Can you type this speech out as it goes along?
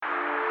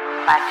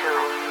Batu,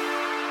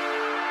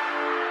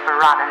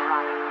 Barada,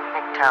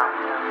 Nikto.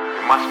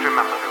 You must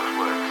remember those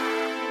words.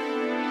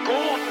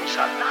 Gordon's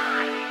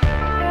alive!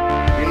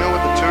 You know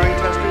what the Turing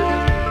test is?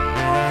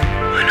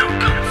 I know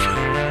Kung Fu.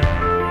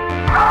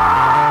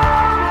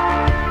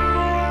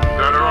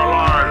 Dead or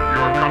alive,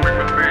 you are coming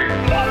with me.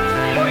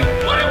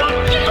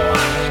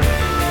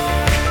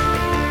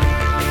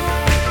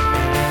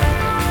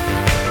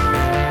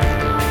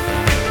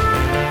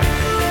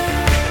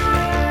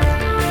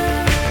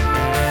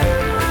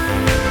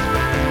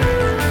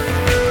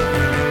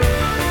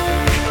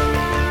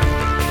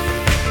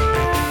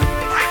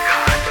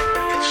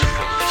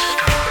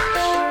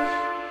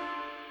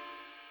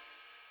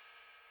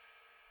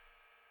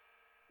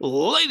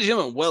 Ladies and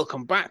gentlemen,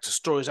 welcome back to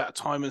Stories Out of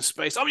Time and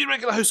Space. I'm your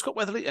regular host, Scott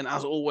Weatherly, and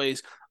as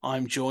always,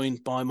 I'm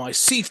joined by my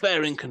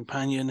seafaring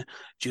companion,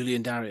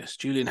 Julian Darius.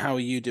 Julian, how are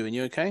you doing?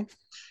 You okay?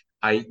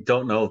 I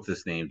don't know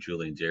this name,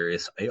 Julian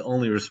Darius. I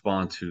only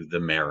respond to the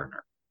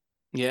Mariner.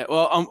 Yeah,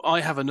 well, I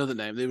have another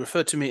name. They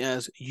refer to me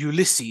as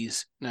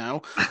Ulysses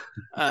now.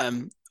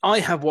 I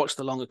have watched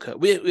the longer cut.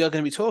 We are going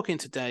to be talking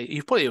today.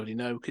 You probably already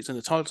know because it's in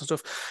the title and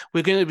stuff.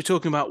 We're going to be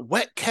talking about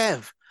Wet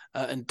Kev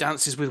and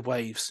Dances with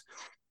Waves.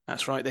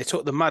 That's right. They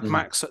took the Mad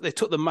Max. They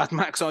took the Mad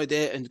Max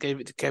idea and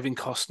gave it to Kevin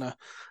Costner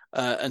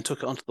and took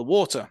it onto the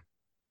water.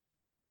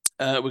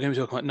 We're going to be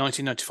talking about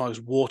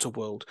 1995's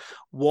Waterworld,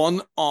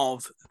 one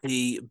of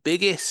the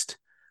biggest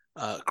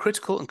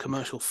critical and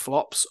commercial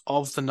flops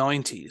of the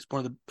 90s.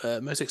 One of the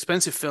most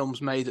expensive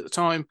films made at the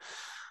time,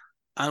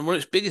 and one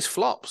of its biggest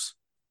flops.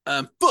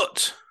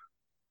 But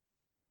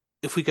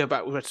if we go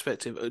back with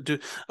retrospective,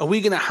 are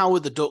we going to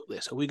Howard the Duck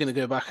this? Are we going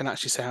to go back and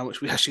actually say how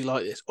much we actually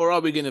like this, or are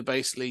we going to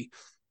basically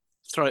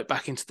throw it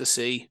back into the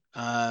sea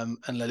and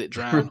let it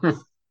drown?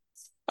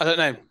 I don't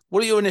know.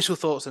 What are your initial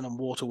thoughts then on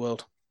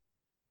Waterworld?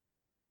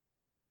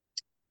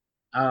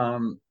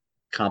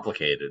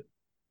 Complicated,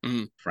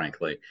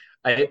 frankly.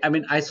 I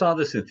mean, I saw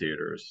this in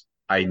theaters.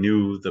 I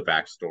knew the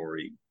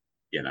backstory.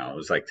 You know, it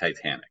was like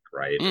Titanic,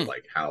 right?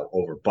 Like how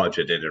over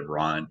budget it had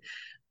run.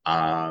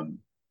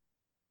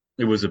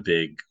 It was a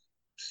big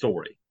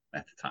story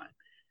at the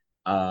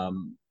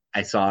time.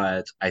 I saw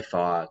it. I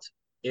thought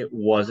it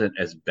wasn't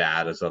as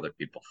bad as other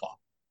people thought.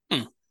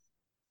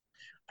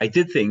 I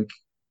did think,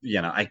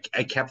 you know, I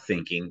kept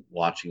thinking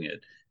watching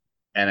it,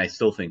 and I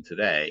still think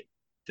today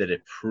that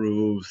it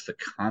proves the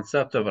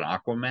concept of an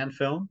Aquaman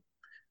film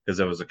because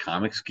I was a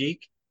comics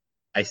geek.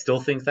 I still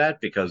think that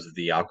because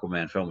the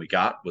Aquaman film we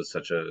got was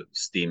such a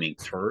steaming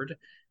turd,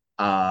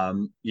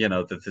 you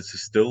know, that this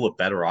is still a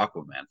better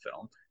Aquaman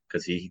film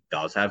because he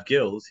does have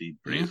gills. He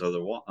breathes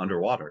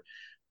underwater.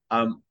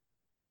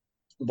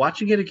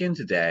 Watching it again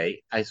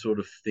today, I sort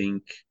of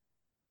think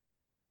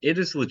it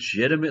is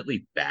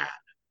legitimately bad.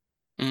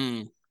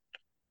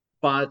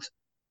 But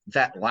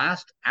that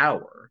last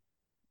hour,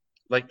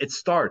 like it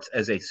starts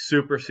as a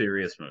super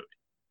serious movie.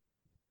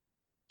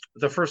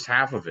 The first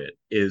half of it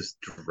is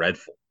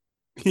dreadful.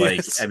 Like,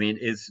 yes. I mean,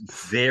 it's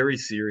very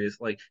serious.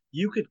 Like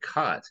you could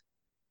cut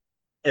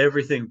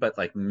everything but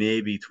like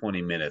maybe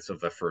 20 minutes of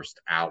the first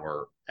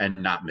hour and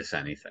not miss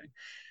anything.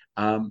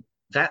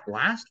 That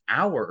last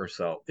hour or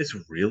so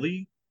is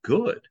really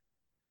good.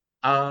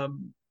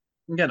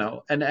 You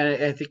know, and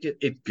I think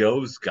it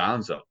goes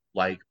gonzo.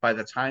 Like by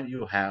the time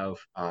you have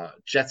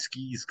jet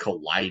skis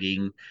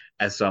colliding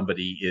as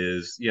somebody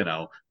is, you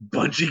know,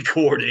 bungee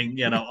cording,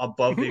 you know,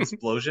 above the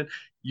explosion,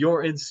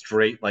 you're in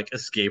straight like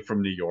Escape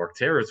from New York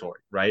territory,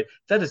 right?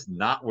 That is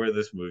not where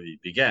this movie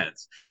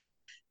begins.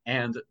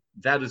 And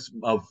that is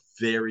a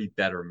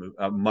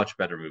much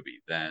better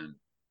movie than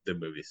the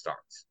movie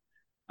starts.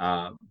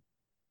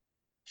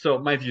 So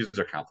my views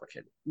are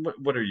complicated.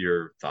 What are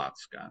your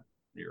thoughts, Scott?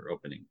 Your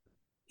opening?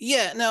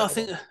 Yeah, no, I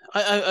think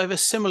I have a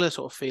similar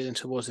sort of feeling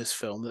towards this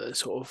film. That it's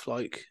sort of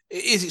like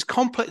it's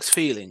complex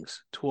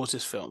feelings towards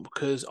this film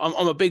because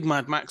I'm a big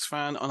Mad Max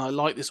fan and I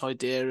like this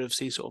idea of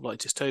sort of like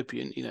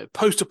dystopian, you know,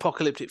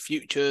 post-apocalyptic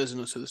futures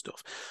and all sort of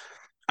stuff.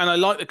 And I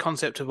like the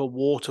concept of a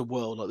water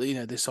world, like you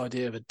know, this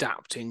idea of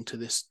adapting to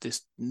this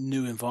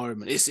new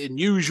environment. It's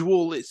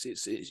unusual. It's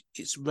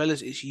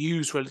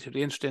used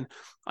relatively interesting.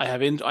 I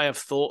have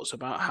thoughts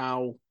about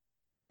how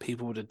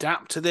people would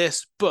adapt to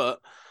this, but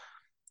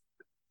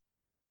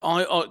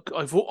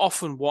I've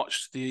often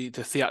watched the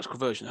theatrical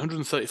version,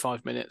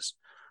 135 minutes,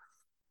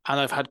 and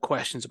I've had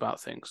questions about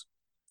things.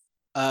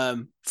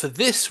 For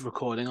this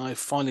recording, I've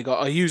finally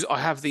got. I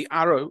have the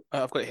Arrow.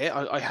 I've got it here.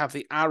 I have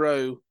the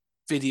Arrow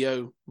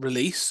video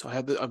release.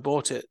 I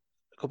bought it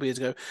a couple of years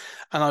ago,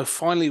 and I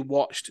finally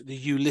watched the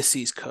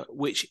Ulysses cut,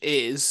 which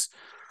is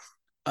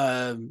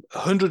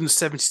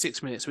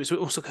 176 minutes. So it's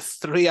almost like a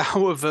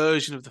 3-hour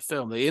version of the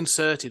film. They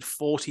inserted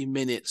 40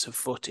 minutes of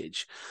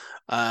footage.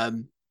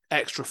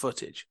 Extra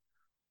footage.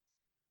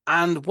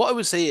 And what I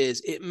would say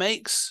is it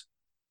makes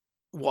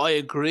what I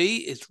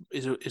agree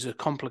is a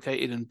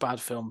complicated and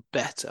bad film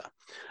better.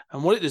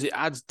 And what it does, it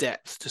adds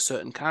depth to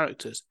certain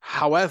characters.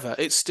 However,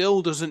 it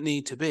still doesn't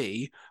need to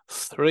be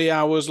 3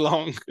 hours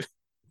long.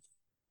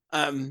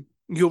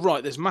 you're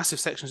right. There's massive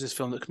sections of this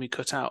film that can be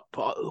cut out.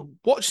 But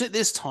watching it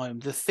this time,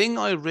 the thing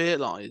I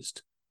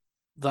realised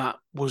that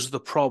was the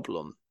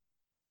problem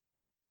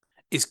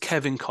is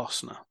Kevin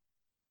Costner.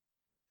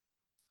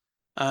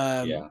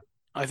 Yeah.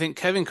 I think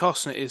Kevin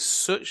Costner is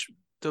such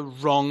the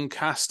wrong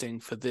casting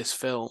for this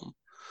film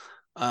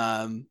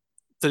that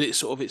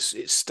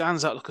it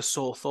stands out like a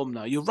sore thumb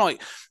now. You're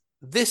right.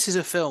 This is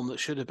a film that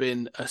should have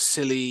been a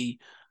silly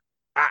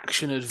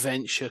action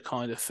adventure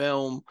kind of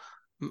film,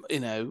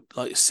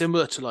 like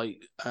similar to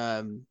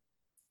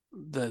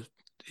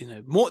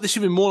more. This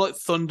should be more like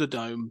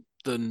Thunderdome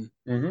than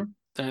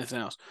anything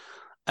else,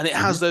 and it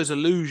has those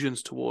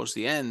allusions towards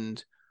the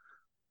end.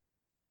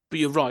 But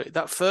you're right.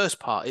 That first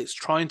part, it's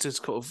trying to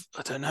sort of,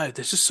 I don't know.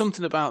 There's just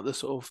something about the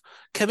sort of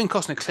Kevin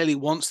Costner clearly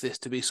wants this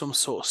to be some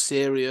sort of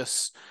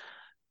serious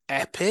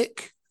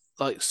epic,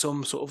 like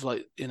some sort of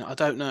I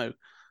don't know.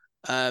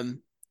 But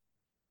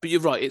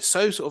you're right. It's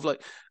so sort of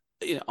like,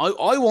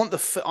 I want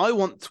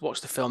to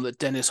watch the film that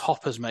Dennis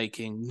Hopper's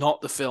making,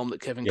 not the film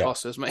that Kevin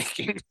Costner's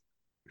making.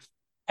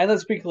 And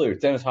let's be clear,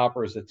 Dennis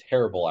Hopper is a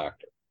terrible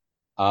actor.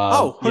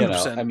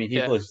 100%. I mean, he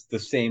plays the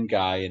same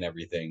guy and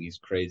everything. He's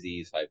crazy.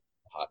 He's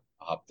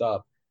hopped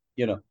up,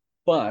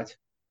 but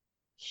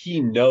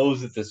he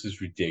knows that this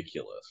is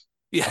ridiculous.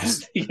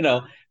 Yes.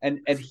 And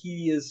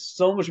he is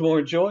so much more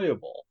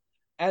enjoyable.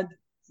 And,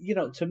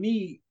 to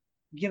me,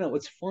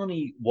 it's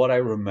funny what I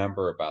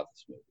remember about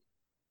this movie,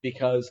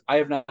 because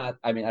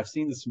I've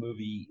seen this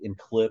movie in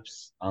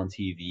clips on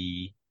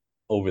TV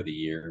over the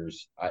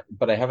years,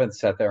 but I haven't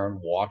sat there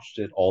and watched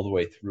it all the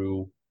way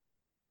through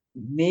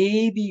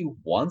maybe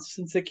once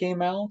since it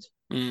came out.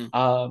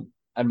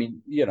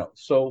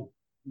 So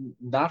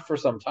not for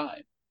some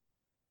time.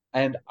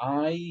 And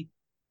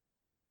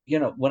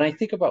when I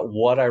think about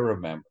what I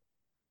remember,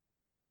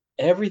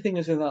 everything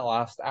is in that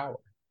last hour.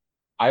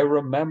 I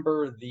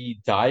remember the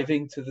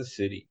diving to the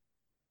city.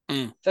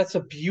 That's a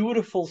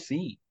beautiful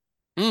scene.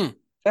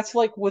 That's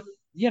like with,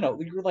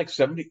 you're like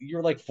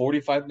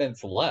 45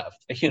 minutes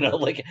left,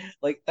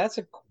 like that's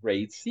a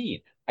great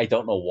scene. I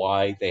don't know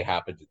why they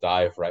happen to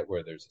dive right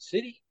where there's a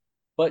city,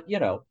 but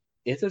it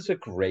is a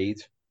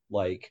great,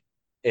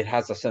 it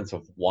has a sense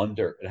of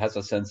wonder. It has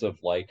a sense of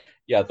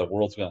the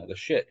world's gone to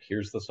shit.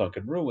 Here's the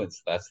sunken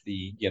ruins. That's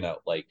the,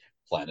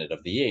 Planet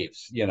of the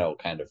Apes,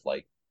 kind of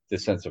like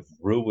this sense of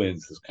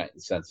ruins, this kind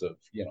of sense of,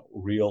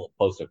 real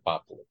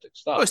post-apocalyptic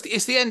stuff. Oh,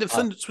 it's the end of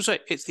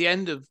it's the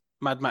end of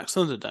Mad Max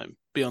Thunderdome,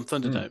 Beyond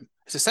Thunderdome.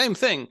 It's the same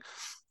thing.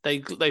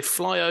 They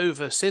fly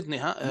over Sydney,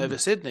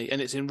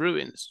 and it's in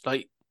ruins.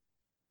 Like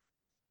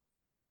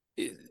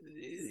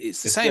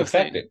it's the same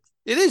thing.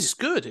 It is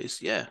good.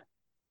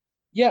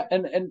 Yeah,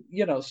 and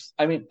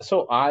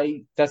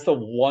that's the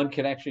one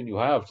connection you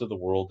have to the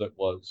world that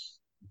was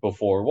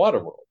before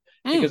Waterworld.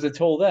 Because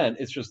until then,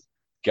 it's just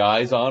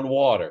guys on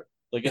water.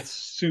 Like, it's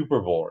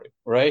super boring,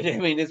 right? I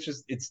mean,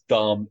 it's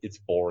dumb, it's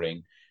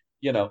boring.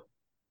 But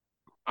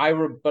I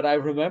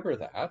remember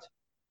that.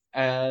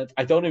 And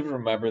I don't even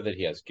remember that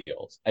he has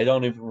gills. I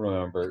don't even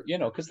remember,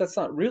 because that's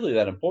not really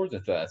that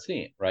important to that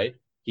scene, right?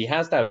 He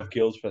has to have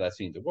gills for that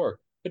scene to work.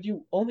 But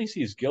you only see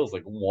his gills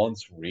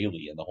once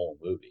really in the whole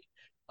movie.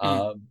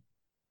 And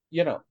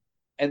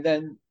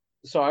then,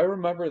 so I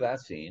remember that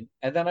scene,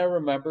 and then I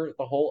remember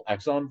the whole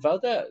Exxon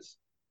Valdez,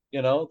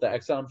 the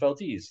Exxon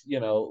Valdez,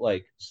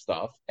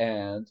 stuff,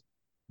 and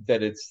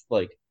that it's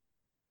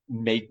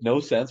made no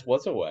sense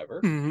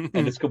whatsoever,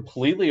 and it's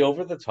completely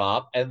over the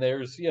top, and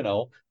there's,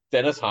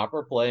 Dennis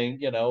Hopper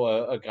playing,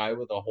 a guy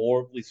with a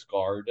horribly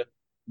scarred,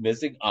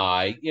 missing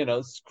eye,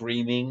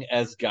 screaming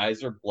as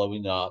guys are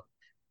blowing up,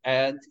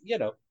 and,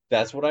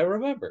 that's what I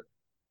remember.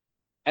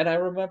 And I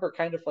remember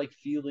kind of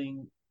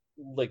feeling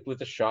with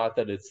the shot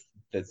that's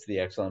the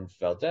Exxon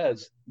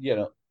Valdez,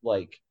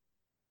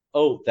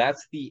 oh,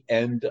 that's the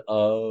end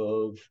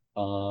of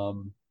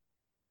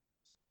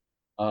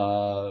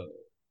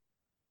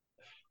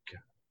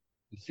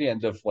it's the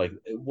end of what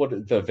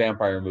the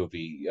vampire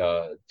movie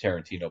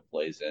Tarantino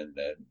plays in,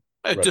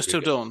 and Dusk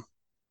Till Dawn.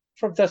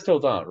 From Dusk Till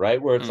Dawn,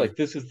 right? Where it's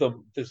this is the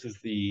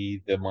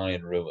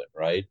Mayan ruin,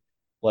 right?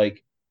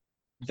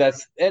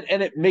 That's and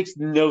it makes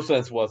no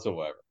sense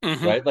whatsoever,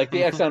 right? The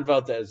Exxon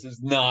Valdez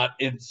is not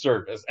in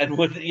service, and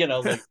would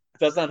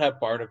does not have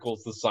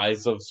particles the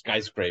size of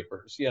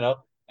skyscrapers.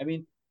 I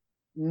mean,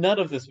 none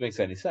of this makes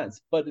any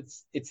sense. But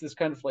it's this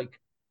kind of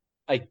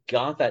I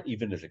got that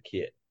even as a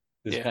kid.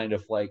 This kind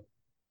of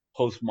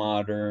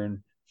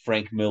postmodern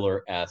Frank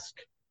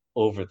Miller-esque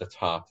over the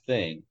top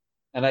thing,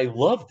 and I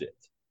loved it.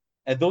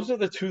 And those are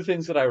the two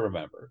things that I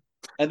remember,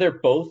 and they're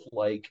both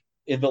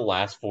in the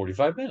last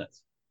 45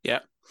 minutes. Yeah.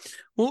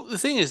 Well, the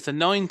thing is, the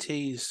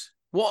 90s,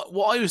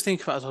 what I was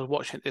thinking about as I was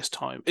watching it this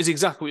time is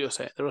exactly what you're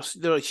saying.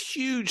 There are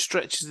huge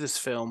stretches of this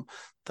film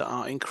that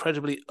are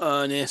incredibly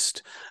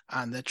earnest,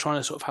 and they're trying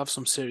to sort of have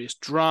some serious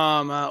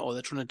drama, or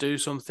they're trying to do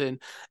something,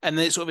 and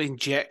then it's sort of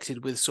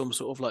injected with some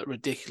sort of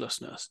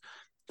ridiculousness.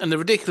 And the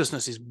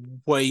ridiculousness is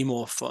way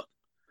more fun.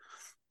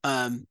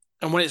 And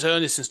when it's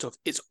earnest and stuff,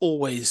 it's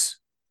always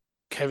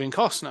Kevin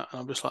Costner.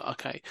 And I'm just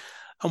okay.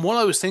 And what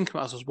I was thinking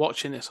about as I was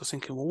watching this, I was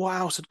thinking, well, what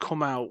else had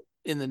come out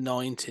in the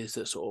 90s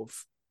that sort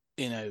of,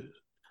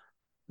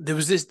 there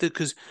was this,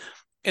 because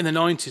in the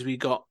 90s we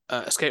got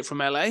Escape from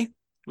LA,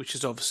 which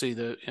is obviously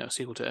the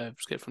sequel to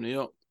Escape from New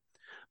York.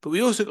 But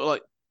we also got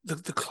like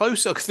the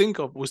closest I could think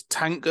of was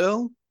Tank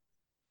Girl,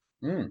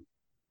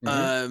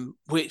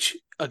 which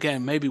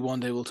again maybe one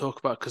day we'll talk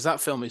about, because that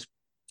film is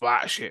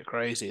batshit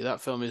crazy.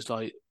 That film is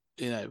like,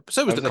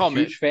 so was the comic. I was a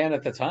huge fan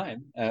at the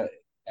time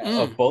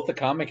of both the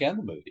comic and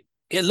the movie.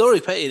 Yeah, Laurie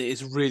Petty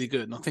is really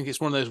good, and I think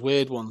it's one of those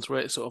weird ones where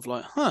it's sort of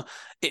like,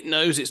 it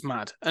knows it's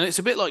mad, and it's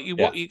a bit like you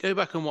go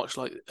back and watch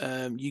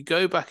you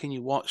go back and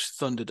you watch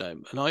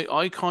Thunderdome, and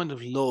I kind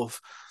of love.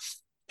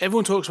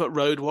 Everyone talks about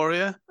Road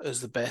Warrior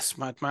as the best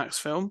Mad Max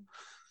film.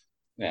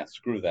 Yeah,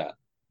 screw that.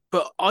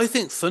 But I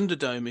think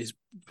Thunderdome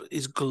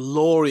is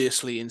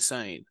gloriously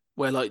insane.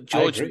 Where like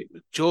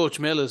George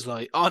Miller's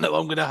like, oh no,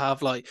 I'm gonna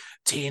have like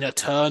Tina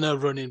Turner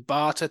running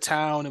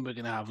Bartertown, and we're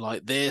gonna have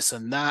like this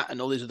and that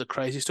and all these other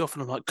crazy stuff.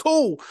 And I'm like,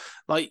 cool,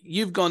 like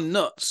you've gone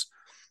nuts.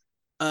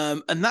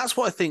 And that's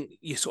what I think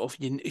you sort of,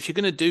 if you're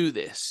gonna do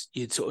this,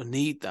 you'd sort of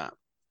need that.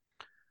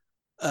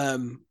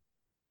 And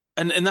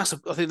I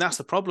think that's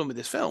the problem with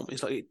this film.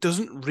 Is like it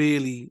doesn't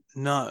really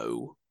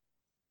know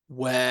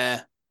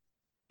where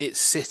it's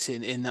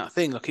sitting in that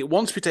thing. Like it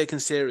wants to be taken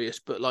serious,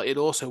 but like it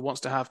also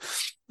wants to have,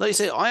 like you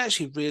say, I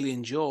actually really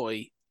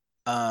enjoy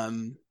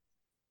the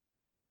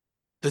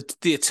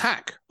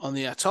attack on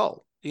the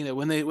atoll.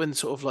 When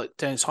sort of like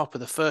down top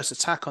of the first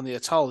attack on the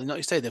atoll, and like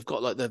you say, they've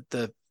got like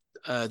the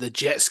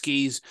jet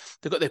skis.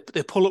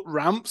 They pull up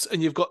ramps,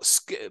 and you've got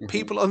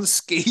people on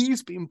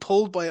skis being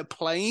pulled by a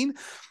plane,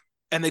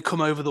 and they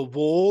come over the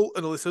wall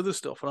and all this other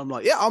stuff. And I'm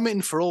like, yeah, I'm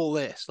in for all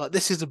this. Like,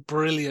 this is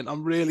brilliant.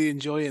 I'm really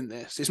enjoying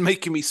this. It's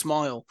making me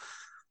smile.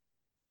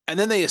 And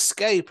then they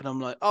escape, and I'm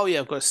like, oh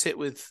yeah, I've got to sit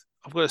with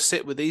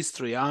these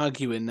three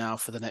arguing now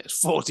for the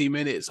next 40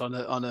 minutes on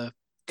a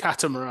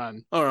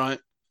catamaran. All right.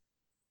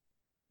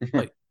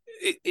 Like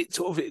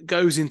it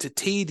goes into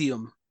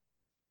tedium.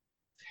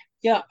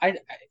 Yeah,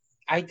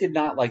 I did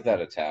not like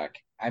that attack.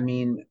 I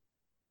mean,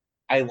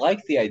 I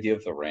like the idea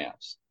of the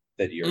ramps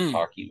that you're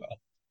talking about.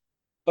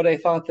 But I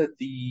thought that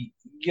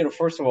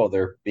first of all,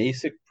 there are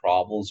basic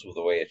problems with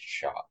the way it's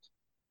shot.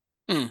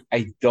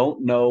 I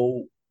don't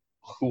know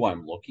who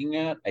I'm looking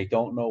at. I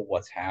don't know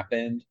what's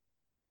happened,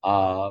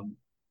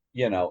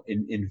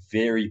 in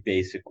very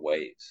basic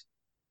ways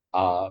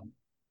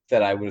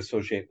that I would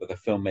associate with a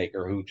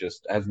filmmaker who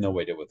just has no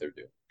idea what they're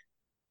doing.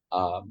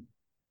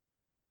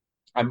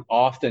 I'm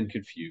often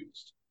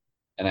confused,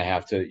 and I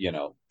have to,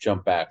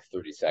 jump back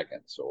 30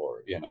 seconds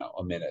or,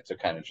 a minute to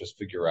kind of just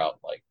figure out,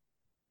 like,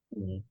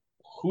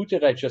 who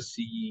did I just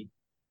see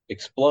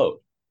explode?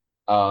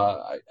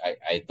 I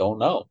don't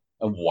know.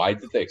 And why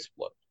did they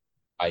explode?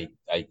 I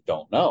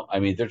don't know. I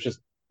mean, they're just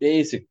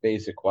basic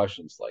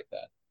questions like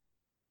that.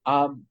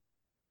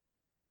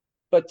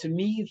 But to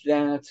me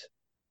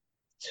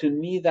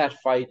that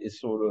fight is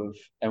sort of,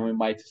 and we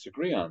might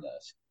disagree on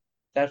this,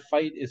 that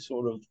fight is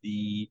sort of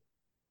the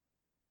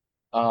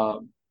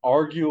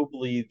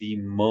arguably the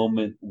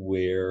moment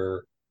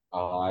where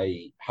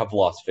I have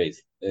lost faith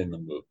in the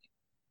movie.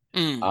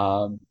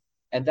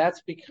 And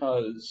that's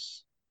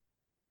because,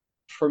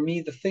 for me,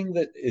 the thing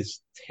that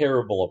is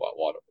terrible about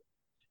Waterworld,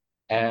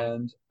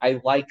 and I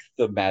like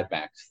the Mad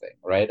Max thing,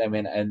 right? I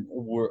mean,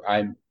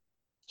 I'm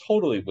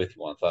totally with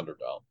you on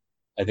Thunderdome.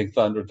 I think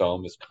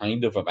Thunderdome is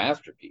kind of a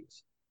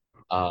masterpiece,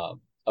 a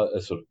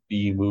sort of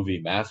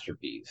B-movie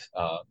masterpiece.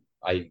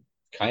 I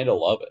kind of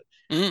love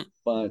it.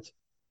 But,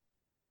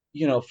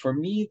 for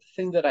me, the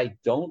thing that I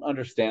don't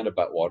understand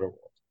about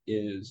Waterworld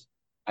is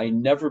I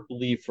never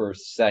believe for a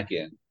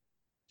second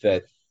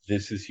that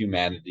this is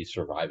humanity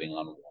surviving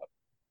on water.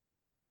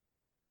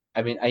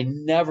 I mean, I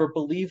never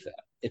believe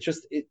that.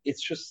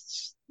 It's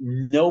just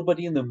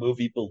nobody in the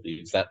movie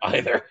believes that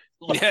either.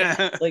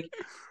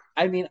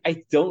 I mean,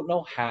 I don't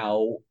know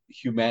how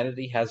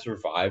humanity has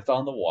survived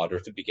on the water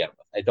to begin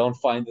with. I don't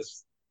find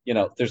this,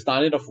 there's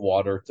not enough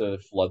water to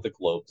flood the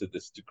globe to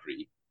this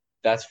degree.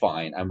 That's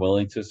fine. I'm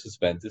willing to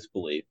suspend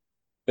disbelief.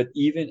 But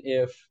even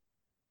if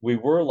we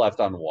were left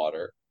on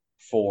water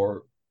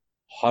for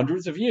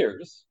hundreds of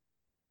years,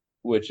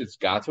 which it's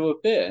got to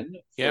have been,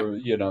 for,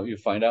 you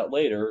find out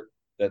later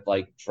that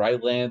like dry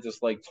land is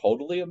like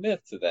totally a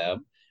myth to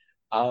them.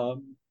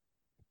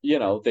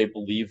 They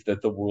believe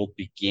that the world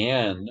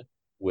began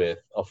with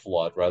a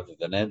flood rather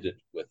than ended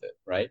with it,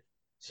 right?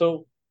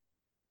 So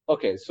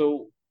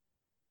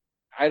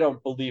I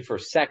don't believe for a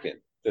second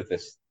that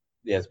this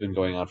has been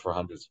going on for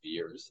hundreds of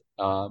years.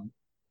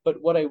 But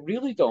what I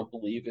really don't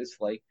believe is,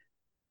 like,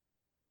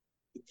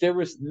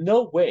 there is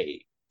no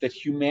way that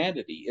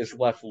humanity is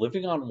left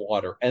living on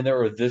water and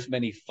there are this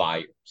many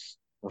fires,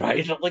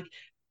 right? Like,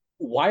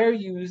 why are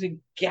you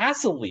using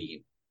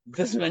gasoline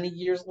this many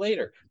years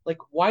later? Like,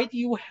 why do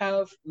you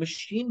have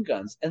machine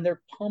guns and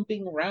they're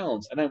pumping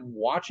rounds and I'm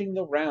watching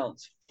the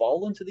rounds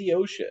fall into the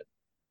ocean?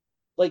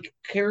 Like,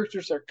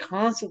 characters are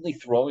constantly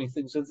throwing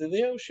things into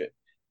the ocean.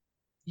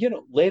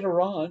 Later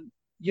on,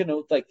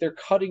 like, they're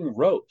cutting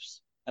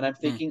ropes And I'm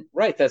thinking,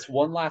 right, that's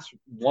one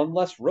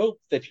less rope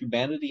that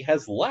humanity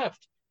has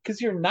left,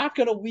 because you're not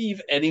going to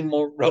weave any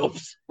more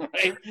ropes,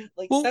 right?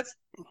 Like Well, that's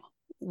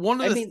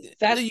one of I the mean,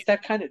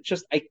 that kind of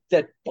just it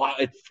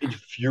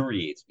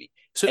infuriates me.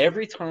 So-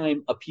 Every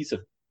time a piece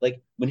of,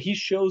 like, when he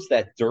shows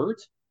that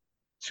dirt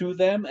to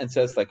them and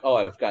says like, "Oh,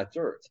 I've got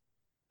dirt,"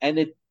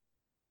 and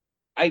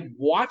I'm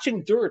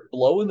watching dirt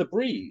blow in the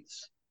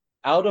breeze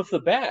out of the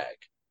bag.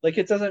 Like,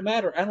 it doesn't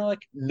matter. And I'm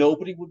like,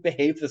 nobody would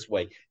behave this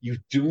way. You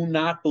do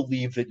not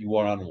believe that you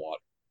are on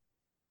water.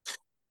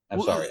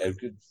 I'm sorry.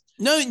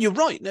 No, you're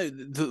right. No,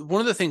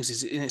 one of the things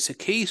is, and it's a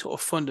key sort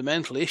of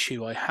fundamental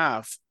issue I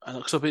have, and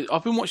because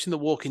I've been watching The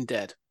Walking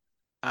Dead,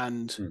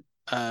 and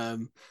I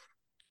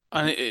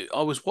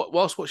was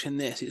whilst watching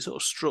this, it sort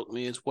of struck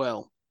me as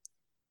well.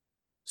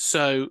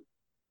 So,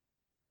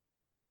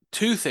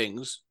 two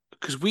things,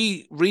 because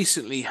we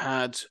recently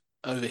had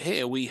over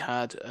here, we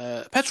had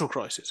a petrol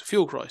crisis, a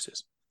fuel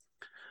crisis,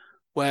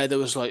 where there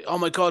was like, oh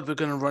my God, we're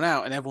going to run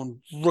out, and everyone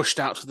rushed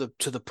out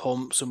to the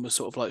pumps and was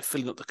sort of like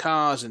filling up the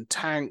cars and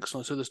tanks and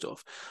all this other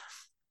stuff.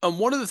 And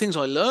one of the things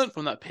I learned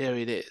from that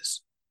period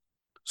is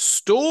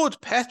stored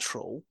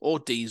petrol or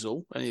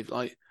diesel,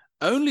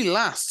 only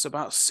lasts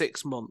about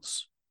 6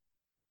 months,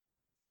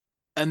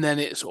 and then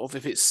it sort of,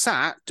 if it's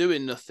sat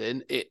doing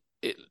nothing, it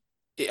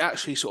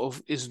actually sort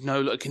of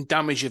it can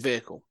damage your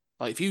vehicle.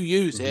 Like, if you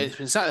use it, it's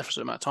been sat there for a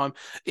certain amount of time,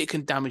 it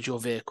can damage your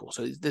vehicle.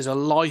 So there's a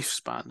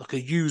lifespan, like a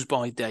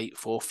use-by date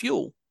for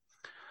fuel.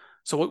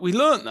 So we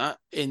learned that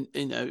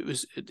it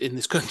was in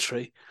this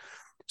country.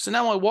 So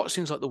now I watch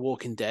things like The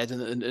Walking Dead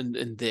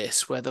and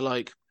this, where they're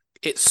like,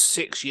 it's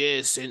 6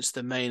 years since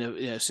the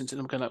main, since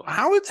I'm going, like,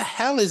 how the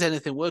hell is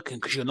anything working?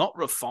 Because you're not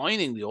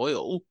refining the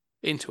oil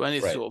into any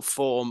sort of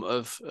form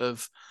of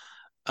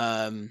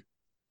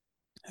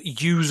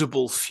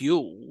usable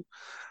fuel.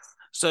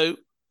 So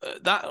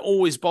that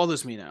always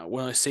bothers me now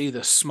when I see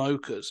the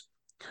smokers,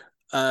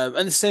 and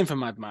the same for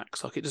Mad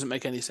Max. Like, it doesn't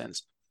make any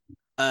sense.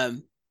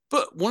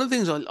 But one of the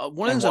things Dead,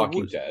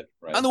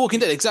 right? And The Walking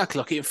Dead, exactly.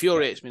 Like, it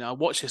infuriates me now. I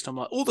watch this and I'm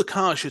like, all the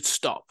cars should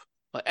stop.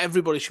 Like,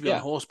 everybody should be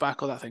on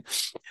horseback or that thing.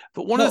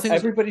 But one of the things,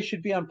 everybody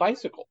should be on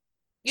bicycle.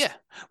 Yeah.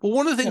 Well,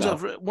 one of the things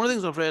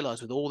I've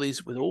realized with all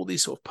these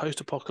sort of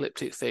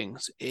post-apocalyptic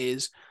things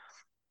is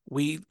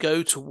we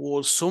go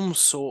towards some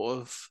sort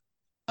of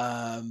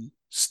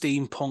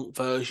steampunk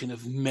version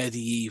of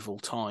medieval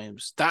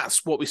times.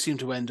 That's what we seem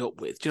to end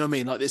up with. Do you know what I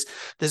mean? Like,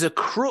 there's a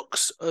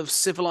crux of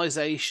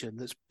civilization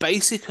that's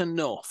basic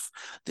enough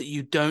that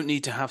you don't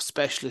need to have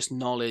specialist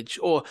knowledge,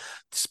 or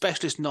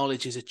specialist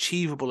knowledge is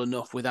achievable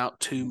enough without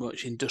too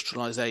much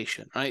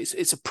industrialization, right?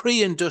 It's a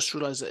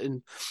pre-industrialized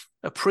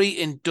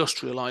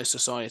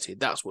society.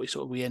 That's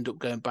what we end up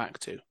going back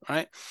to,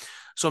 right?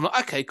 So I'm like,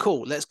 okay,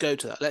 cool, let's go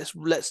to that.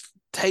 Let's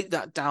take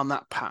that down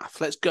that path.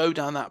 Let's go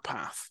down that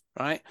path,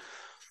 right?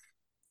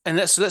 And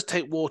let's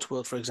take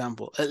Waterworld, for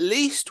example. At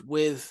least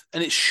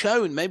and it's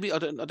shown, maybe I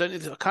can't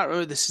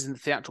remember if this is in the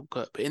theatrical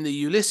cut, but in the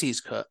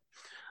Ulysses cut,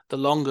 the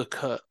longer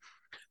cut,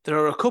 there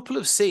are a couple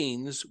of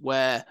scenes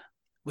where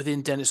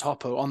within Dennis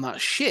Hopper on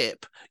that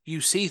ship,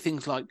 you see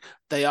things like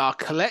they are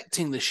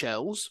collecting the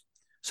shells.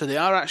 So they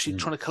are actually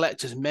trying to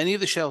collect as many of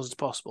the shells as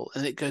possible.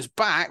 And it goes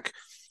back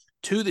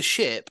to the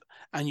ship,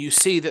 and you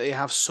see that they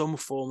have some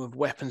form of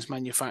weapons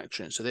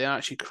manufacturing. So they are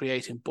actually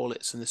creating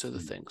bullets and this other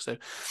thing. So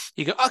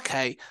you go,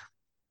 okay,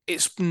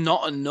 it's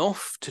not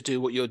enough to do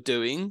what you're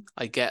doing.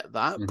 I get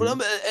that.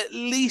 But at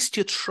least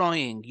you're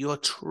trying. You're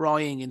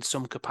trying in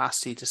some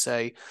capacity to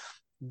say,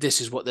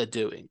 this is what they're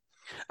doing.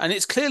 And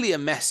it's clearly a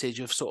message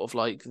of sort of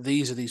like,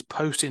 these are these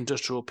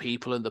post-industrial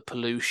people and the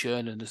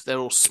pollution, and they're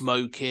all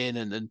smoking,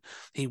 and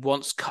he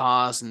wants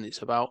cars, and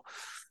it's about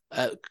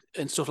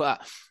and stuff like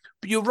that.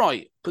 But you're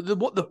right. But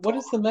what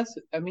is the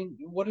message? I mean,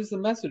 what is the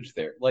message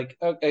there? Like,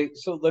 okay,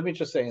 so let me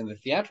just say, in the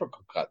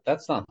theatrical cut,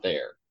 that's not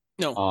there.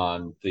 No.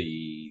 On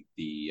the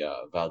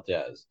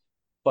Valdez,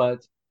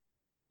 but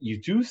you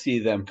do see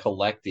them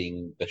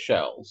collecting the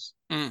shells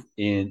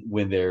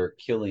when they're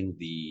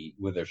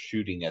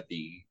shooting at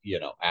the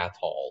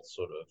atoll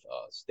sort of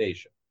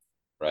station,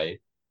 right?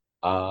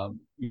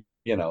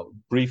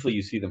 Briefly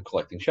you see them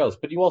collecting shells,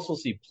 but you also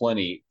see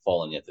plenty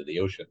falling into the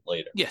ocean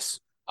later. Yes.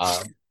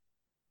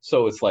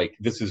 So it's like,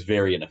 this is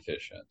very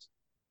inefficient.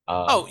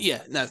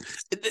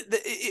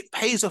 It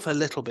pays off a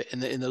little bit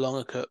in the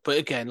longer cut, but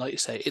again, like you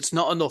say, it's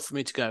not enough for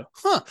me to go,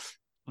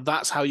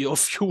 that's how you're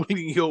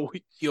fueling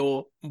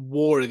your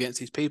war against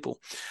these people.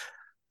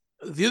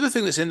 The other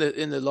thing that's in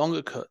the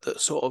longer cut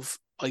that sort of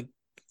I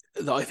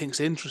think is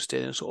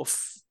interesting and sort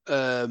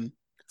of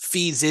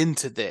feeds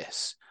into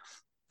this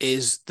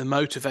is the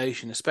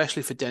motivation,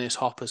 especially for Dennis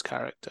Hopper's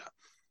character.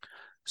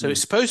 So it's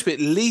supposed to be at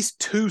least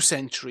 2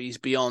 centuries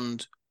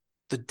beyond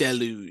the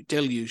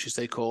deluge, as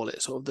they call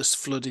it, sort of this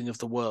flooding of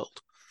the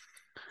world.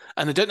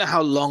 And I don't know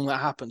how long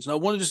that happens. Now,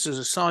 just as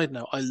a side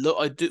note,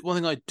 one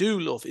thing I do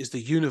love is the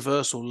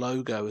Universal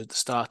logo at the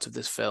start of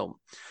this film.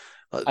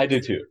 I do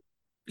too.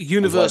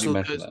 Universal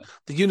mentioned goes,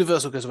 the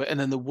Universal goes away, and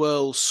then the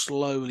world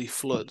slowly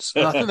floods.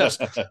 And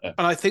that.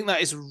 I think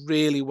that is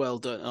really well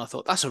done. And I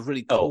thought that's a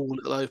really Oh, cool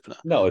little opener.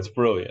 no, it's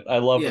brilliant. I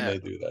love when Yeah, they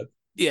do that.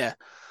 yeah.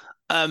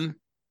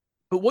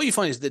 But what you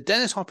find is that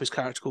Dennis Hopper's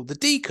character called the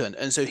Deacon,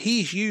 and so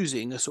he's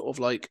using a sort of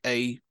like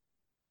a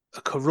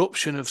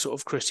corruption of sort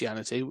of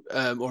Christianity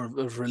or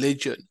of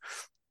religion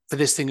for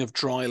this thing of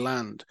dry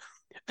land.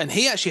 And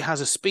he actually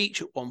has a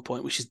speech at one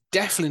point, which is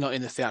definitely not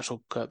in the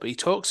theatrical cut, but he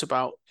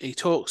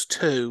talks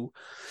to,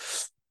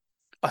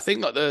 I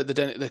think like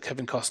the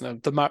Kevin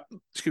Costner,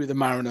 the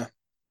Mariner,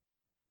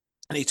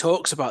 and he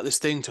talks about this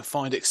thing to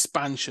find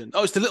expansion.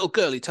 Oh, it's the little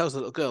girl. He tells the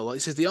little girl, he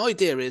says, the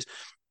idea is,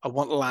 I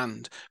want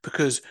land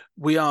because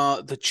we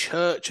are the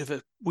church of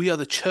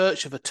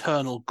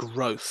eternal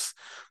growth.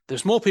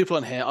 There's more people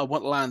on here. I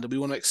want land, and we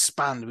want to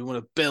expand. We want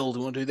to build.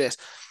 We want to do this.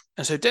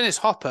 And so Dennis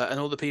Hopper and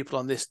all the people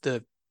on this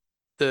the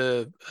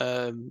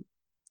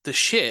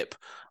ship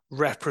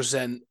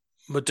represent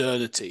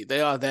modernity. They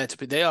are there to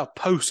be. They are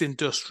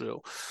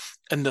post-industrial,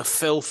 and the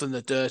filth and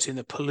the dirty and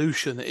the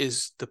pollution that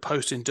is the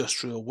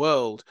post-industrial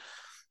world.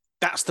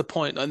 That's the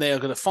point, and they are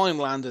going to find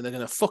land and they're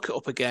going to fuck it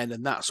up again,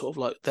 and that's sort of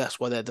like that's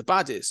why they're the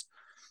baddies.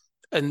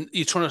 And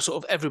you're trying to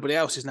sort of everybody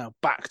else is now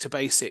back to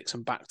basics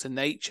and back to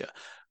nature.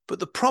 But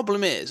the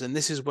problem is, and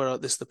this is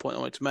the point I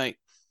wanted to make,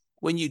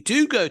 when you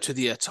do go to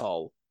the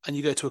atoll and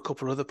you go to a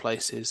couple of other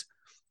places,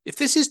 if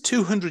this is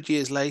 200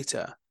 years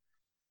later,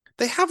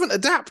 they haven't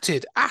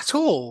adapted at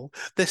all.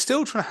 They're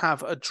still trying to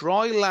have a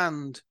dry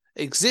land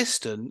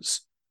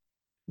existence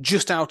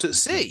just out at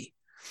sea.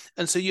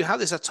 And so you have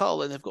this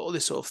atoll and they've got all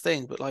this sort of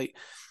thing. But like,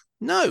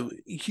 no,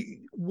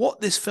 what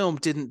this film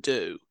didn't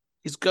do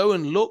is go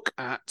and look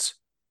at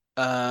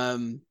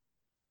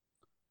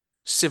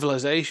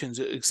civilizations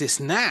that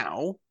exist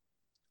now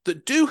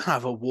that do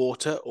have a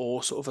water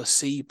or sort of a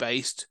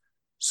sea-based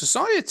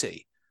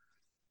society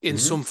in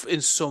some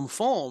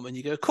form. And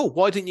you go, cool,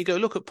 why didn't you go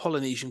look at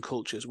Polynesian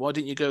cultures? Why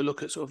didn't you go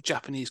look at sort of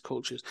Japanese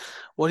cultures?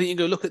 Why didn't you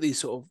go look at these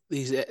sort of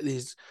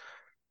these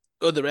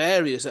other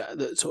areas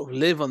that sort of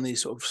live on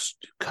these sort of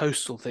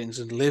coastal things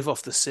and live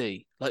off the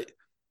sea? Like,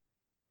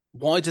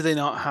 why do they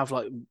not have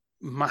like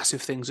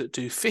massive things that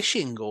do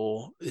fishing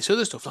or this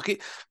other stuff?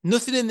 Like,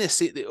 nothing in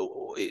this.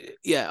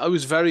 I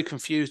was very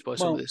confused by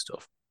some of this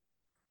stuff.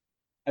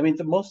 I mean,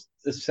 the most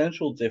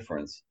essential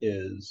difference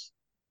is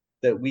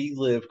that we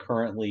live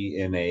currently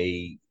in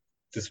a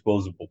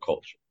disposable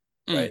culture,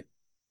 right?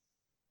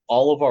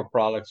 All of our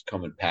products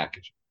come in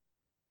packaging,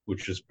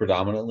 which is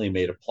predominantly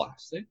made of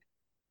plastic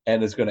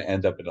and is going to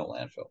end up in a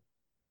landfill.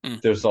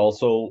 There's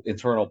also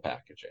internal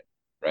packaging,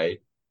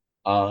 right?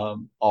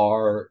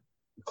 Our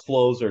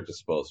clothes are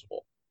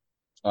disposable.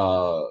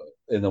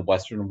 In the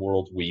Western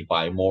world, we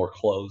buy more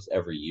clothes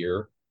every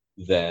year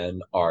than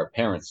our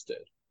parents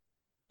did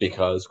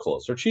because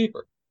clothes are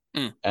cheaper.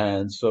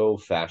 And so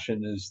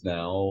fashion is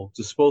now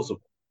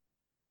disposable.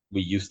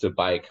 We used to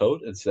buy a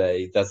coat and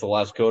say, that's the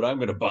last coat I'm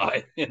going to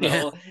buy.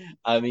 Yeah.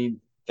 I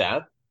mean,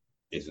 that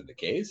isn't the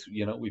case.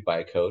 We buy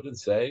a coat and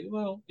say,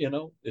 well,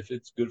 if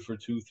it's good for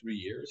 2-3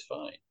 years,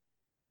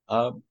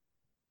 fine.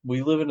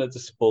 We live in a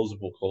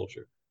disposable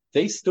culture.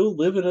 They still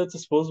live in a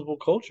disposable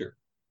culture.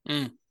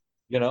 I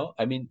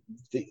mean,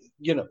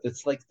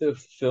 it's like the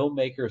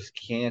filmmakers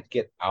can't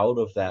get out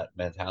of that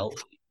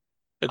mentality.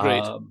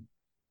 Agreed.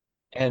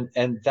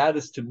 And that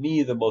is, to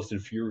me, the most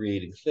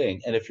infuriating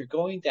thing. And if you're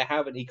going to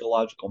have an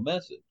ecological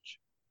message,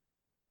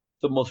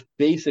 the most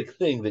basic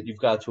thing that you've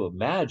got to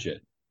imagine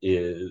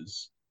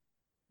is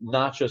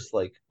not just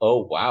like,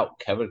 oh, wow,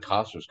 Kevin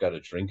Costner's got to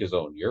drink his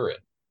own urine,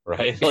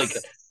 right?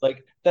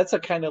 like that's a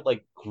kind of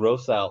like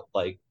gross out,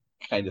 like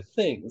kind of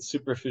thing,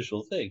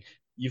 superficial thing.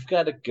 You've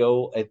got to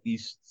go at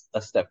least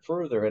a step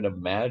further and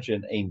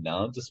imagine a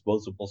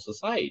non-disposable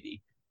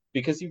society,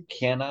 because you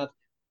cannot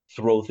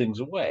throw things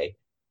away.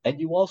 And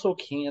you also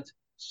can't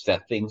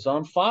set things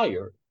on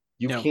fire.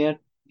 You can't,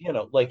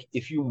 like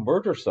if you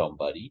murder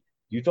somebody,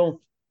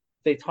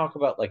 they talk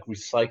about like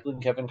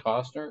recycling Kevin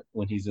Costner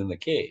when he's in the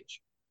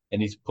cage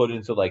and he's put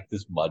into like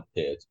this mud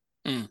pit,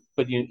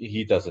 but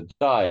he doesn't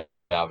die.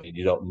 I mean,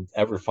 you don't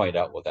ever find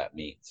out what that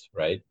means,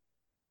 right?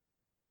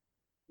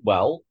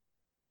 Well,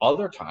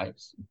 other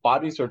times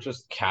bodies are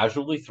just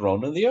casually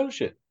thrown in the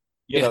ocean.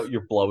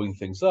 You're blowing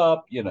things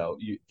up,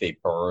 they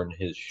burn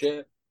his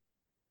ship.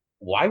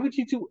 Why would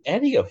you do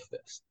any of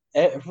this?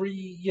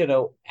 Every,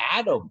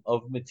 atom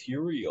of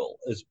material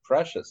is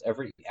precious.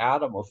 Every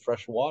atom of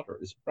fresh water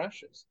is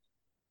precious.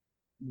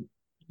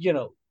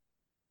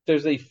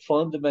 There's a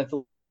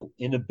fundamental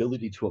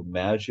inability to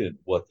imagine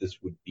what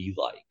this would be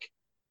like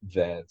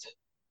that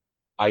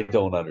I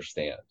don't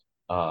understand.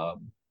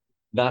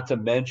 Not to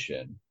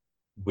mention,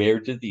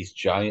 where did these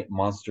giant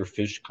monster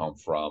fish come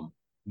from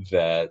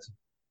that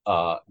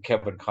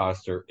Kevin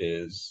Costner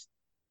is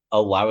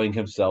allowing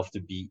himself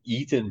to be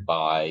eaten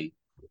by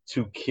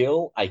to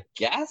kill, I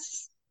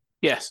guess?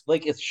 Yes.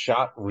 Like, it's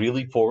shot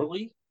really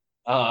poorly.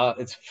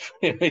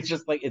 It's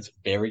just like, it's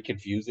very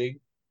confusing.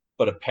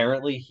 But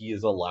apparently he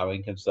is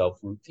allowing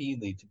himself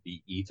routinely to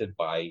be eaten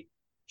by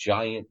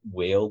giant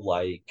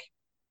whale-like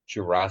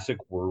Jurassic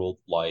World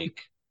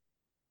like,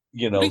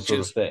 sort of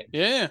Creatures. thing.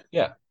 Yeah.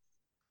 Yeah.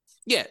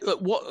 Yeah.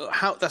 Look,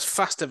 how that's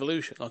fast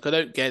evolution. Like, I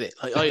don't get it.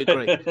 Like, I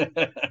agree.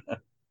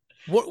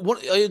 I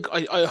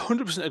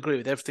 100% agree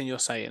with everything you're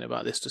saying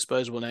about this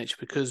disposable nature,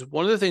 because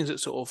one of the things that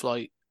sort of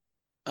like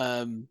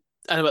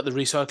and about the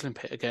recycling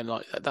pit again,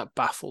 like that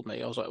baffled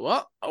me. I was like,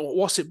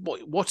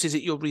 what is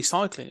it you're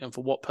recycling, and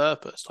for what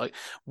purpose? Like,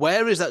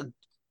 where is that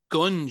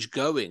gunge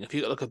going? If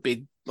you got like a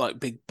big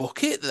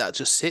bucket that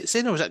just sits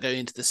in, or is that going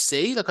into the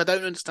sea? Like, I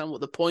don't understand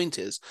what the point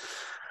is.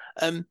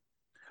 But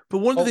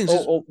one of the things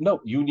is, no,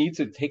 you need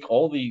to take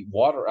all the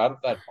water out of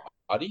that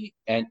body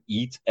and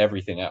eat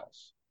everything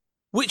else.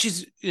 which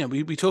is,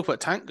 we talk about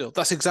Tank Girl.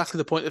 That's exactly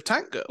the point of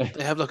Tank Girl.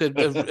 They have like a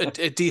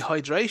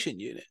dehydration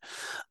unit.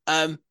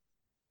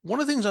 One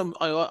of the things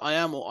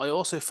I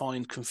also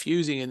find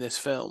confusing in this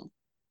film,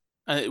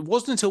 and it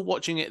wasn't until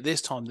watching it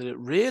this time that it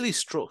really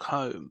struck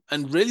home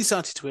and really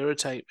started to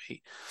irritate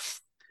me,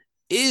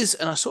 is,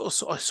 and I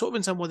sort of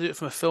understand why they do it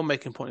from a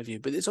filmmaking point of view,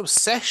 but this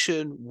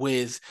obsession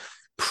with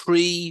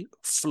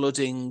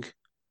pre-flooding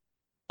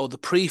or the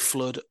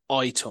pre-flood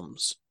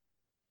items.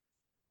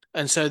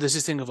 And so there's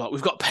this thing of like,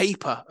 we've got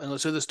paper and all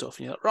this other stuff,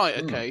 and you're like,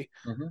 right, okay,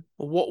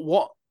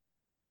 what?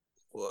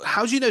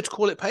 How do you know to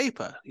call it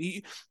paper?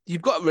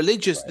 You've got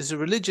there's a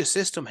religious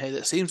system here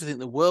that seems to think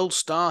the world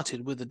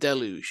started with the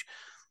deluge.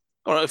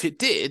 All right, if it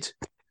did,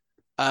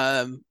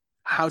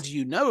 how do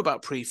you know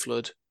about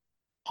pre-flood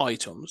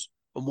items,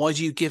 and why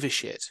do you give a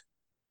shit?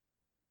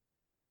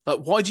 Like,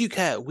 why do you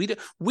care?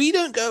 We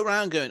don't go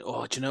around going,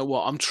 oh, do you know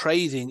what? I'm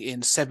trading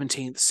in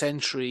 17th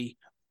century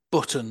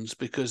buttons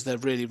because they're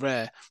really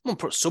rare. Well,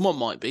 someone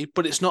might be,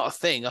 but it's not a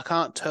thing. I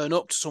can't turn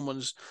up to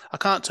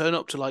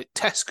like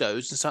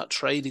Tesco's and start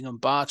trading and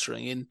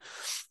bartering in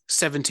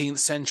 17th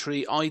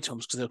century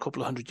items because they're a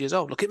couple of hundred years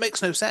old. Look, it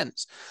makes no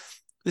sense.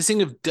 This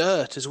thing of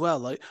dirt as well.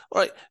 Like,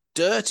 all right,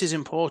 dirt is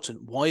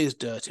important. Why is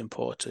dirt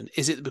important?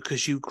 Is it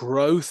because you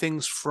grow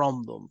things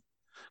from them?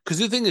 Because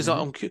the thing is,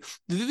 the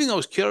thing I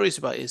was curious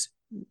about is,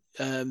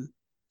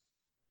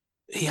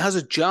 he has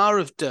a jar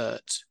of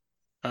dirt,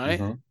 right?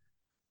 Mm-hmm.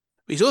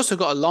 He's also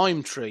got a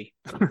lime tree.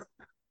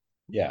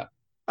 Yeah.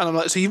 And I'm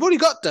like, so you've already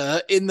got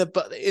dirt in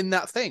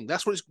that thing.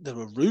 That's what there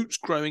are roots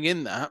growing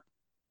in that.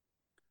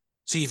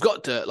 So you've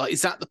got dirt. Like,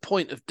 is that the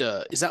point of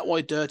dirt? Is that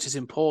why dirt is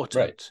important?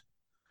 Right.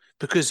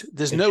 Because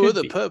there's no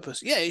other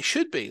purpose. Yeah, it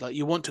should be. Like,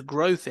 you want to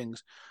grow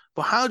things.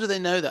 But how do they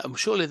know that? I'm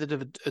surely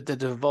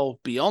they'd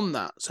evolved beyond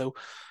that. So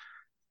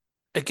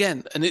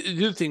again, and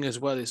the other thing as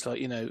well is,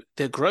 like,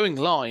 they're growing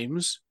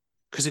limes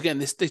because,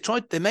 again,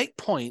 they make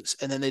points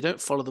and then they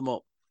don't follow them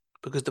up.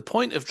 Because the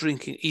point of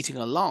eating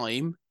a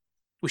lime,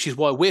 which is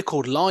why we're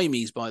called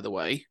limeys, by the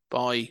way,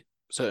 by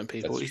certain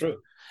people,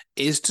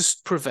 is to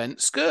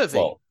prevent scurvy.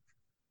 Well,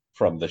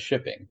 from the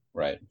shipping,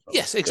 right?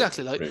 Yes,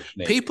 exactly. Like,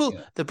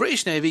 the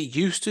British Navy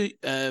used to,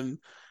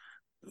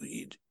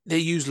 they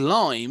use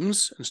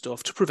limes and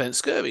stuff to prevent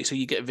scurvy. So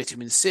you get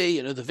vitamin C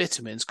and other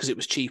vitamins because it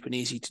was cheap and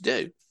easy to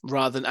do,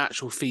 rather than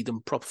actual feed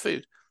them proper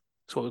food.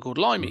 That's what we're called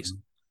limeys.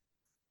 Mm-hmm.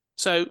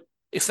 So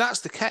if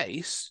that's the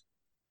case,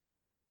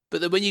 but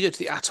then when you go to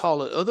the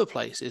atoll at other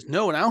places,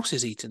 no one else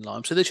is eating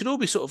lime. So they should all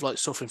be sort of like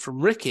suffering from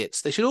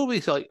rickets. They should all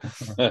be like,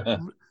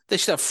 they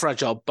should have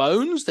fragile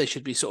bones. They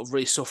should be sort of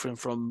really suffering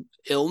from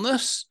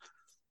illness.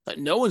 Like,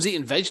 no one's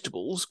eating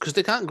vegetables because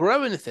they can't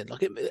grow anything.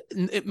 Like,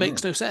 it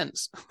makes no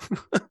sense.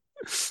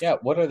 Yeah.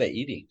 What are they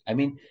eating? I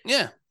mean,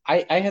 yeah,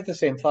 I had the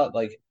same thought.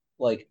 Like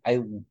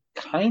I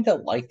kind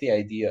of like the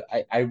idea.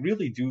 I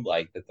really do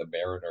like that the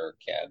Mariner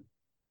can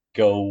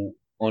go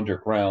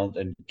underground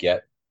and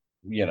get,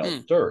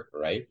 dirt,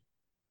 right?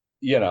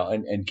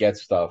 And get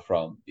stuff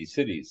from these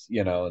cities,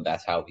 and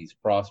that's how he's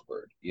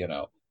prospered.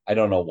 I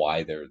don't know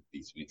why there are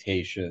these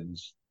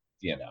mutations,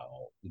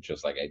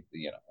 just like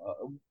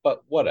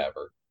but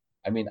whatever.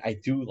 I mean, I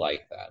do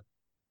like that.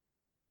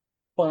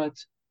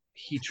 But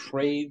he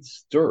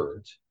trades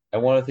dirt,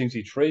 and one of the things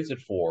he trades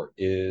it for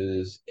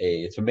is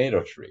a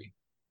tomato tree.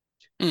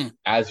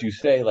 As you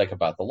say, like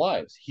about the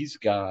lives,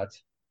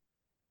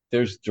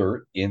 there's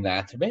dirt in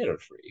that tomato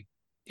tree.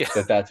 Yeah.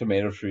 that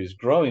tomato tree is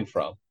growing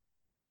from.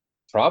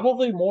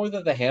 Probably more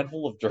than the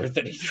handful of dirt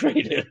that he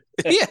traded.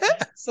 Yeah.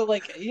 So,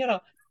 like,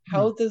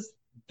 how does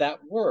that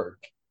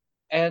work?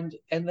 And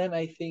then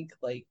I think,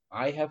 like,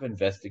 I have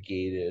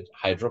investigated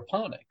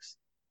hydroponics.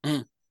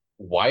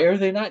 Why are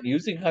they not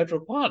using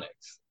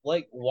hydroponics?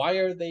 Like, why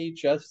are they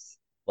just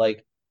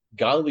like,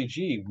 golly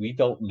gee, we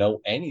don't know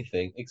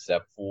anything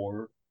except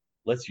for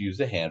let's use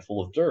a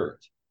handful of dirt.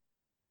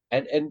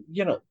 And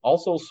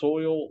also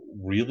soil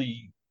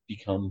really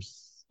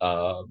becomes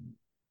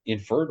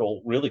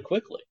infertile really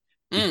quickly.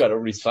 You've got to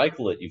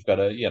recycle it. You've got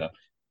to,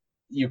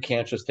 you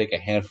can't just take a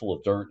handful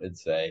of dirt and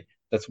say,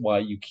 that's why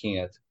you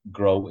can't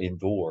grow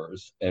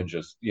indoors and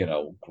just,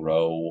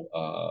 grow,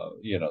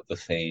 the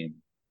same,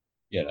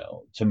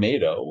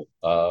 tomato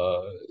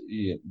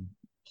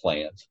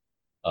plant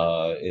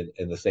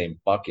in the same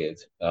bucket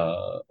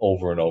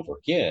over and over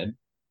again.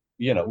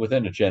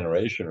 Within a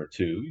generation or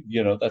two,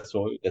 that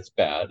soil gets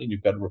bad and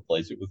you've got to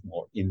replace it with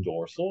more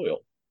indoor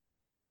soil.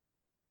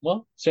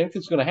 well, same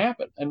thing's going to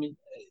happen. I mean,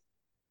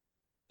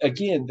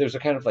 again, there's a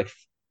kind of like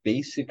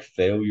basic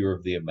failure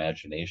of the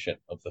imagination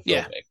of the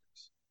Yeah,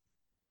 filmmakers.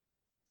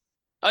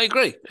 I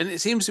agree. And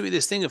it seems to be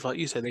this thing of, like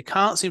you said, they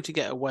can't seem to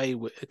get away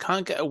with, they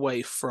can't get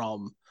away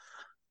from,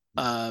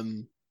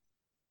 um,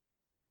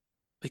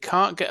 they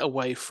can't get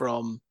away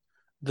from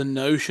the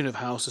notion of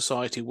how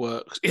society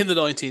works in the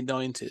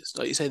 1990s.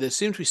 Like you say, they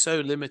seem to be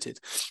so limited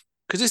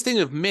because this thing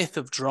of myth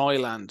of dry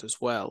land as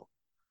well.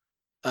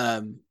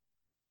 I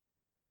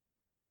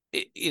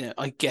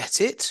get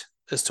it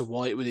as to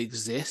why it would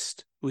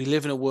exist. We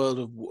live in a world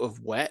of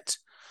wet,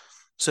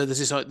 so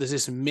there's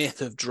this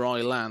myth of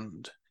dry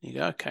land. You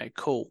go, okay,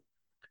 cool.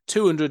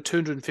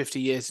 250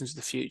 years into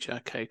the future,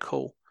 okay,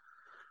 cool.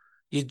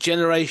 You're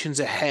generations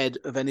ahead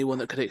of anyone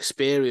that could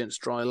experience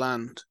dry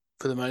land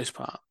for the most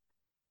part.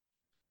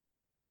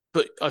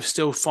 But I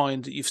still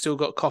find that you've still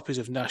got copies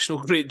of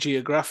National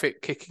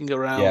Geographic kicking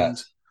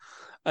around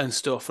and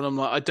stuff, and I'm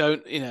like, I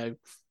don't,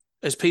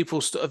 as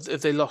people have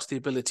they lost the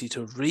ability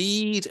to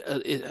read?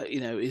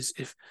 Is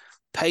if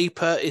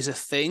paper is a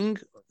thing,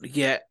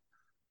 yet,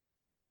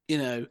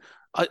 I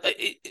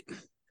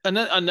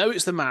know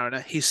it's the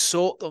Mariner. He's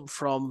sought them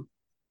from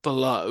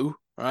below,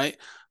 right?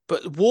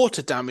 But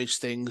water damage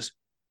things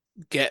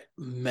get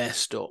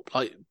messed up.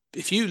 Like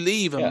if you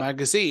leave a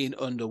magazine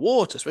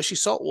underwater, especially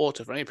salt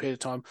water for any period of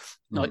time,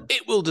 like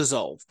it will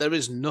dissolve. There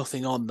is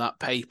nothing on that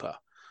paper.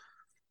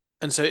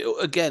 And so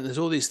again, there's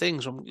all these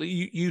things.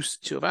 You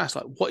sort of asked,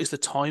 like, what is the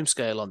time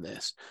scale on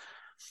this?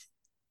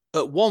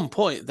 At one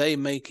point, they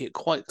make it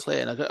quite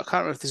clear, and I can't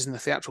remember if this is in the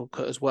theatrical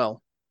cut as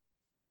well,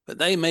 but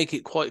they make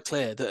it quite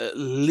clear that at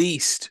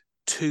least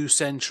 2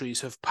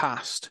 centuries have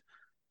passed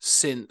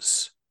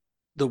since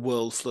the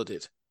world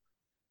flooded.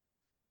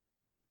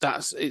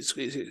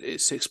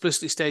 It's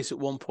explicitly stated at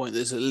one point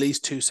there's at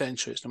least 2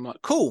 centuries. And I'm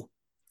like, cool.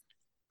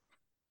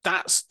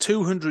 That's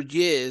 200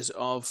 years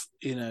of,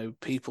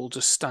 people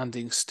just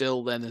standing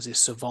still then as a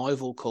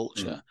survival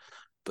culture.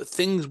 But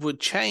things would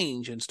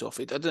change and stuff.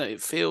 I don't know,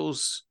 it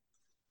feels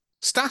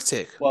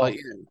static. Well,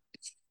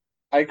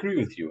 I agree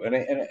with you.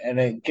 And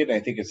again, I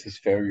think it's this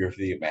failure of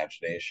the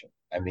imagination.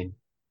 I mean,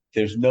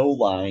 there's no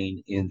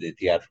line in the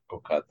theatrical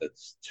cut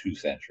that's 2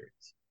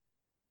 centuries.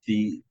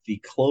 The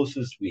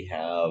closest we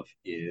have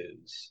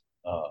is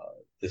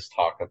this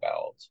talk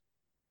about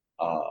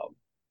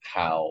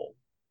how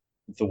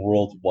the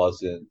world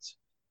wasn't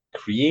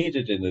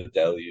created in a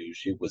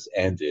deluge; it was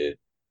ended.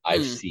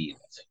 I've seen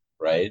it,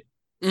 right?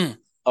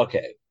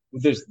 Okay,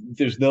 there's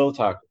no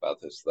talk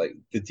about this. Like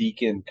the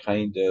deacon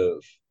kind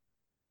of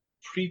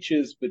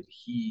preaches, but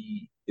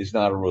he is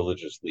not a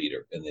religious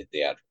leader in the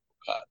theatrical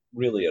cut,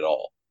 really at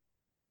all.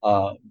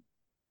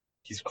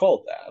 He's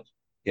called that.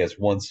 He has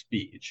one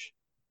speech,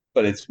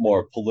 but it's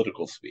more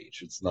political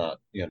speech. It's not,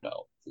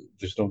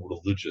 there's no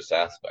religious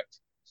aspect.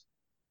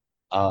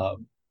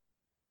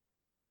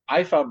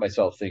 I found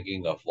myself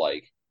thinking of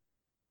like,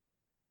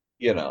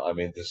 I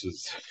mean, this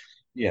is,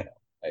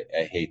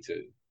 I hate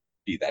to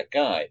be that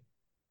guy,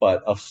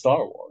 but of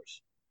Star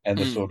Wars and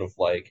the sort of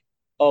like,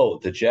 oh,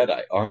 the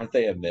Jedi, aren't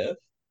they a myth?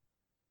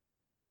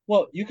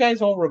 Well, you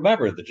guys all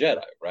remember the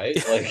Jedi, right?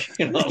 Like,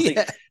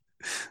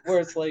 where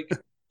it's like,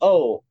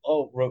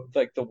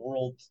 like the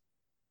world,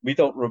 we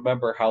don't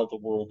remember how the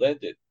world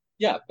ended.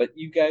 Yeah, but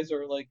you guys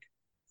are like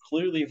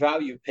clearly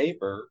value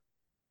paper.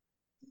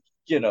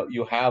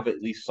 You have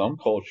at least some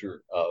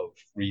culture of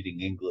reading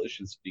English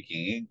and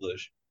speaking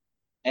English,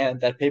 and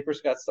that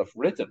paper's got stuff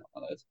written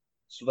on it.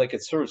 So like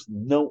it serves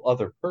no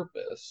other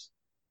purpose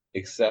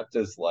except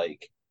as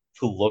like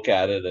to look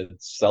at it and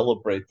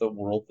celebrate the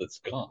world that's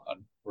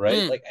gone,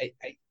 right? Like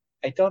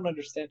I don't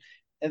understand.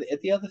 And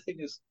the other thing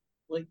is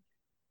like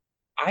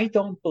I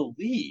don't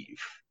believe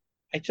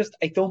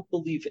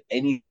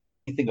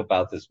anything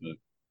about this movie.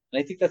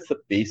 And I think that's the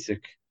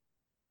basic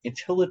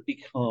until it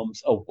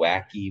becomes a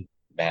wacky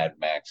Mad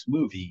Max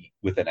movie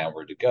with an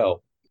hour to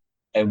go,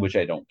 and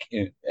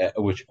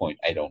at which point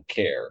I don't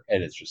care,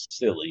 and it's just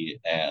silly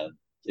and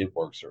it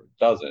works or it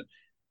doesn't.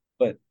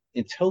 But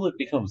until it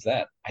becomes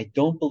that, I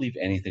don't believe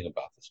anything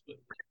about this movie.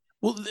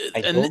 Well,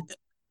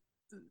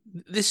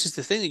 this is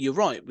the thing that you're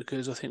right,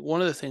 because I think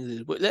one of the things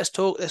is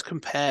let's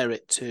compare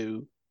it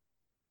to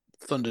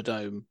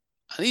Thunderdome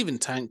and even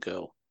Tank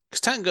Girl,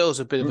 because Tank Girl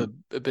is a bit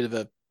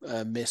of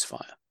a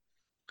misfire.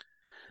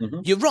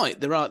 You're right.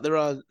 There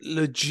are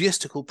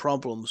logistical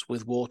problems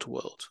with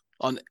Waterworld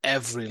on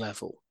every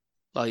level.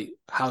 Like,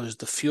 how does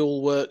the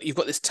fuel work? You've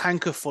got this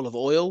tanker full of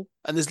oil,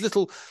 and there's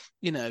little,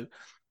 but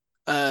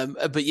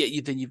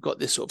yet then you've got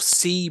this sort of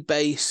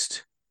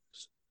sea-based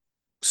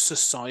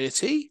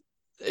society,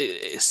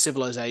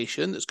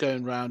 civilization that's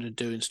going around and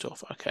doing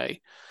stuff. Okay.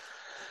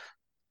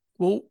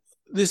 Well,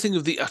 this thing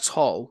of the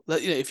atoll,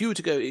 that if you were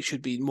to go, it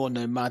should be more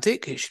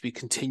nomadic. It should be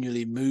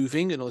continually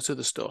moving and all this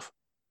other stuff.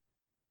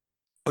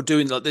 Or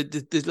doing like you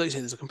say,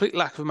 there's a complete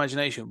lack of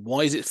imagination. Why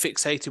is it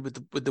fixated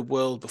with the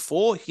world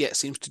before, yet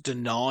seems to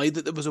deny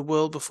that there was a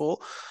world before?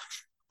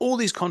 All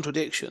these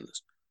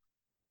contradictions,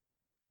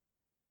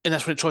 and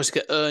that's when it tries to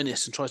get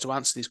earnest and tries to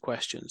answer these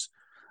questions.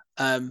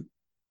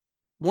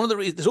 one of the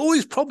reasons there's all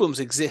these problems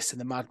exist in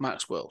the Mad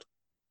Max world,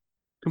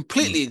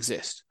 completely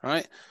exist,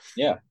 right?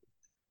 Yeah.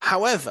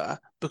 However,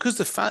 because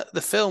the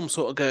film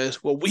sort of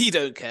goes, well, we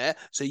don't care,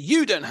 so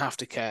you don't have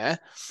to care.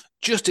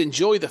 Just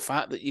enjoy the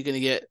fact that you're going to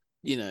get,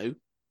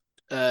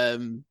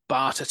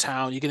 Barter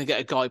Town. You're going to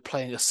get a guy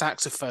playing a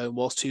saxophone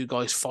whilst two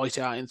guys fight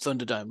out in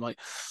Thunderdome. Like,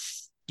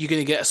 you're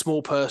going to get a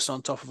small person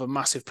on top of a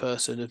massive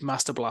person of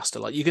Master Blaster.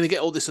 Like, you're going to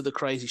get all this other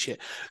crazy shit.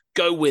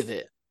 Go with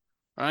it,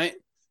 right?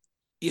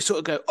 You sort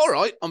of go, all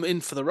right, I'm in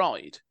for the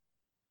ride.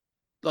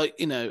 Like,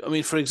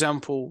 for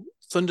example,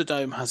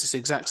 Thunderdome has this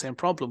exact same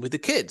problem with the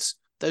kids.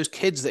 Those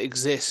kids that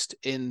exist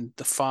in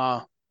the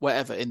far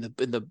wherever in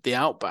the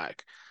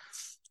outback.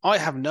 I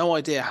have no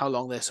idea how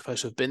long they're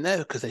supposed to have been there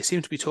because they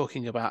seem to be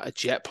talking about a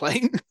jet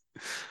plane.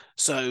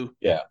 So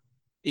yeah,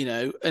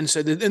 and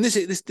so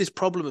this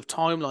problem of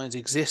timelines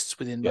exists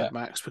within Mad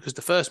Max because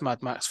the first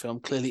Mad Max film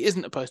clearly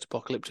isn't a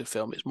post-apocalyptic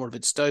film; it's more of a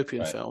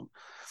dystopian film.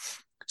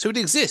 So it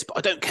exists, but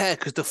I don't care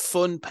because the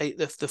fun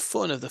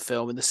of the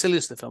film and the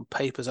silliness of the film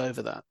papers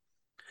over that.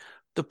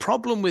 The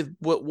problem with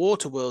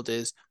Waterworld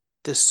is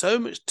there's so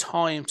much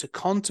time to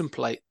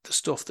contemplate the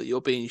stuff that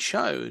you're being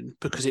shown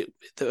because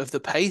of the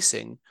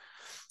pacing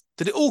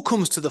that it all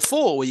comes to the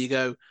fore where you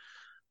go,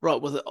 right,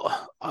 well,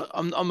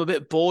 I'm a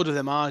bit bored of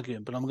them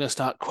arguing, but I'm going to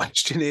start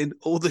questioning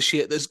all the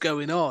shit that's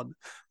going on.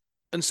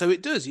 And so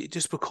it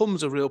just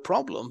becomes a real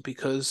problem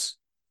because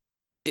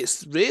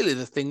it's really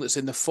the thing that's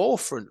in the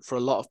forefront for a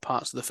lot of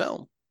parts of the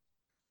film.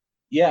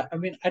 Yeah, I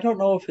mean, I don't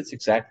know if it's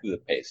exactly the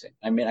pacing.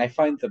 I mean, I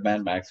find the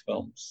Mad Max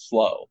films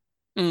slow.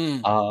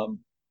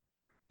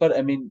 But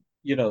I mean,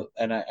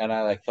 and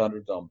I like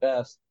Thunderdome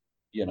best,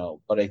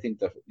 but I think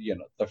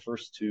the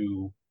first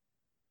two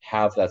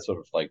have that sort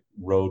of like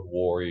Road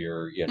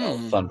Warrior,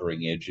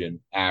 thundering engine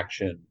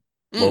action,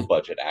 low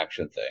budget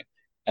action thing.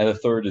 And the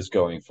third is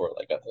going for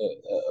like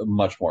a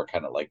much more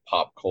kind of like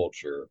pop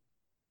culture,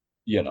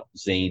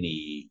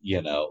 zany,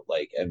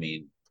 I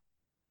mean,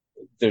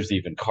 there's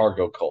even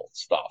cargo cult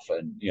stuff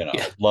and,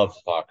 I'd love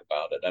to talk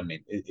about it. I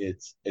mean,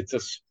 it's a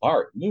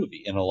smart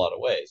movie in a lot of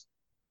ways.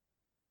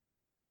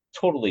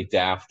 Totally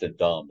daft and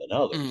dumb in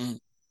others.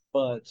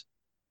 But,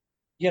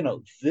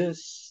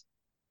 this,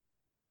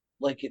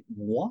 like, it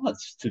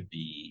wants to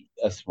be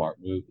a smart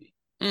movie.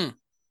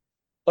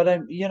 But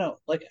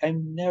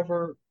I'm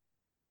never,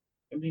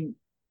 I mean,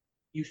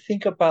 you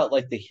think about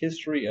like the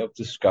history of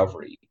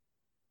discovery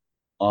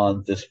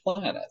on this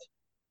planet.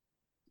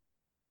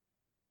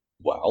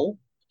 Well,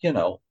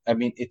 I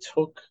mean, it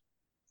took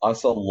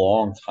us a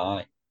long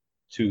time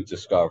to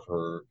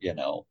discover,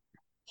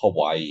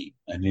 Hawaii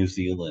and New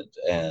Zealand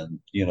and,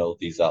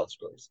 these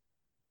outskirts.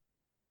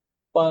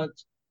 But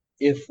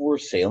if we're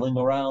sailing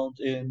around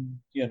in,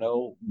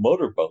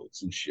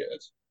 motorboats and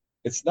shit,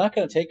 it's not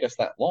going to take us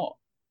that long.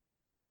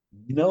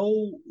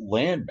 No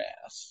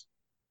landmass,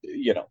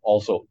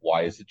 also,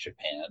 why is it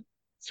Japan?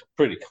 It's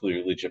pretty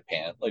clearly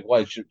Japan. Like, why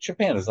is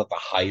Japan is not the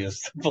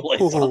highest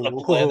place on the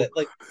planet?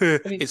 Like, I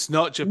mean, it's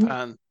not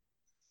Japan.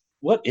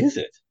 What is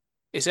it?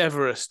 It's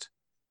Everest.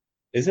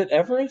 Is it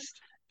Everest?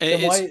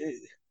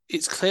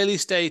 It's clearly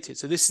stated.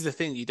 So this is the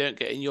thing you don't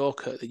get in your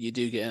cut that you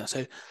do get in.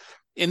 So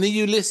in the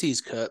Ulysses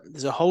cut,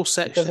 there's a whole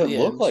section. It doesn't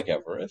look like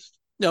Everest.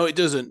 No, it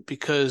doesn't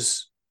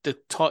because the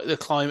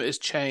climate has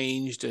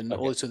changed and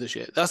all this other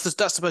shit. That's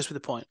supposed to be the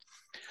point.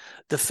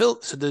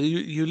 So the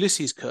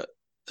Ulysses cut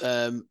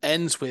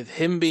ends with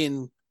him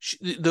being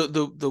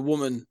the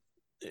woman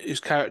whose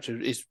character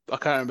is, I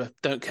can't remember,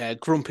 don't care,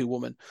 grumpy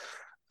woman.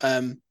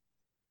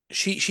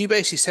 She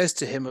basically says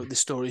to him of the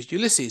stories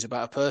Ulysses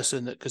about a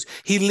person that, because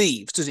he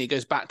leaves, doesn't he? He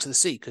goes back to the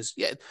sea because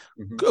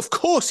of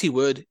course he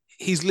would.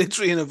 He's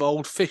literally an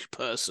evolved fish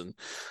person.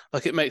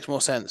 Like, it makes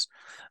more sense.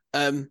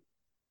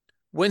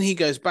 When he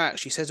goes back,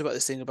 she says about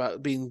this thing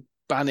about being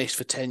banished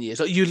for 10 years.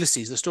 Like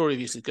Ulysses, the story of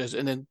Ulysses goes,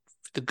 and then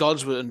the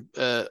gods were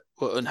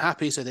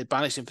unhappy, so they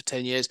banished him for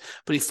 10 years,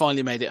 but he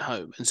finally made it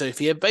home. And so if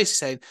he basically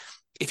saying,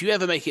 if you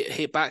ever make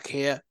it back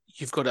here,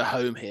 you've got a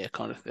home here,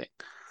 kind of thing.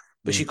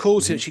 But she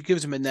calls him, she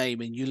gives him a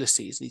name in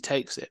Ulysses, and he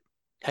takes it.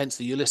 Hence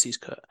the Ulysses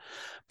cut.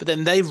 But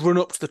then they run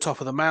up to the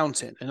top of the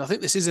mountain, and I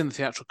think this is in the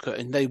theatrical cut,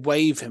 and they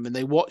wave him and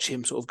they watch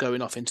him sort of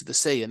going off into the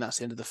sea, and that's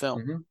the end of the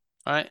film.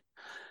 Right?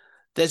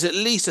 There's at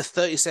least a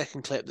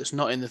 30-second clip that's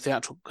not in the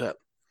theatrical cut.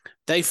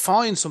 They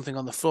find something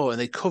on the floor and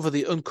they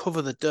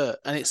uncover the dirt,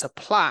 and it's a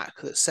plaque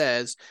that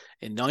says,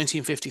 in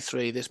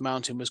 1953, this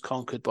mountain was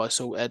conquered by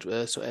Sir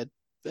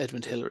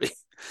Edmund Hillary.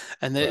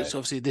 And then it's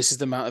obviously, this is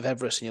the Mount of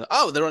Everest, and you're like,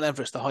 oh, they're on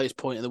Everest, the highest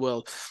point in the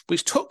world,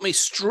 which took me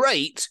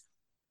straight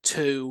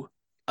to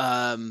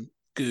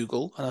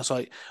Google, and I was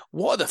like,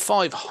 what are the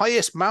 5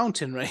 highest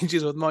mountain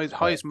ranges or the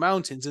highest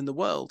mountains in the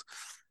world?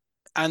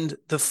 And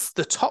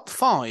the top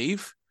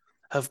 5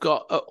 have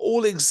got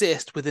all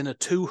exist within a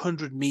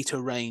 200-meter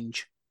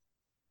range.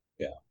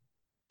 Yeah.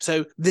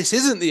 So this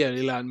isn't the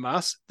only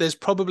landmass. There's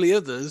probably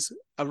others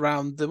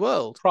around the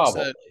world.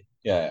 Probably. So,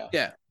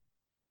 yeah.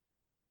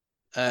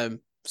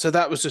 So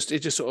that was just, it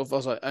just sort of, I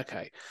was like,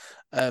 okay.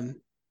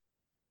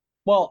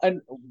 Well,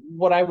 and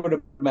what I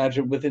would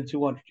imagine within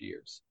 200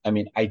 years. I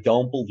mean, I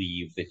don't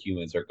believe that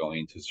humans are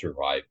going to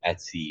survive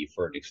at sea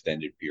for an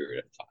extended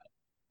period of time,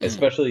 Mm.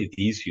 especially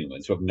these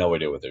humans who have no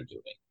idea what they're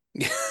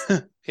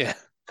doing. Yeah.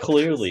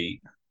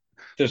 Clearly,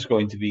 there's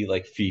going to be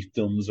like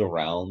fiefdoms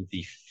around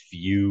the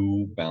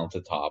few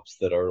mountaintops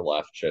that are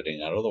left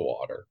jutting out of the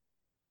water,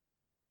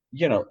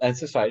 and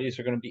societies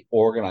are going to be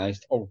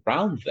organized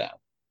around them.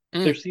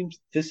 Mm.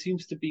 This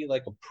seems to be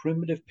like a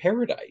primitive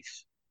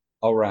paradise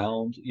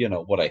around,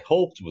 what I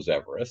hoped was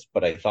Everest,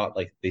 but I thought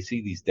like they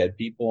see these dead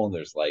people and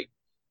there's like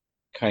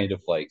kind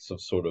of like some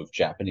sort of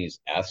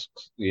Japanese-esque,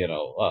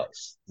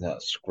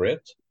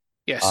 script.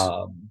 Yes.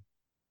 Um,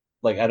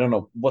 like I don't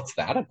know what's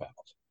that about.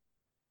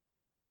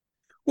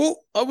 Well,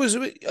 I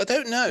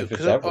don't know If it's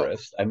because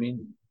Everest, I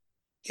mean,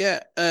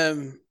 yeah.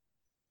 because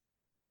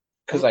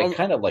I I'm,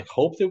 kind of like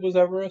hoped it was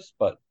Everest,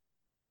 but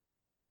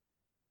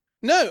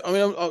no, I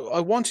mean, I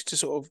wanted to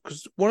sort of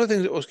because one of the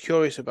things that I was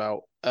curious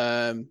about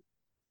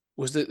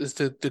was that there's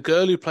the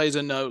girl who plays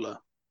Enola,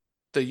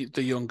 the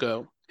young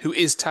girl who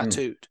is hmm,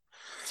 tattooed.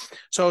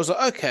 So I was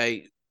like,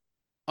 okay,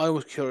 I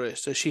was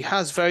curious. So she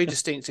has a very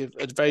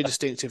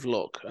distinctive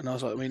look, and I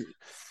was like, I mean,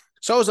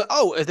 so I was like,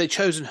 oh, have they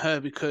chosen her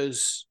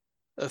because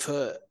of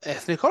her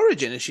ethnic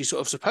origin? Is she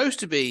sort of supposed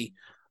to be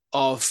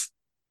of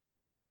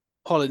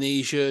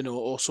Polynesian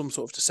or some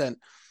sort of descent?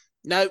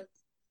 No,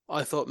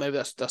 I thought maybe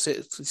that's it.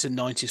 It's a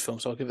 '90s film,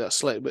 so I'll give that a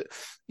slate. But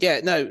yeah,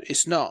 no,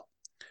 it's not.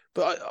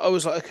 But I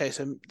was like, okay,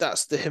 so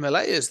that's the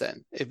Himalayas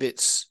then. If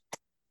it's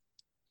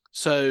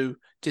so,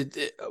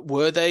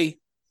 were they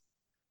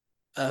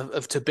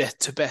of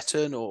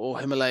Tibetan or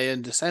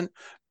Himalayan descent?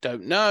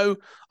 Don't know.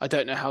 I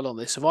don't know how long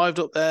they survived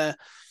up there.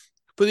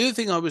 But the other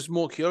thing I was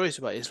more curious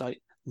about is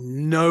like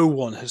no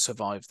one has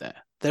survived there.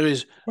 There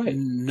is right.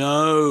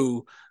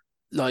 no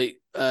like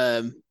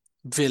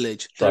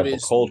village. There Tribal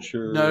is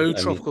culture. no I mean,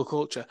 tropical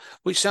culture,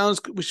 which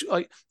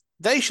like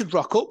they should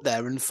rock up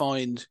there and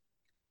find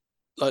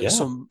like yeah,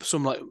 some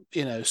like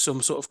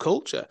some sort of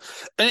culture.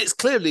 And it's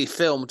clearly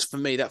filmed for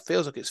me. That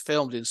feels like it's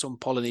filmed in some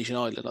Polynesian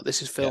island. Like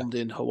this is yeah. filmed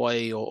in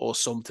Hawaii or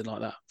something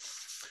like that.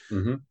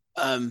 Hmm.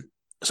 Um,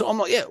 so I'm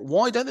like, yeah,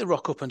 why don't they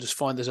rock up and just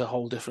find there's a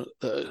whole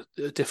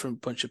a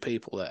different bunch of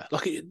people there?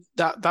 Like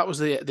that was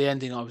the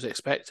ending I was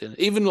expecting.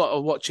 Even like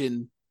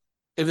watching,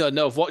 even though I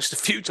know I've watched a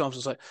few times, I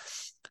was like,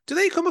 do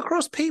they come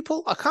across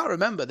people? I can't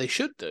remember. They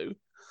should do.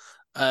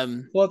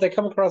 Well, they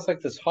come across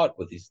like this hut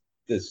with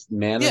this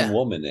man and Yeah.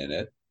 woman in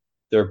it,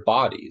 their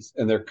bodies,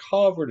 and they're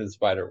covered in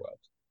spider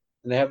webs.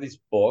 And they have these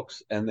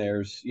books, and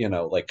there's,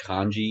 like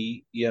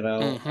kanji,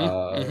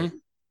 Mm-hmm.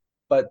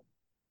 but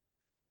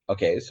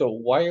okay, so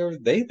why are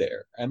they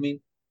there? I mean,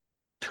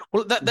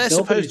 Well, that they're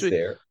supposed nobody's to be.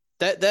 there.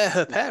 They're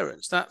her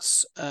parents.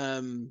 That's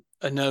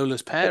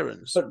Enola's But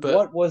parents. but But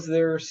what was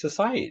their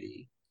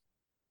society?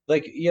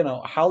 Like,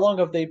 how long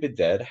have they been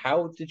dead?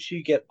 How did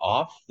she get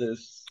off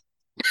this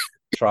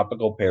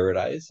tropical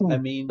paradise? I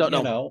mean, don't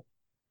know.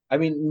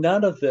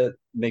 none of it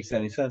makes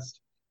any sense.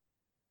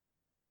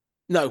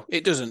 No,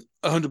 it doesn't.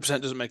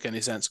 100% doesn't make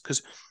any sense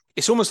because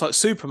it's almost like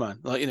Superman.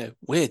 Like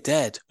we're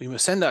dead. We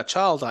must send our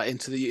child out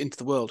into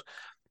the world.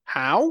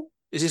 How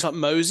is this like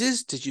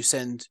Moses? Did you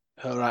send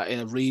her out in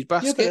a reed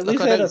Yeah, but basket? at Like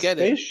least I they had a don't get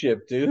it.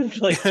 spaceship, dude.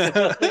 Like,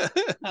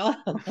 how,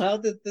 how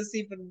did this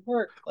even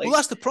work? Well, Like,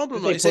 that's the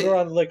problem. did Like they you put her say,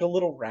 on like a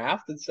little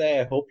raft and say,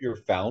 "I hope you're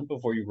found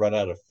before you run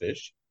out of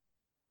fish"?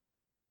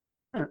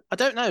 I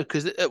don't know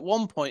because at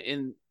one point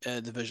in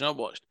the version I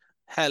watched,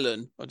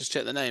 Helen, I'll just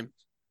check the name,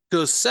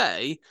 does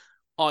say,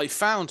 "I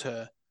found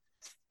her."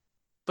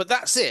 But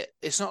that's it.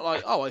 It's not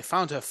like, oh, I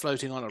found her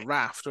floating on a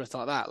raft or anything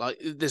like that. Like,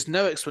 there's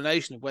no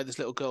explanation of where this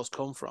little girl's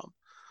come from.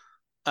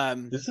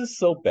 Um, This is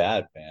so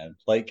bad, man.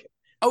 Like,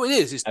 oh, it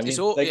is. I It's mean,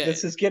 all like yeah.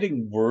 this is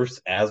getting worse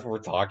as we're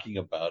talking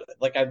about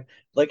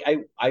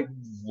it. I'm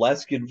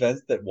less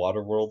convinced that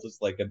Waterworld is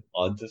like an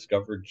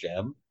undiscovered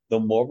gem. The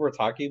more we're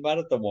talking about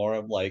it, the more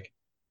I'm like,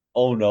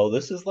 oh no,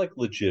 this is like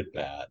legit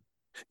bad.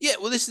 Yeah,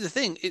 well, this is the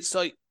thing. It's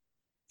like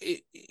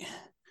it,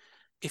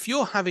 if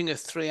you're having a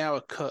 3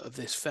 hour cut of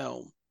this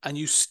film and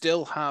you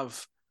still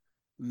have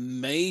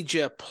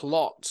major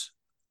plot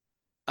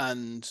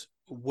and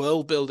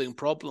world building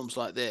problems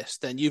like this,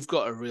 then you've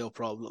got a real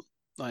problem.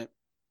 Like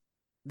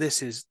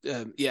this is,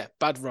 yeah,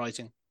 bad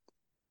writing.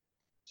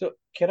 So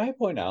can I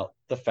point out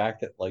the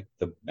fact that like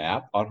the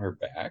map on her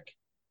back,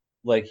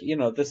 like,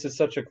 this is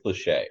such a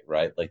cliche,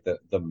 right? Like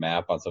the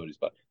map on somebody's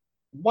butt.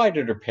 Why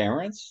did her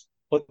parents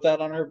put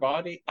that on her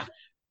body? I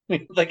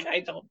mean, like,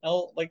 I don't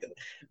know. Like,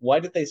 why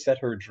did they set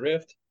her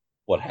adrift?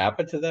 What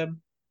happened to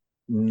them?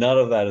 None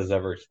of that is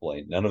ever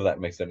explained. None of that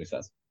makes any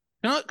sense.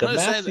 Can The I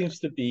map say that? seems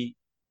to be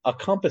a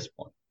compass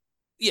point.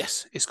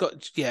 Yes, it's got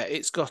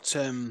they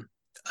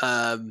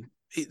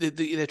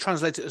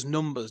translate it as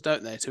numbers,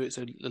 don't they? So it's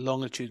a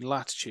longitude and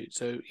latitude.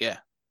 So yeah,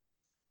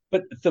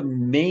 But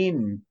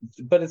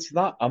but it's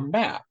not a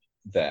map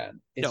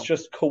then. It's no.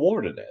 just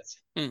coordinates.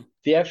 Mm.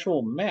 The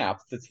actual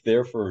map that's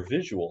there for a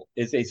visual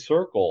is a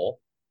circle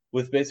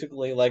with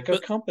basically like a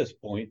But compass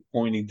point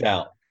pointing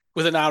down.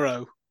 with an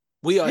arrow,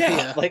 we are Yeah,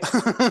 here.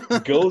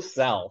 like go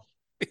south.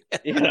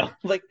 You know,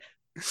 like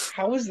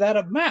how is that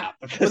a map?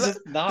 Because it's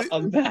not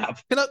a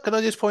map. Can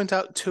I just point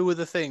out two of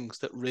the things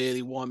that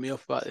really wind me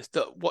up about this?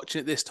 That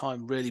watching it this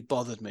time really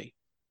bothered me,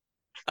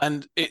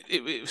 and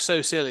it was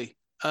so silly.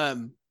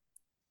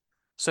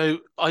 So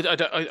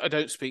I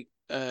don't speak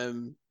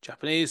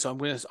Japanese, so I'm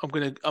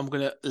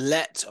gonna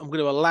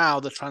allow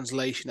the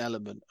translation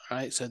element,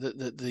 right? So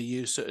that they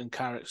use certain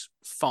characters,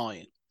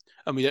 fine,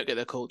 and we don't get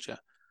their culture.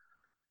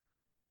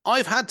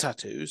 I've had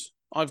tattoos.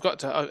 I've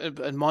got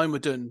and mine were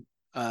done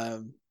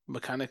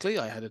mechanically.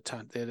 They had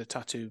a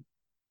tattoo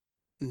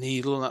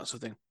needle and that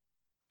sort of thing,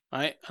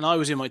 right? And I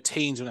was in my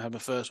teens when I had my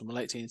first one, my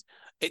late teens.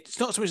 It's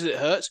not so much that it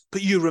hurts,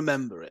 but you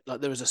remember it.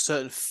 Like there is a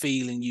certain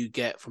feeling you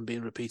get from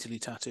being repeatedly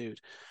tattooed.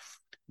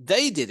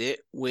 They did it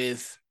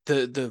with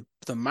the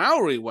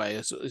Maori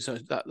way, so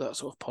that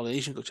sort of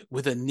Polynesian culture,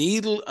 with a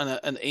needle and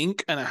an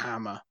ink and a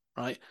hammer,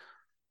 right?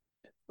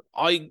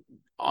 I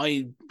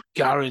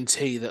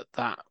guarantee that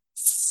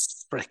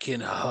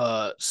freaking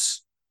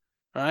hurts,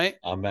 right?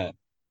 Amen.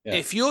 Yeah.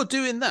 If you're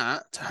doing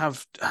that to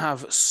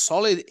have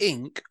solid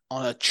ink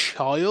on a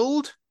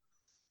child,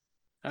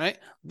 right?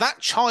 That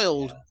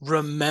child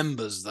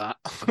remembers that.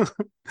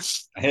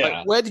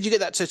 Like, where did you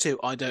get that tattoo?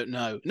 I don't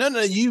know. No,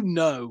 you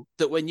know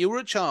that when you were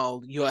a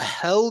child, you were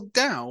held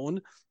down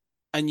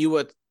and you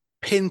were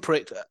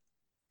pinpricked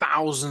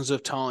thousands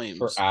of times.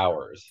 For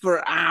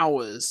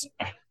hours.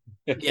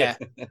 Yeah.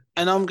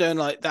 And I'm going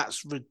like,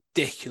 that's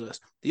ridiculous.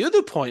 The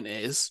other point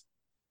is,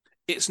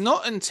 it's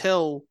not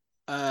until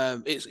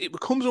it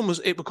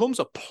becomes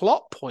a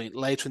plot point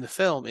later in the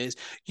film is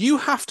you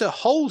have to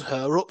hold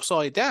her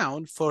upside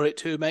down for it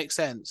to make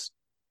sense,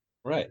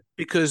 right?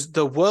 Because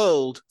the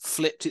world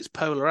flipped its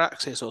polar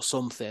axis or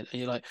something, and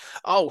you're like,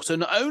 oh, so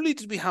not only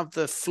did we have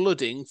the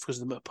flooding because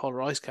of the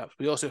polar ice caps,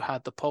 we also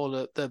had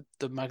the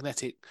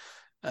magnetic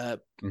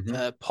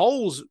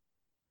poles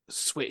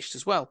switched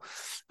as well.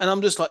 And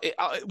I'm just like,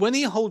 when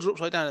he holds her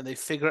upside down and they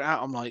figure it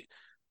out, I'm like,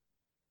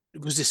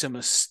 was this a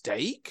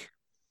mistake?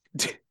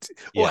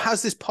 Or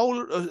has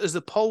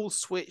the pole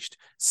switched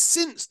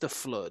since the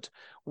flood?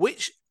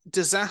 Which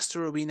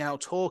disaster are we now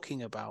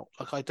talking about?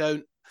 Like, I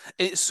don't.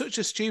 It's such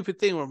a stupid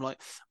thing where I'm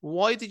like,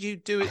 why did you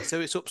do it so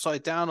it's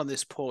upside down on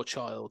this poor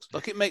child?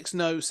 Like, it makes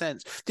no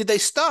sense. Did they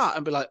start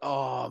and be like,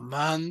 oh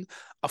man,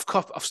 I've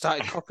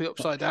started copying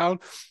upside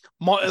down,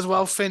 might as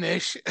well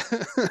finish.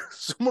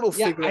 Someone will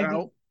figure it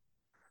out.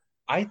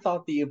 I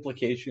thought the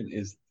implication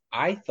is,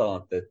 I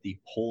thought that the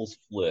poles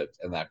flipped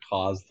and that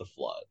caused the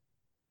flood.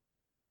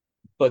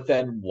 But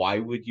then why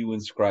would you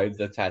inscribe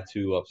the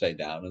tattoo upside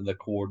down and the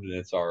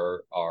coordinates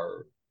are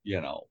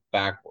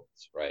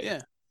backwards, right?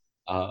 Yeah.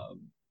 I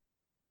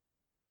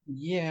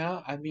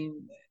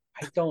mean,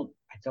 I don't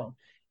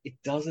it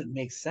doesn't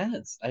make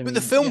sense. But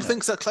the film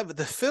thinks that's clever.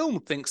 The film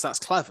thinks that's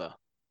clever.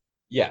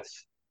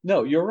 Yes.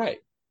 No, you're right.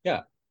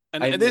 Yeah.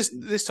 And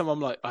this time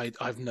I'm like, I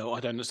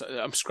don't understand.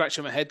 I'm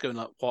scratching my head going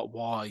like, what,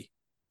 why?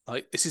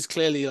 Like, this is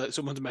clearly like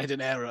someone's made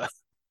an error.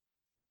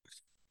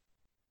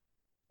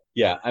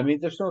 Yeah, I mean,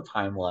 there's no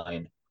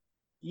timeline,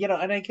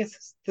 and I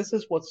guess this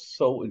is what's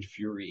so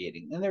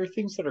infuriating. And there are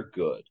things that are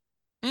good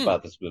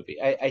about this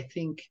movie. I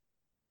think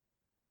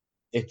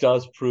it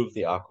does prove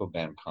the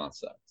Aquaman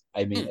concept.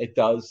 I mean, it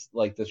does,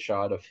 like, the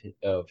shot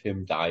of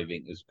him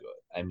diving is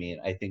good. I mean,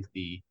 I think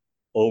the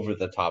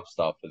over-the-top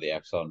stuff for the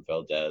Exxon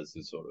Valdez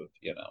is sort of,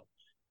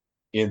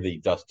 in the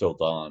Dusk Till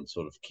Dawn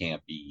sort of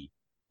campy,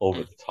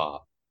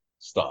 over-the-top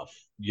stuff,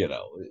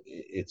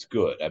 it's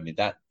good. I mean,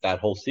 that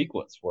whole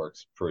sequence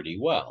works pretty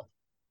well.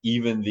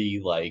 Even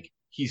the, like,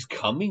 he's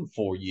coming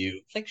for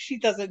you, like, she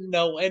doesn't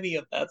know any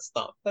of that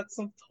stuff. That's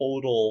some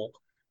total,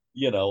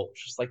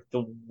 just like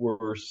the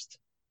worst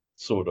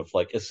sort of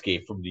like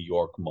Escape from New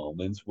York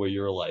moments where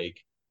you're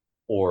like,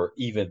 or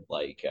even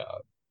like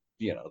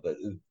the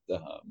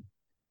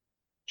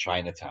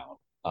Chinatown.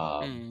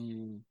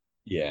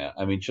 Yeah,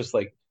 I mean, just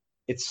like,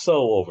 it's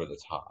so over the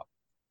top,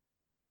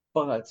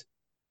 but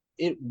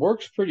it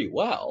works pretty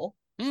well.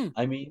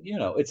 I mean,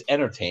 it's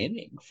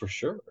entertaining for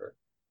sure.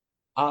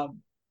 I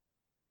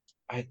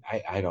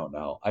don't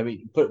know. I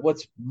mean, but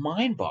what's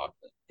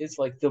mind-boggling is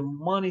like the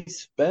money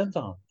spent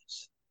on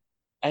this,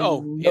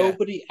 and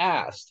nobody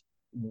asked,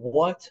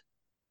 what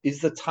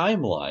is the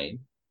timeline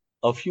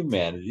of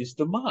humanity's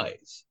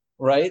demise,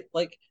 right?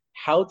 Like,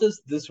 how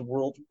does this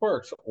world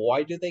work?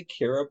 Why do they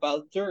care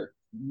about dirt?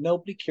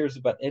 Nobody cares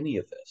about any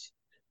of this.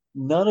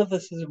 None of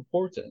this is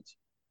important.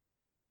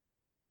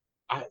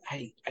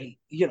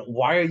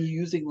 Why are you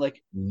using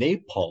like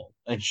napalm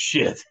and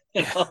shit?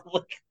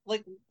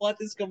 Like what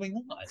is going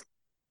on?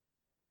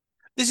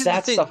 This is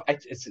that stuff.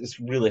 It's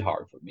really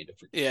hard for me to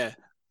forget. Yeah,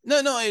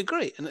 no, I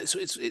agree, and it's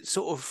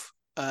sort of.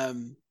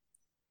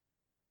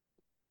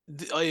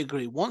 I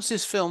agree. Once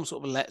this film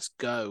sort of lets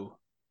go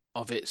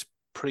of its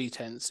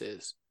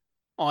pretenses,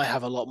 I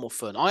have a lot more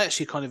fun. I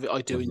actually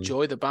I do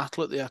enjoy the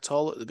battle at the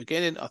atoll at the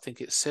beginning. I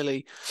think it's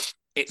silly.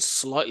 It's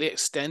slightly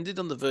extended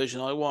on the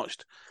version I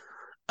watched.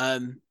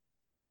 And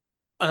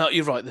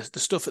you're right. The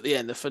stuff at the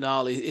end, the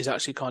finale, is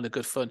actually kind of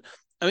good fun.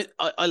 I mean,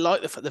 I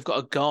like the fact they've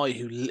got a guy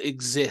who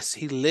exists.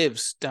 He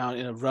lives down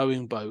in a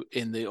rowing boat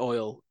in the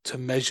oil to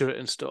measure it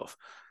and stuff.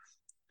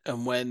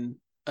 And when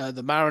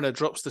the mariner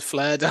drops the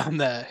flare down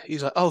there,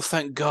 he's like, "Oh,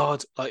 thank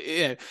God!" Like,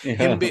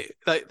 him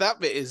like that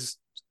bit is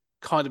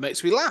kind of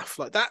makes me laugh.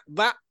 Like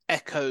that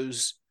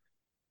echoes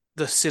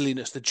the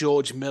silliness, the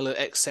George Miller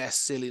excess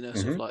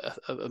silliness of like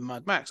a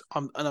Mad Max.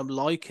 I'm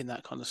liking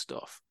that kind of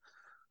stuff.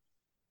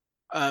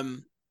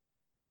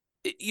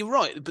 You're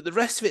right, but the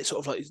rest of it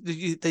sort of like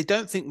they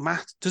don't think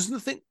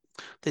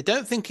they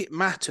don't think it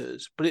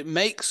matters, but it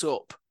makes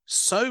up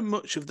so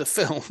much of the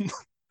film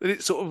that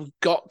it sort of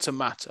got to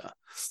matter.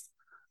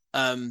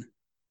 And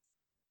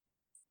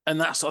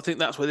I think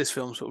that's where this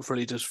film sort of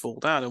really does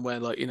fall down, and where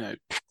like you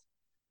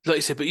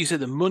said, but you said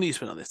the money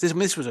spent on this.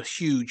 This was a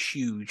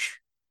huge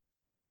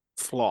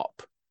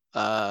flop,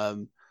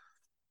 and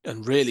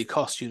really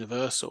cost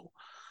Universal.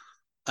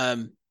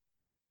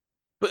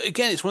 But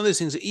again, it's one of those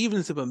things that even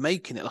if they were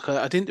making it, like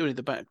I didn't do any of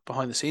the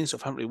behind the scenes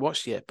stuff, I haven't really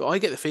watched it yet, but I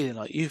get the feeling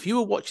like if you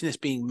were watching this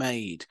being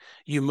made,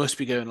 you must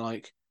be going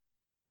like,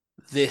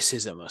 this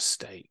is a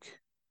mistake.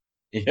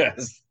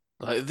 Yes.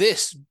 Like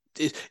this,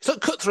 it's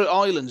like Cutthroat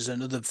Island is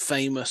another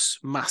famous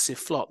massive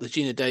flop. The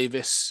Gina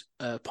Davis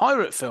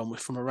pirate film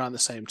was from around the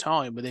same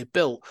time, where they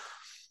built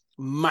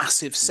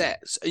massive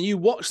sets. And you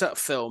watch that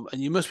film and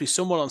you must be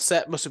someone on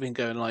set must have been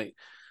going like,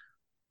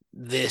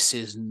 this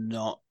is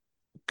not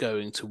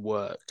going to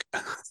work.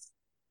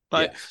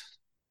 Like,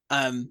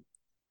 and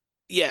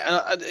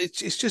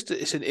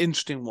it's an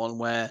interesting one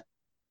where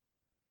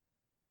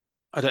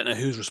I don't know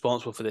who's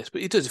responsible for this,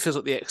 but it feels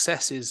like the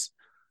excesses,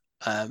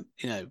 are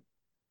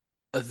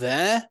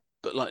there,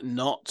 but like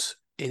not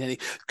in any,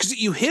 because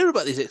you hear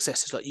about these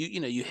excesses, like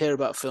you hear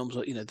about films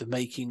like the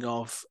making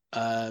of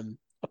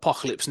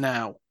Apocalypse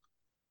Now,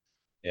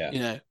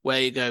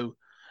 where you go,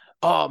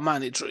 oh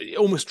man, it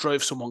almost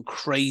drove someone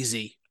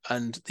crazy.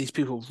 And these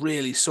people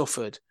really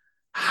suffered.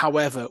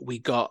 However, we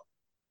got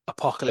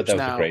Apocalypse Now.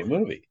 That was a great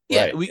movie.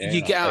 Yeah, right.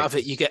 You get out of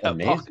it. You get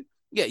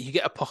you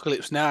get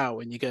Apocalypse Now,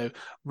 and you go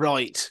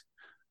right.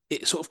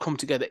 It sort of come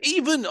together.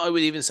 I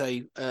would even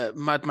say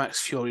Mad Max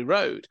Fury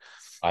Road.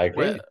 I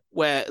agree.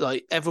 Where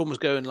like everyone was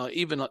going like,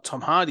 even like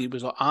Tom Hardy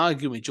was like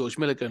arguing with George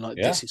Miller, going like,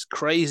 this is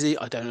crazy.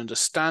 I don't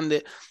understand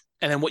it.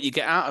 And then what you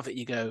get out of it,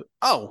 you go,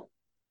 oh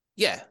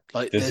yeah,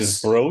 like this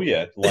is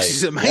brilliant. Like, this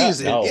is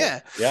amazing.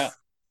 Yeah.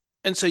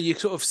 And so you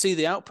sort of see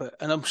the output,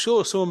 and I'm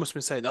sure someone must have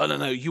been saying,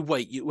 no, you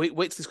wait till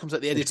this comes out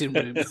the editing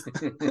room.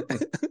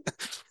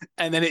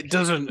 And then it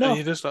doesn't, and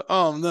you're just like,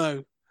 oh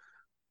no.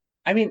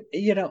 I mean,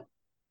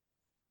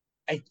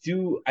 I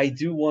do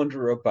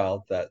wonder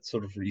about that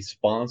sort of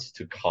response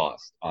to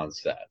cost on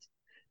set.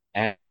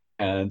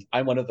 And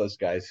I'm one of those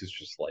guys who's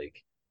just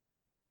like,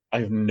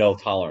 I have no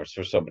tolerance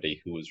for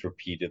somebody who is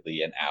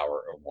repeatedly an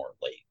hour or more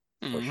late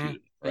for shooting,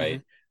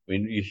 right? I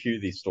mean, you hear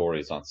these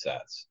stories on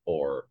sets,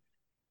 or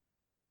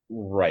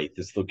right,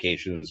 this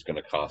location is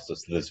going to cost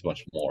us this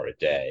much more a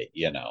day,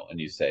 and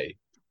you say,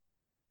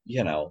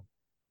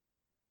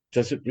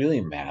 does it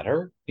really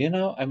matter?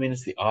 I mean,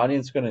 is the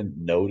audience going to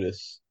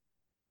notice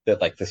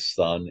that like the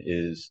sun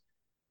is,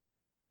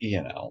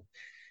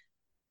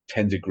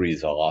 10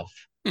 degrees off?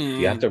 Do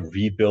you have to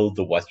rebuild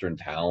the Western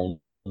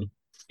town,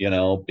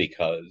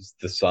 because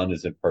the sun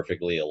isn't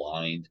perfectly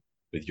aligned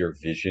with your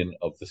vision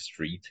of the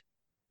street?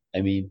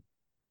 I mean,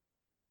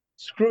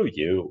 screw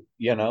you,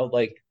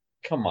 like,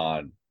 come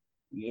on.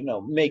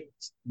 Make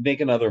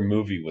another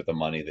movie with the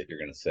money that you're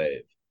going to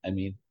save. I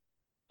mean,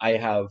 I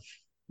have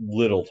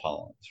little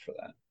tolerance for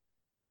that.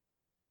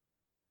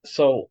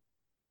 So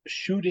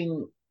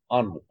shooting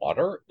on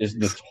water is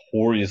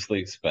notoriously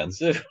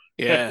expensive.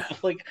 Yeah.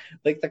 like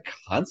the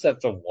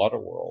concept of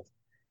Waterworld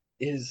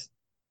is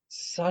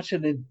such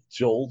an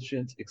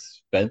indulgent,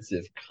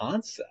 expensive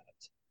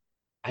concept.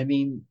 I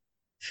mean,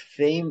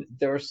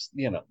 there's,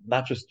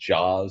 not just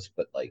Jaws,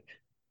 but like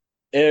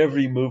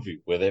every movie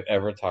where they've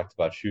ever talked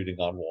about shooting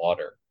on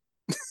water,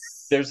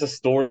 there's a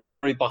story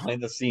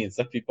behind the scenes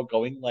of people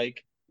going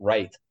like,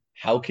 right,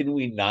 how can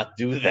we not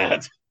do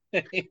that?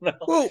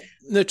 Well,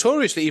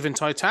 notoriously, even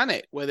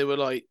Titanic, where they were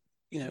like,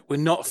 we're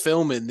not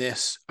filming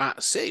this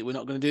at sea. We're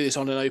not going to do this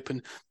on an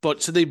open.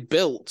 But so they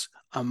built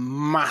a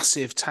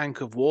massive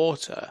tank of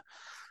water,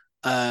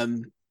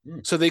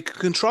 so they could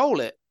control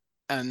it.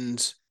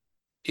 And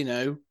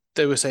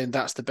they were saying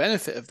that's the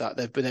benefit of that.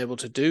 They've been able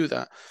to do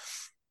that.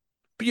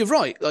 But you're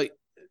right. Like,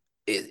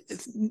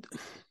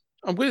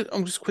 I'm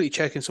just quickly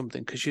checking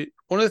something, because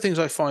one of the things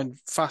I find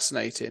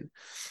fascinating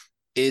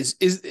is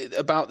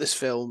about this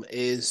film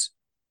is,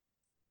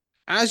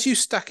 as you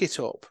stack it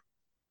up,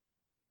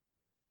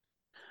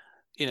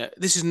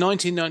 this is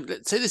 1990.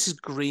 Let's say this is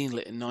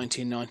greenlit in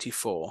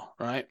 1994,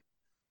 right?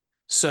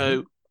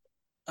 So,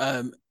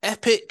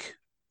 epic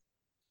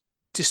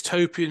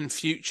dystopian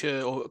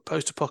future or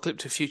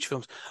post-apocalyptic future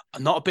films are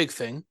not a big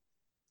thing,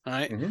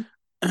 right?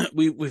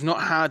 We've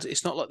not had.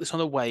 It's not like this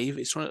on a wave.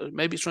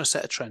 Maybe it's trying to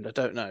set a trend. I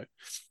don't know.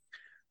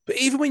 But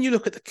even when you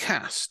look at the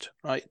cast,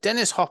 right?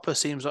 Dennis Hopper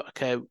seems like,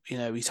 okay,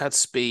 he's had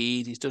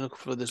Speed. He's done a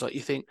couple of others. Like,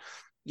 you think,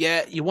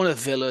 yeah, you want a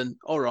villain,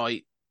 all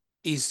right.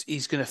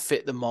 he's going to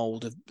fit the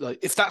mold of, like,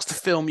 if that's the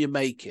film you're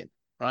making,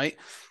 right?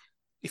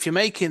 If you're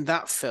making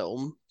that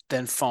film,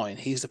 then fine,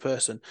 he's the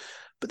person.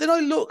 But then I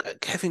look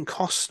at Kevin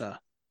Costner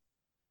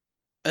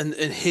and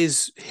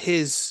his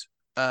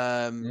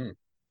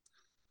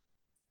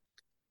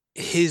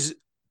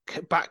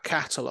back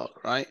catalogue,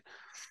 right?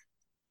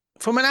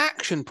 From an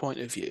action point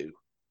of view,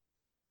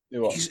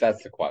 Well,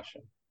 that's the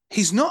question.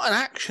 He's not an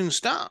action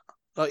star.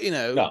 Like,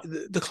 No.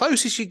 the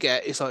closest you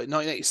get is like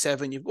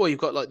 1987. You've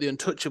got like The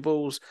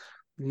Untouchables,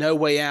 No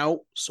Way Out,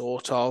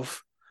 sort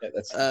of. Yeah,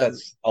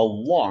 that's a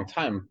long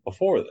time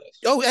before this.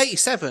 Oh,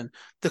 87.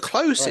 The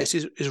closest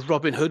Right. is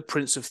Robin Hood,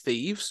 Prince of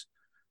Thieves.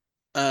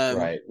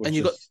 Right. Which and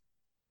you is got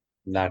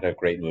not a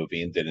great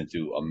movie and didn't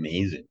do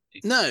amazing.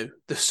 no,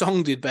 the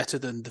song did better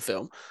than the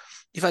film.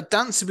 You've had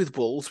Dancing with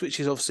Wolves, which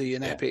is obviously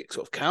an epic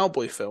sort of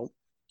cowboy film,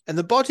 and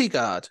The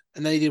Bodyguard,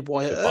 and then he did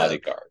Wyatt The Earp.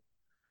 Bodyguard.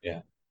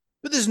 Yeah.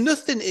 But there's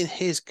nothing in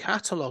his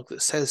catalogue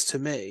that says to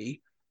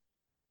me,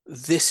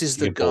 this is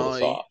You the can pull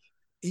this guy. off.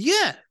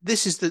 Yeah,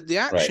 this is the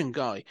action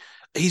guy.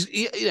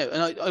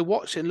 And I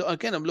watched it, and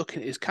again, I'm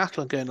looking at his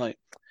catalogue going like,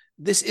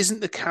 this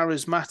isn't the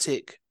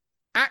charismatic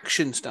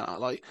action star.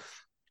 Like,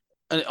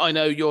 and I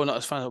know you're not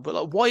as fan of it, but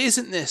like, why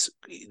isn't this?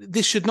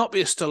 This should not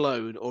be a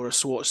Stallone or a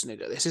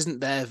Schwarzenegger. This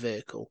isn't their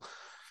vehicle.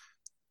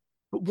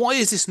 But why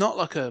is this not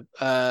like a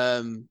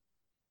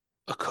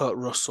Kurt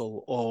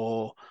Russell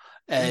or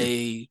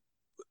I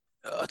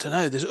don't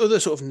know. There's other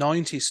sort of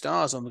 90s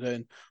stars. I'm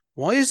going,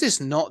 why is this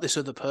not this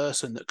other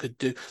person that could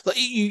do, like,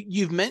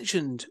 you've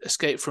mentioned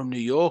Escape from New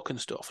York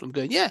and stuff. And I'm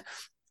going, yeah,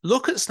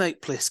 look at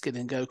Snake Plissken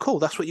and go, cool,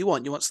 that's what you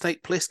want. You want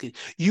Snake Plissken.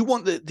 You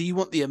want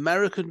the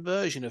American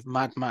version of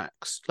Mad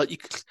Max. Like,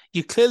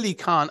 you clearly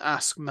can't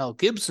ask Mel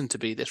Gibson to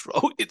be this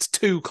role. It's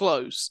too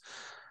close.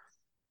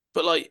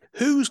 But like,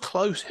 who's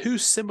close?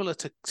 Who's similar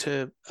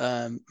to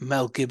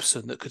Mel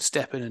Gibson that could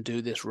step in and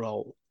do this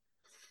role?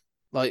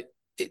 Like,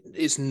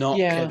 it's not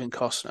Kevin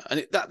Costner,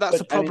 and that's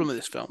the problem with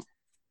this film.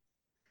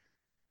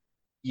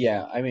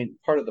 Yeah, I mean,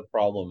 part of the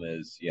problem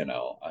is,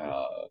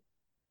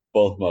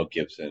 both Mel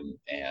Gibson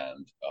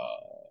and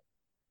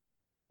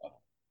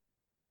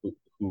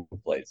who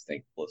played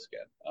Snake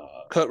Plissken?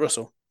 Kurt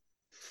Russell.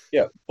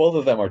 Yeah, both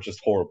of them are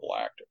just horrible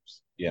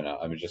actors.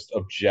 I mean, just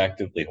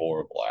objectively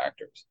horrible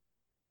actors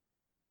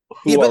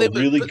who are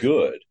really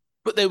good.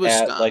 But they were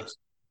at, stars.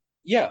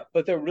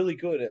 but they're really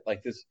good at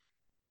like this.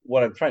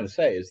 What I'm trying to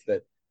say is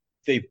that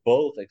they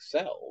both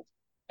excelled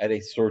at a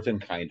certain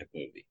kind of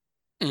movie.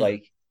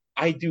 Like,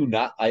 I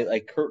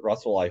like Kurt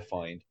Russell, I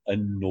find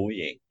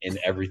annoying in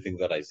everything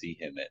that I see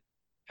him in.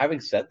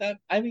 Having said that,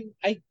 I mean,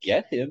 I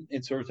get him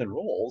in certain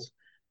roles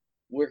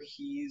where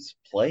he's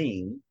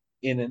playing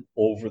in an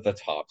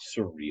over-the-top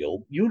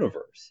surreal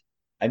universe.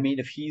 I mean,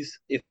 if he's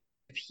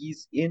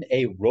in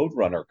a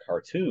Roadrunner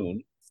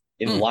cartoon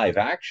in live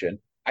action,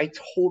 I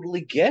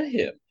totally get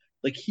him.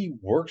 Like, he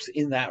works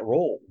in that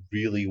role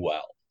really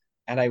well.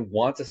 And I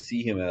want to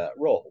see him in that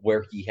role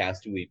where he has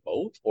to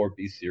emote or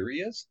be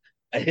serious.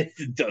 It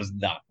does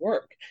not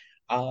work.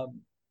 And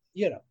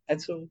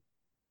so,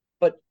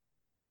 but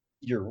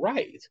you're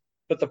right.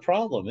 But the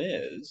problem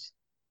is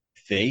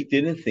they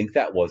didn't think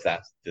that was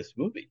this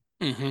movie.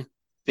 Mm-hmm.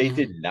 They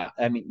did not.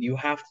 I mean, you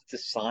have to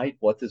decide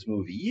what this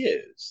movie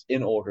is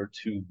in order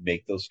to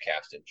make those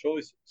casting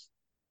choices.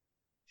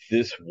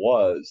 This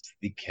was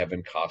the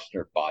Kevin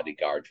Costner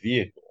bodyguard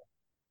vehicle.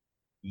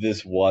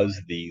 This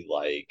was the,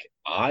 like,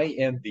 I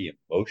am the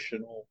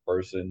emotional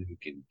person who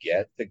can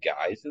get the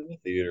guys in the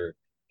theater,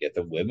 get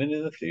the women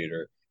in the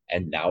theater,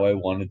 and now I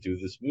want to do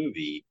this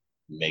movie,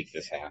 make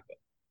this happen.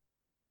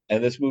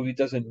 And this movie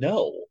doesn't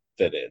know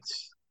that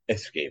it's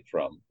Escape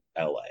from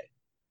LA.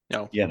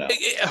 No,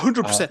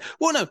 100%.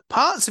 Well, no,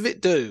 parts of it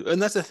do, and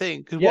that's the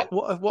thing. Because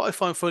what I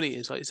find funny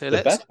is, like you say,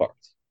 the best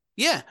parts.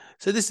 Yeah.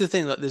 So this is the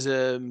thing. Like, there's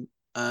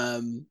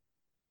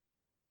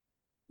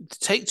to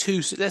take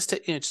two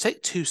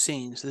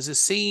scenes. There's a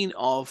scene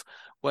of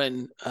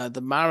when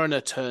the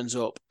Mariner turns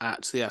up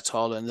at the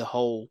atoll and the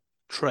whole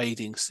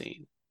trading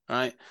scene,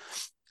 right?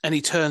 And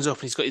he turns up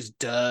and he's got his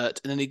dirt,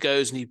 and then he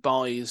goes and he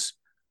buys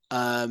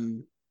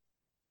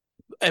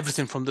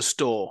everything from the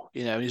store,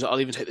 and he's like, I'll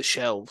even take the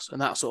shelves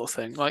and that sort of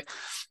thing. Like,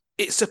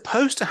 it's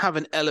supposed to have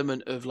an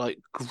element of like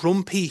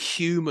grumpy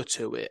humor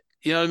to it.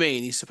 You know what I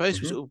mean? He's supposed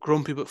to be sort of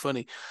grumpy but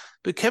funny.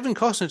 But Kevin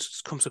Costner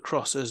just comes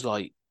across as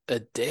like a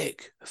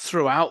dick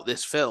throughout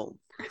this film.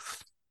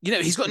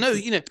 He's got no,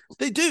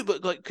 they do,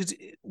 but like, because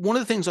one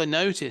of the things I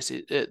notice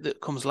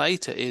that comes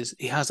later is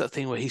he has that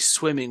thing where he's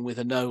swimming with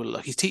Enola,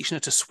 like he's teaching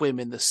her to swim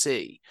in the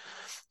sea,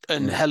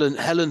 and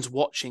Helen's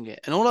watching it,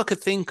 and all I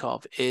could think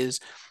of is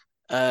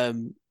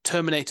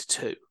Terminator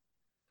 2.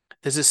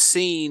 There's a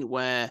scene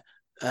where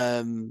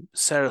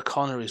Sarah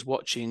Connor is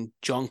watching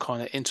John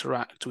Connor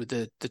interact with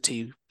the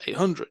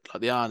T-800,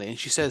 like the Arnie, and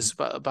she says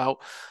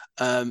about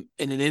in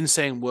an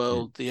insane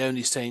world, the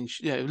only sane,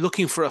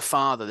 looking for a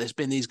father, there's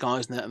been these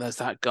guys and there's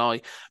that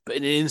guy, but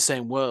in an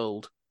insane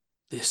world,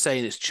 the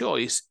sanest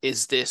choice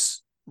is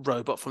this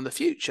robot from the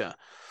future.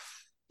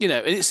 And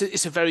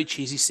it's a very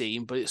cheesy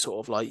scene, but it's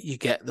sort of like, you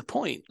get the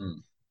point.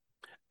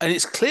 And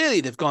it's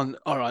clearly they've gone,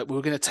 all right,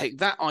 we're going to take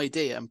that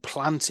idea and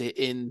plant it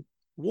in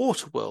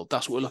Waterworld.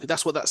 That's what we're looking.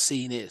 That's what that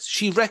scene is.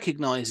 She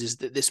recognizes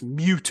that this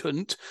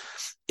mutant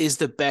is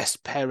the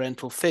best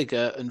parental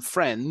figure and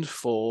friend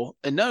for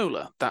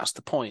Enola. That's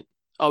the point.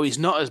 Oh, he's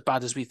not as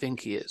bad as we think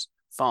he is.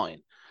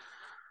 Fine.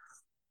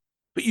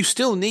 But you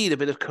still need a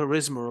bit of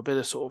charisma or a bit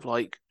of sort of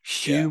like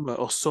humor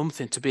or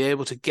something to be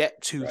able to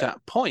get to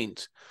that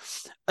point.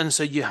 And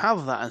so you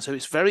have that. And so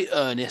it's very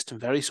earnest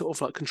and very sort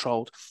of like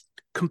controlled.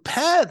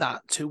 Compare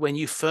that to when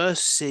you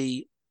first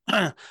see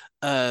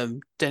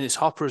Dennis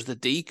Hopper as the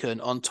deacon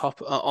on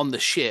top on the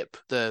ship,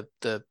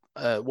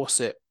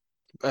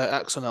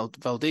 Axon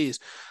Valdez,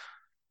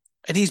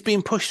 and he's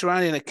being pushed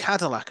around in a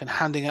Cadillac and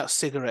handing out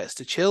cigarettes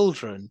to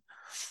children,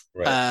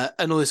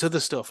 and all this other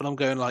stuff. And I'm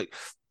going like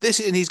this,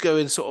 and he's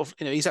going sort of,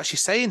 he's actually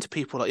saying to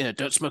people like,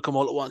 don't smoke them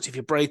all at once. If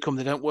you break them,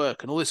 they don't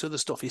work, and all this other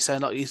stuff. He's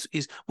saying like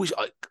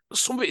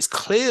some of it is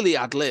clearly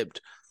ad libbed,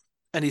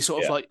 and he's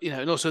sort of like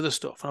and all this other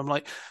stuff. And I'm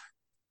like,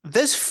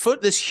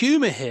 there's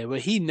humor here where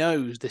he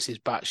knows this is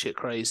batshit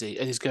crazy,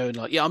 and he's going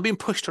like, I'm being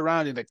pushed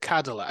around in a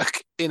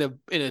Cadillac in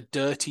a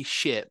dirty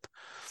ship,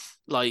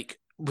 like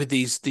with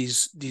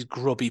these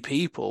grubby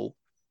people.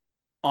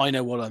 I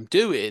know what I'm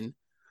doing,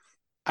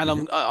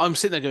 and I'm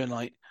sitting there going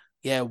like,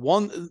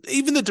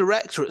 even the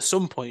director at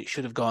some point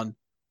should have gone,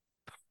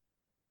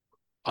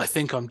 I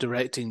think I'm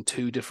directing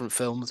two different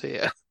films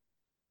here.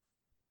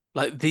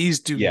 Like these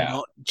do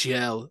not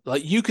gel.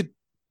 Like you could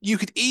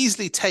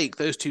easily take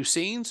those two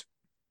scenes,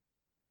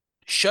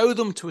 show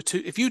them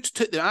if you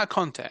took them out of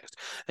context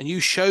and you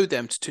showed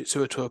them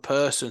to a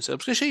person, so I'm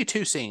going to show you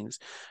two scenes.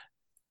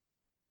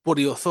 What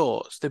are your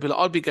thoughts? They'd be like,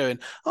 I'd be going,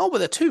 oh, well,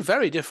 they're two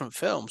very different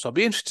films. I'll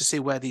be interested to see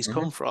where these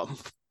come from.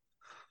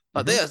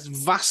 Like they are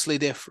vastly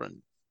different.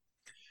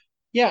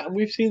 Yeah,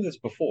 we've seen this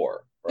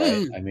before,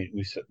 right? I mean,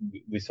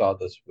 we saw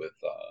this with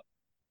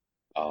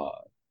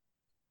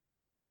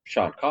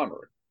Sean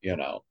Connery,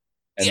 and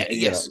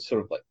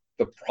sort of like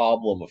the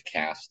problem of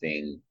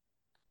casting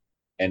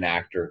an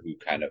actor who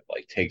kind of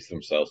like takes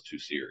themselves too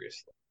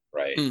seriously,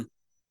 right?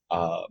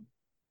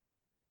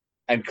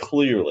 And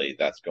clearly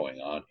that's going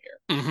on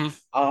here.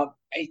 I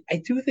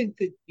do think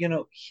that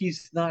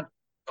he's not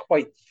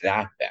quite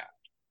that bad.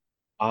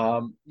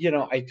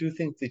 I do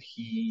think that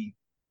he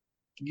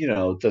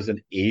does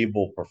an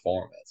able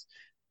performance,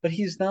 but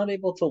he's not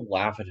able to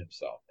laugh at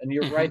himself. And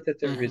you're right that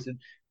there isn't,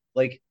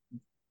 like,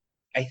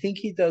 I think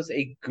he does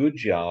a good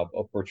job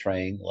of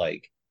portraying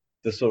like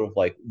the sort of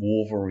like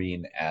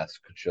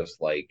Wolverine-esque,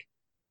 just like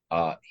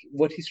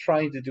what he's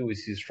trying to do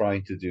is he's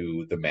trying to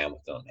do the man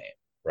with no name,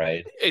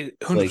 right?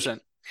 100%.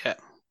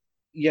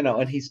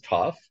 And he's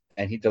tough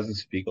and he doesn't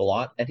speak a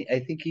lot, and I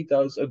think he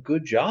does a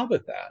good job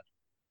at that.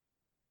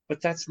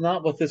 But that's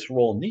not what this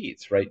role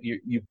needs, right?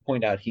 You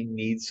point out he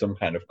needs some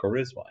kind of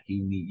charisma.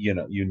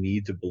 You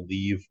need to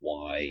believe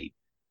why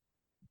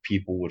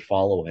people would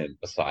follow him.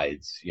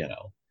 Besides,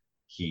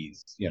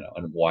 he's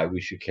and why we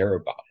should care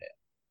about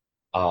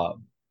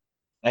him.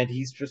 And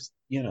he's just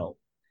he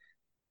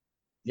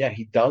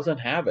doesn't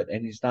have it,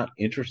 and he's not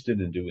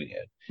interested in doing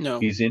it. No,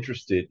 he's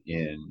interested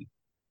in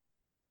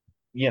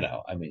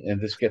and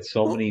this gets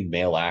so many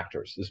male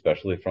actors,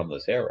 especially from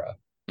this era.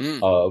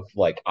 Of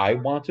like, I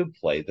want to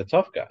play the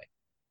tough guy.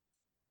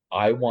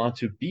 I want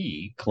to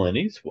be Clint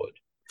Eastwood.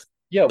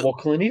 Yeah, well,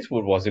 Clint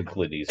Eastwood wasn't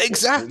Clint Eastwood.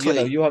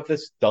 Exactly. You have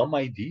this dumb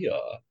idea.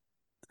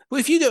 Well,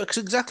 if you do, because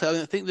exactly,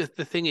 I think that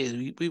the thing is,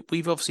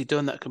 we've obviously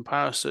done that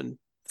comparison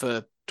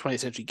for 20th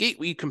Century Geek.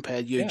 We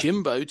compared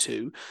Yojimbo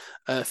to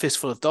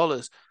Fistful of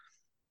Dollars.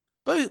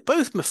 Both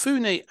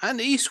Mifune and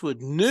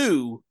Eastwood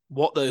knew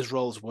what those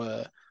roles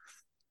were.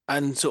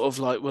 And sort of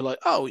like, we're like,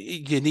 oh,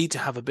 you need to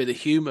have a bit of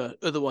humor.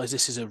 Otherwise,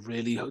 this is a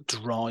really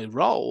dry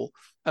role.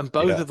 And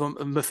both of them,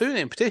 and Mifune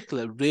in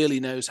particular, really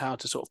knows how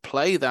to sort of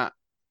play that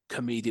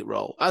comedic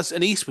role.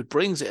 And Eastwood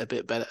brings it a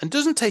bit better and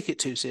doesn't take it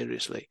too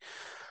seriously.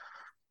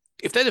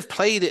 If they'd have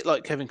played it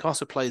like Kevin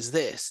Costner plays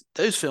this,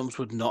 those films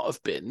would not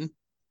have been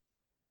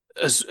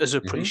as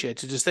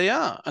appreciated as they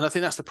are. And I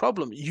think that's the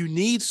problem. You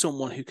need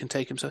someone who can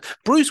take himself.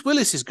 Bruce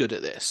Willis is good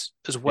at this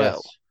as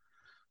well. Yes.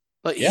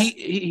 Like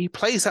he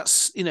plays that,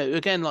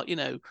 again, like,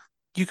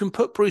 you can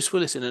put Bruce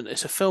Willis in, and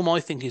it's a film I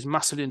think is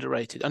massively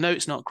underrated. I know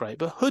it's not great,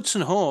 but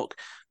Hudson Hawk,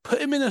 put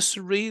him in a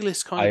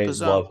surrealist kind of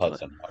bizarre. I love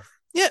Hudson Hawk.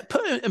 Yeah,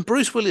 and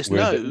Bruce Willis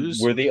knows.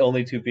 We're the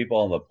only two people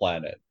on the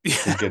planet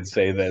who can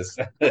say this.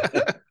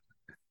 But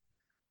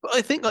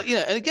I think, like,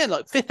 and again,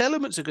 like Fifth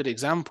Element's a good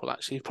example,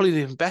 actually. Probably an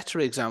even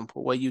better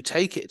example where you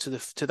take it to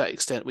that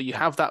extent, where you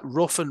have that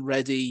rough and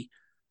ready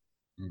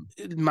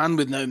man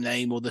with no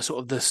name, or the sort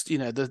of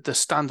the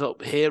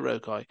stand-up hero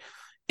guy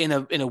in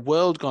a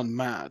world gone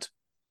mad,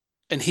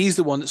 and he's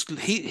the one that's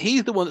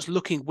he's the one that's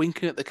looking,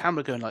 winking at the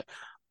camera, going like,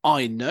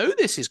 I know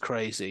this is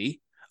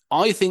crazy,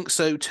 I think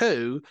so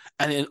too,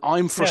 and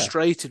I'm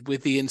frustrated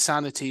with the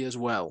insanity as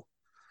well,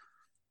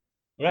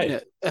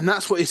 right? And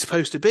that's what he's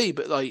supposed to be.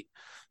 But like,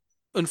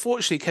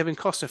 unfortunately, Kevin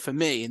Costner, for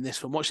me in this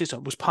film, watch this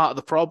time, was part of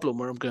the problem,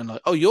 where I'm going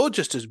like, oh, you're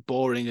just as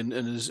boring and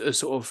as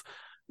sort of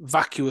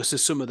vacuous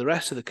as some of the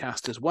rest of the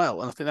cast as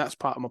well. And I think that's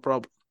part of my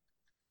problem.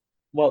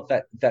 well,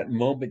 that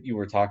moment you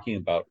were talking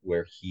about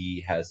where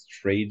he has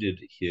traded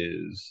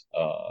his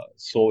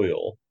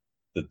soil,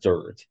 the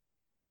dirt,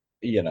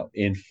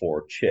 in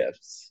for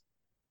chips,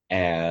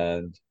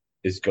 and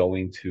is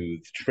going to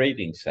the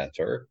trading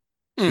center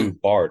to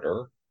Mm.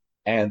 barter,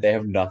 and they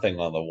have nothing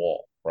on the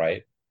wall,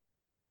 right?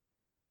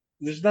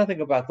 There's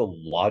nothing about the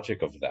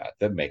logic of that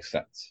makes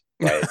sense,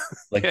 right?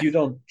 Like Yeah. you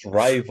don't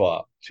drive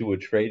up to a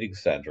trading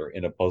center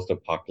in a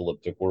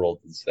post-apocalyptic world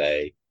and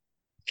say,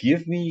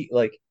 give me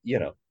like,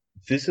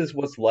 this is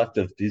what's left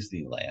of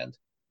Disneyland.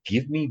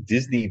 Give me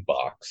Disney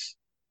box.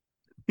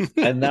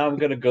 And now I'm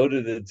going to go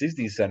to the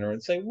Disney Center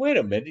and say, wait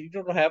a minute, you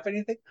don't have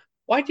anything?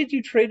 Why did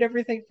you trade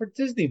everything for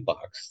Disney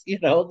box?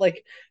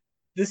 Like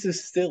this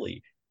is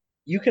silly.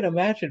 You can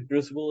imagine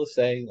Bruce Willis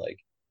saying, like,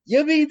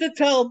 you mean to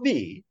tell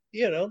me,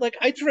 like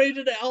I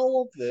traded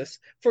all of this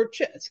for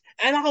chits,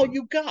 and all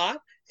you got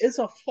is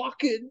a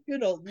fucking,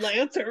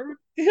 lantern,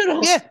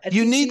 Yeah, and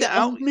you he'd need be that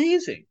out.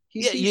 amazing.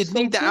 He'd Yeah, be you'd so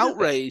need that good at that.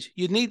 outrage.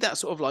 You'd need that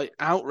sort of like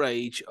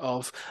outrage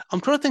of.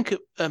 I'm trying to think of,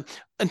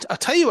 and I'll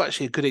tell you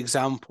actually a good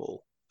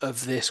example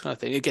of this kind of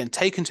thing. Again,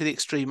 taken to the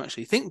extreme.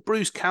 Actually, think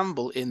Bruce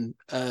Campbell in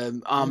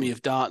Army Mm.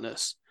 of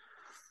Darkness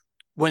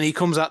when he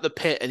comes out the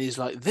pit and he's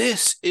like,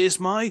 "This is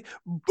my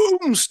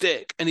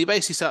boomstick," and he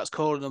basically starts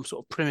calling them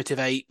sort of primitive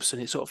apes,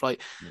 and it's sort of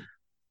like Mm.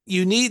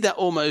 you need that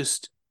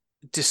almost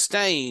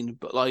disdain,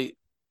 but like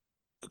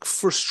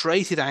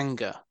frustrated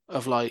anger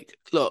of like,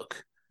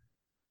 look.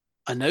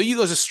 I know you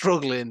guys are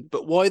struggling,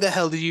 but why the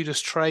hell did you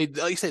just trade?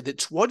 Like you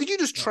said, why did you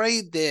just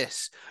trade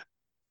this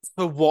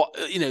for what?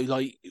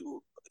 Like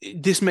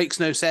this makes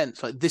no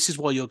sense. Like this is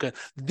why you're going.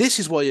 This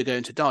is why you're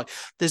going to die.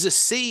 There's a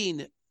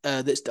scene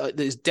that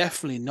is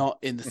definitely not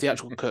in the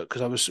theatrical cut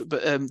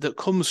but that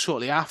comes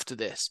shortly after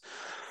this.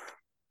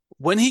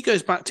 When he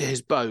goes back to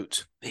his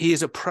boat, he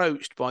is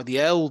approached by the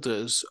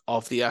elders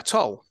of the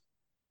atoll.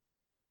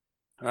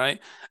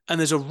 Right, and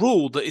there's a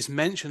rule that is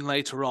mentioned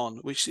later on,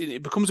 which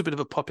it becomes a bit of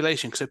a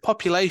population. So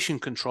population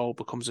control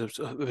becomes a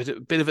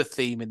bit of a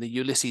theme in the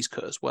Ulysses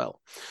cut as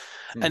well.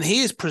 And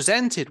he is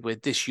presented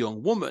with this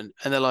young woman,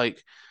 and they're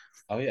like,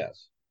 Oh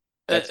yes,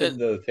 that's in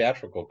the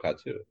theatrical cut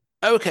too.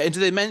 Okay, and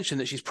do they mention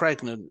that she's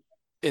pregnant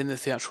in the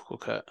theatrical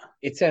cut?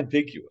 It's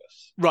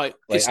ambiguous. Right,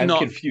 Like it's I'm not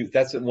confused.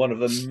 That's one of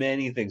the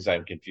many things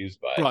I'm confused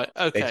by. right.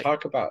 They Okay,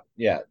 talk about,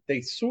 yeah,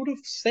 they sort of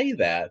say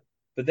that,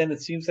 but then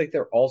it seems like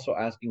they're also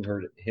asking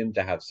him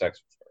to have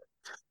sex with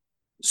her.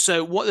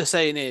 so what they're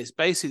saying is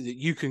basically that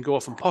you can go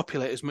off and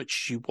populate as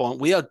much as you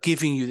want. We are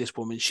giving you this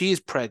woman. She is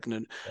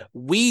pregnant. Yeah.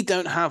 We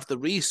don't have the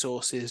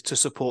resources to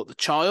support the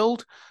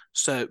child.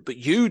 So, but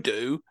you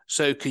do.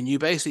 So can you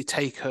basically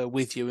take her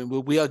with you? And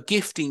we are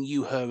gifting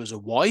you her as a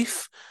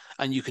wife,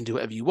 and you can do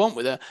whatever you want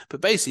with her.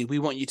 But basically, we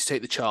want you to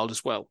take the child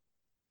as well.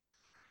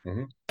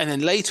 Mm-hmm. And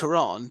then later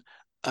on,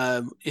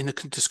 in a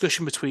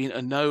discussion between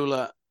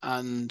Enola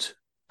and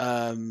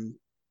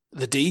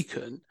the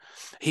deacon,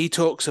 he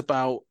talks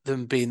about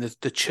them being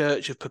the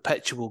church of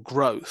perpetual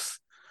growth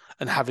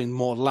and having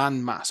more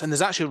land mass. And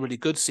there's actually a really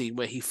good scene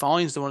where he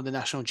finds one of the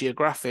National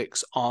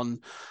Geographics on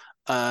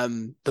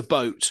the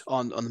boat,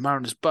 on the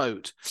mariner's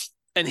boat.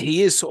 And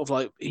he is sort of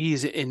like, he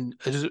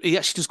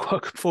actually does quite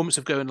a good performance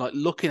of going like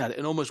looking at it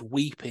and almost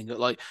weeping at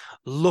like,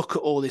 look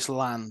at all this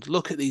land,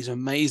 look at these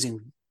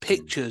amazing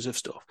pictures of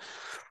stuff.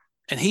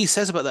 And he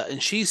says about that,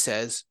 and she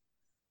says,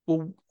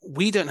 well,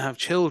 we don't have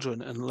children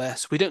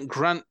we don't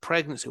grant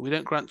pregnancy, we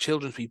don't grant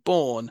children to be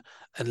born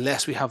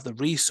unless we have the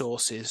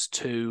resources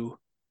to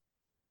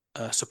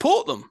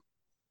support them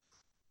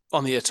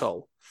on the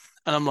atoll.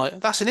 And I'm like,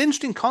 that's an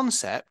interesting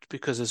concept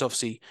because there's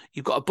obviously,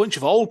 you've got a bunch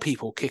of old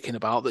people kicking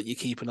about that you're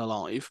keeping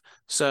alive.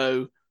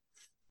 So,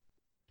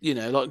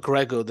 like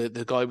Gregor,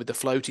 the guy with the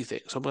floaty thing.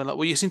 So I'm like,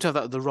 well, you seem to have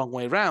that the wrong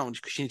way around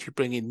because you need to be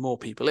bringing more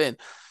people in.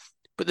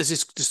 But there's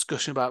this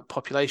discussion about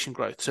population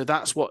growth. So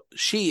that's what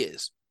she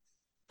is.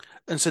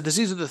 And so there's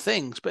these other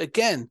things. But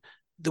again,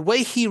 the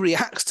way he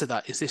reacts to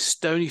that is this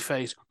stony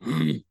face.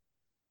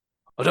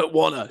 I don't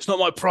want her. It's not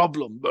my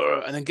problem.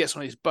 And then gets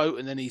on his boat,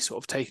 and then he's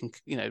sort of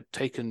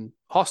taken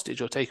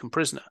hostage or taken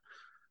prisoner.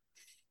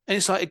 And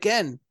it's like,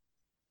 again,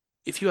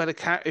 if you had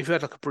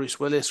like a Bruce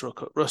Willis or a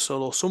Kurt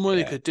Russell or someone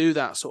who could do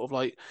that sort of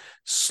like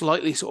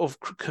slightly sort of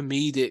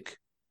comedic,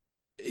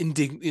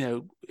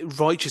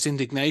 righteous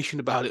indignation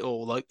about it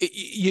all, like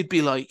you'd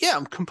be like, yeah,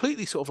 I'm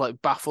completely sort of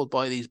like baffled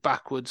by these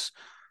backwards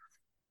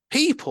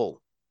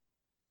people.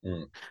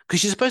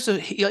 Because you're supposed to,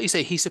 like you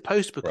say, he's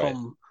supposed to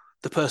become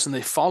the person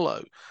they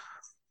follow.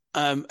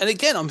 And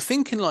again, I'm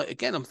thinking of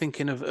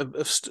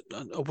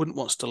I wouldn't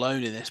want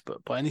Stallone in this,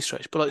 but by any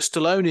stretch, but like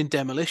Stallone in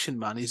Demolition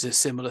Man is a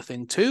similar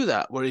thing to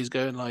that, where he's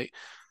going like,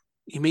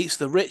 he meets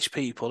the rich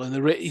people,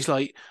 and he's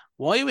like,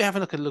 why are we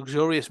having like a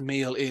luxurious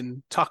meal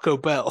in Taco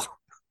Bell?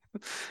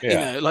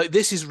 Yeah. Like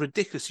this is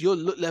ridiculous. Your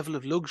level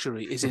of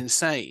luxury is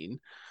insane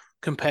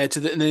compared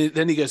to and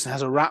then he goes and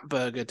has a rat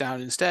burger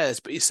downstairs,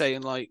 but he's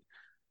saying like,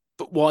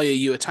 but why are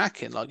you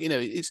attacking? Like,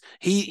 it's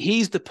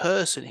he's the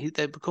person.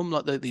 They become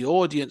like the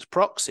audience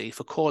proxy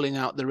for calling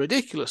out the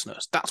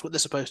ridiculousness. That's what they're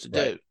supposed to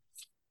do.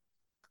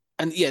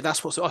 And yeah,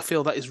 that's what I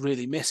feel that is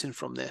really missing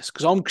from this,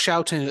 because I'm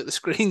shouting at the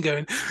screen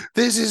going,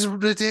 this is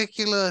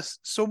ridiculous.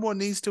 Someone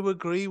needs to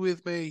agree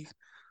with me.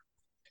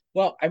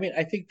 Well, I mean,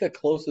 I think the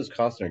closest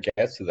Costner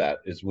gets to that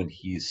is when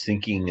he's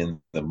sinking in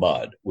the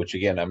mud, which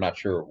again, I'm not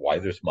sure why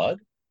there's mud.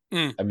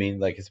 Mm. I mean,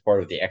 like it's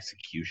part of the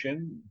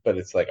execution, but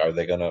it's like, are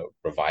they going to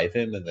revive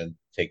him and then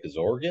take his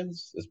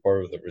organs as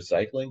part of the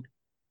recycling?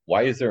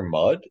 Why is there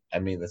mud? I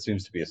mean, that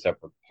seems to be a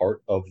separate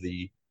part of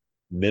the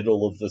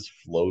middle of this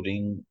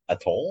floating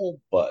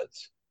atoll, but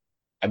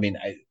I mean,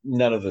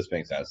 none of this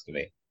makes sense to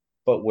me.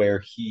 But where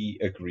he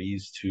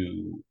agrees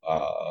to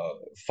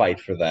fight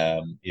for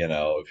them,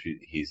 if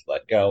he's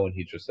let go, and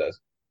he just says,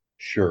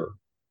 "Sure,"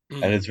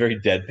 and it's very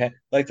deadpan.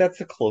 Like that's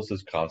the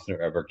closest Costner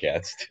ever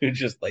gets to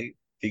just like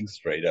being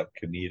straight up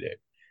comedic.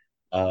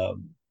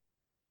 And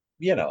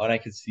I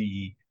could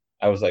see.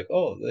 I was like,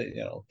 "Oh,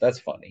 that's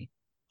funny."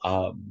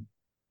 Um,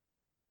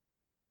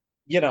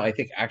 I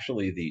think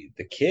actually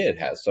the kid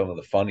has some of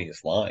the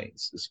funniest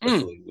lines,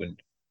 especially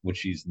when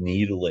she's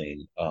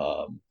needling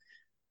uh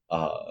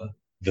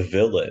the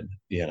villain.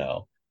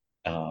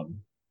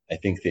 I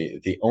think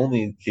the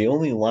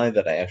only line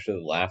that I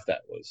actually laughed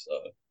at was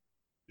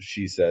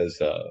she says,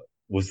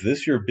 "Was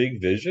this your big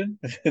vision?"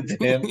 to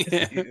him.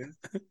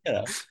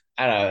 Yeah.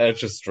 I don't know, it's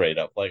just straight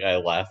up like I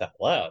laughed out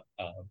loud.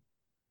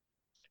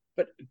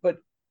 But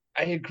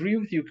I agree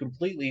with you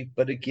completely.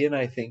 But again,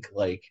 I think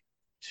like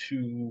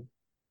to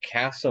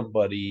cast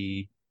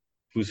somebody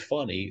who's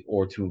funny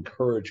or to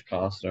encourage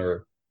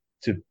Costner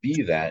to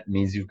be that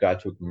means you've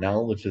got to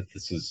acknowledge that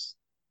this is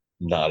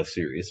not a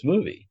serious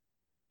movie.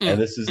 And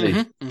this is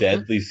a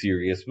deadly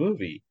serious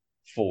movie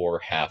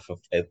for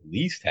at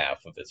least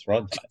half of its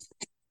runtime.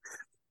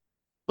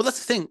 Well,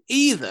 that's the thing.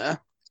 Either,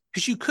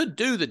 because you could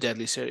do the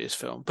deadly serious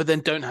film, but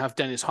then don't have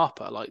Dennis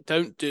Hopper. Like,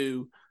 don't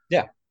do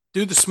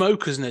the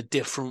Smokers in a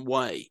different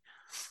way.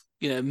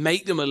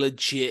 Make them a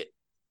legit.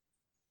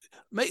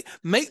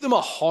 Make them a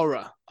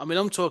horror. I mean,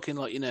 I'm talking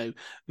like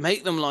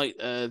make them like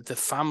the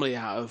family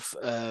out of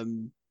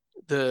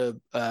the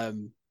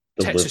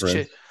Texas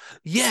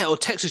or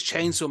Texas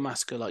Chainsaw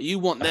Massacre. Like you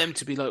want them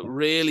to be like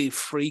really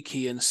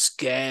freaky and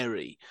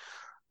scary.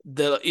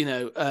 Like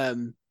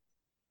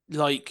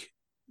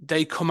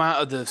they come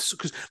out of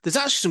because there's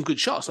actually some good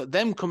shots like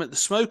them the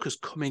smokers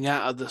coming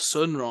out of the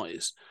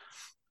sunrise.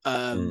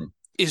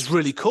 Is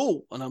really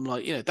cool, and I'm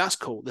like, that's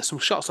cool. There's some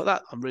shots like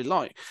that I really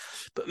like,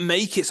 but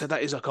make it so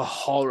that is like a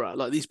horror.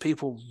 Like these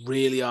people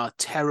really are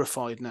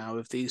terrified now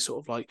of these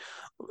sort of like.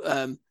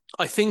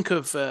 I think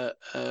of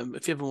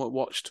if you ever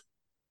watched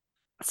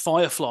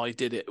Firefly,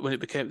 did it when it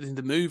became in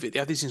the movie. They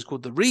have these things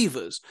called the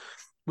Reavers,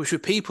 which were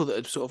people that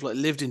had sort of like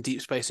lived in deep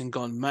space and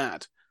gone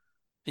mad.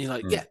 And you're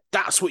like, yeah,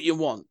 that's what you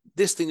want.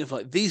 This thing of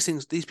like these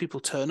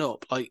people turn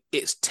up, like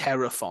it's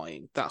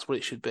terrifying. That's what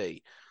it should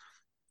be.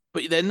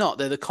 But they're not.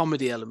 They're the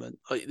comedy element.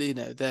 Like,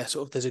 they're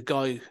sort of. There's a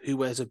guy who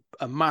wears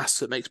a mask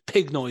that makes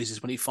pig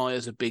noises when he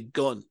fires a big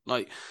gun.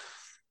 Like,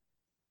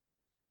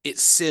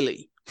 it's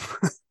silly.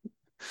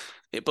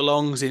 It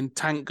belongs in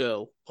Tank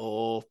Girl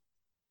or,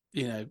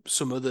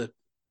 some other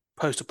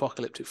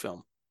post-apocalyptic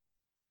film.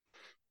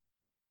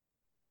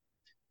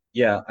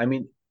 Yeah, I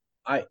mean,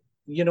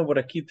 what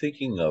I keep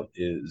thinking of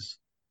is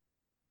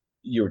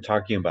you were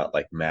talking about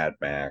like Mad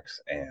Max,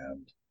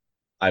 and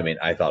I mean,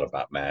 I thought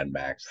about Mad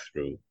Max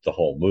through the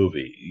whole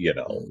movie,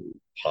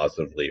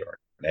 positively or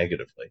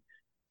negatively.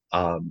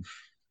 The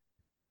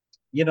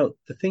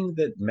thing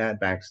that Mad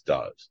Max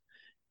does,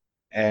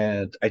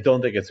 and I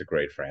don't think it's a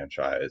great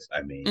franchise.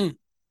 I mean,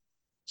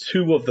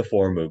 2 of the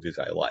 4 movies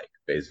I like,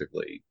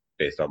 basically,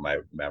 based on my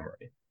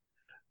memory.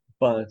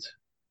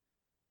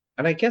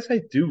 And I guess I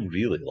do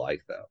really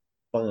like them,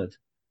 but,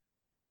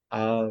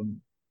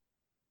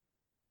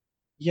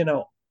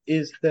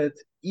 is that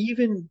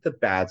even the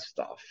bad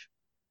stuff,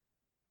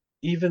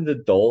 even the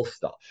dull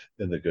stuff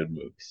in the good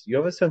movies, you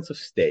have a sense of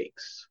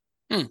stakes.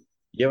 You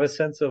have a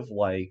sense of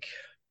like,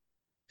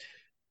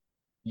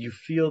 you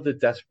feel the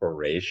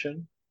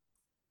desperation.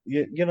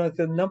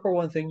 The number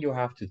one thing you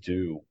have to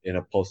do in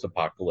a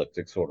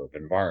post-apocalyptic sort of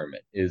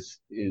environment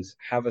is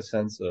have a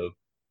sense of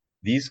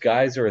these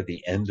guys are at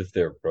the end of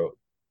their rope.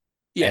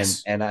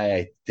 Yes. And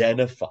I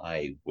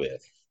identify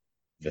with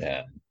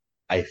them.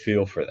 I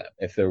feel for them.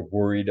 If they're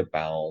worried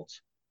about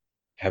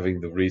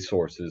having the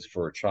resources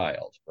for a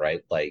child,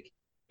 right? Like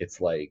it's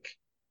like,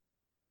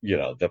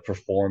 the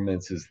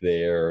performance is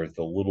there,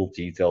 the little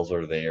details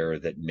are there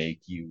that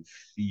make you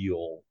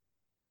feel,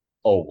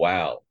 oh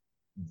wow,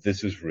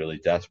 this is really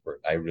desperate.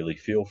 I really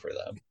feel for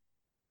them.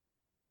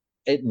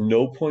 At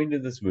no point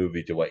in this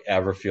movie do I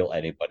ever feel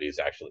anybody is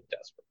actually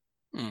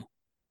desperate.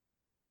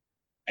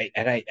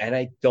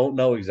 I don't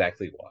know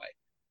exactly why.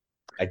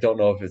 I don't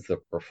know if it's the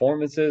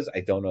performances.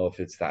 I don't know if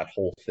it's that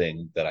whole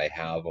thing that I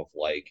have of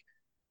like,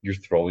 you're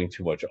throwing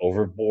too much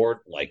overboard.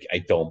 Like, I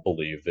don't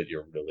believe that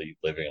you're really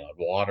living on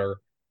water.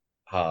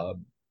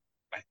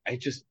 I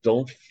just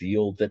don't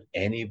feel that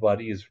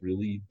anybody is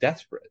really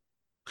desperate.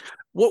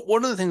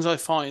 One of the things I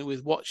find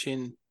with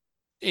watching,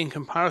 in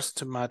comparison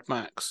to Mad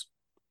Max,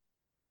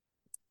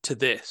 to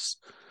this,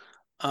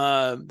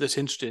 that's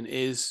interesting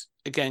is,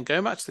 again,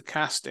 going back to the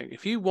casting.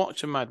 If you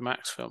watch a Mad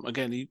Max film,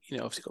 again, you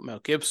know, obviously got Mel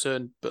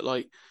Gibson, but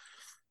like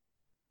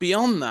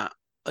beyond that,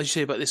 as you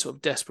say about this sort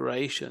of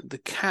desperation, the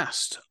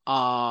cast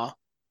are,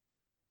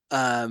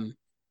 and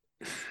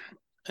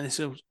it's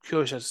I'm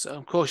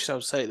cautious how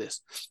to say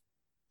this.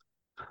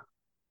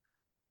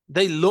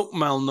 They look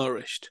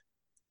malnourished.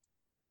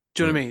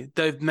 Do you know what I mean?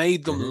 They've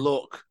made them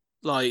look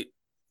like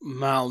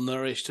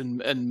malnourished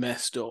and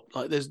messed up.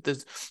 Like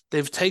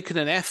they've taken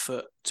an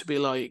effort to be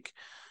like,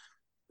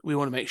 we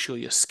want to make sure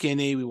you're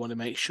skinny. We want to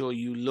make sure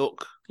you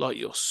look like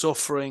you're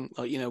suffering.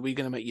 Like, you know, we're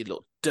going to make you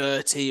look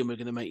dirty and we're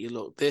going to make you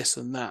look this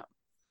and that.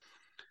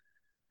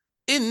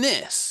 In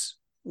this,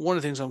 one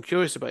of the things I'm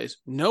curious about is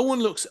no one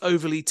looks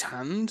overly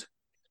tanned.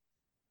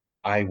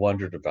 I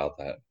wondered about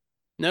that.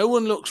 No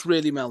one looks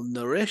really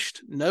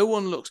malnourished. No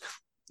one looks,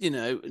 you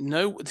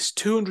know, it's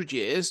 200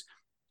 years,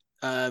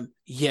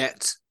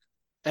 yet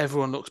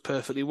everyone looks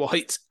perfectly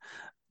white.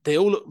 They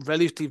all look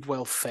relatively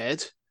well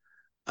fed.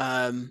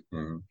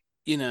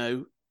 You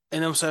know,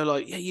 and I'm so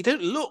like, yeah, you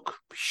don't look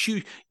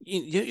you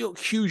look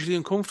hugely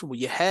uncomfortable.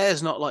 Your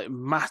hair's not like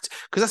matte,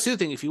 because that's the other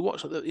thing. If you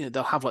watch, you know,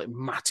 they'll have like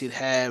matted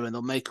hair and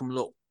they'll make them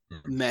look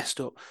messed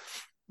up.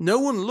 No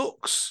one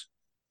looks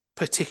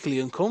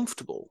particularly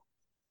uncomfortable.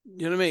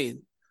 You know what I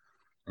mean?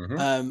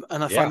 And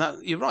I find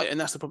that you're right, and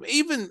that's the problem.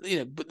 Even, you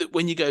know, but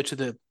when you go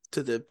to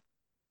the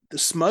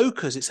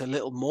smokers, it's a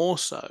little more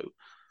so.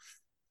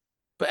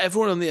 But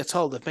everyone on the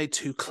atoll, they've made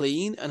too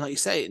clean, and like you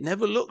say, it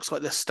never looks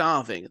like they're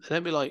starving. They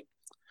don't be like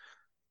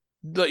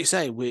you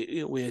say,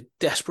 we're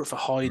desperate for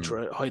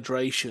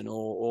hydration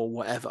or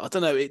whatever. I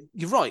don't know.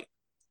 You're right.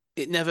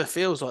 It never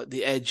feels like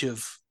the edge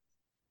of,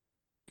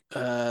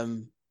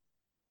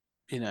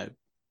 you know.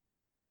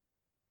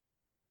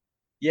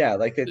 Yeah,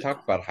 like they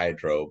talk about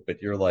hydro,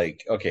 but you're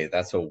like, okay,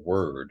 that's a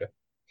word.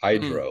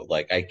 Hydro.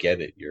 Like, I get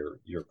it.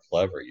 You're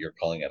clever. You're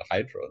calling it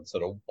hydro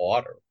instead of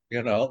water.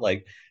 You know,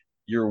 like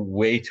you're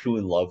way too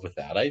in love with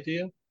that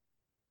idea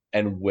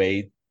and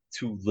way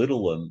too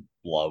little in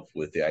love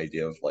with the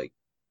idea of like,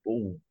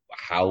 oh,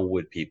 how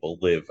would people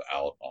live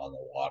out on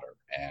the water?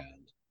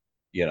 And,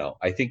 you know,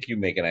 I think you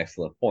make an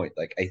excellent point.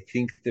 Like, I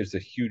think there's a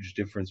huge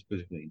difference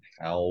between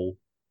how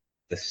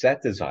the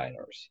set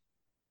designers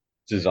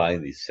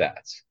design these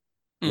sets,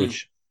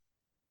 which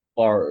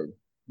are,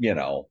 you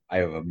know, I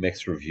have a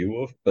mixed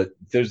review of, but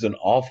there's an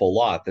awful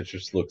lot that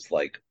just looks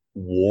like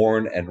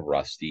worn and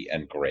rusty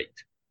and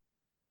great.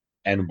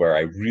 And where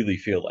I really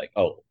feel like,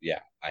 oh, yeah,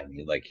 I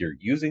mean, like you're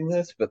using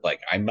this, but like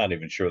I'm not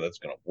even sure that's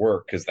going to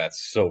work because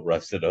that's so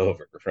rusted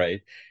over,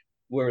 right?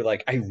 Where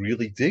like I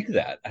really dig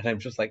that. And I'm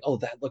just like, oh,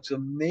 that looks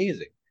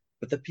amazing.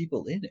 But the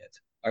people in it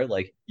are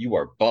like, you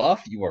are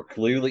buff, you are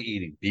clearly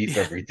eating beef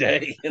every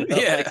day. You know?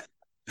 Yeah.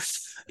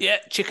 Yeah,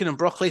 chicken and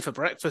broccoli for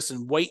breakfast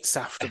and weights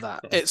after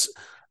that. It's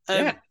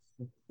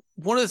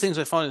one of the things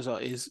I find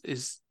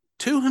is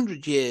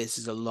 200 years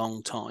is a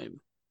long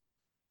time,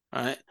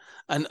 right?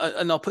 And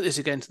I'll put this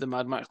again to the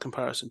Mad Max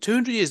comparison.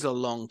 200 years is a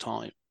long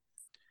time.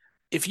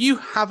 If you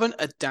haven't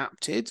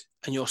adapted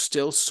and you're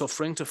still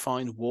suffering to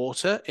find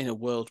water in a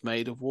world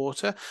made of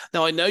water,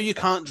 now I know you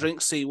can't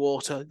drink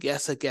seawater.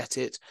 Yes, I get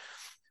it.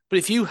 But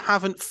if you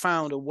haven't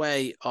found a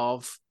way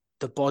of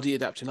the body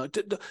adapting, like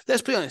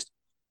let's be honest,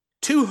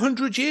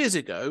 200 years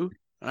ago,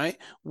 right,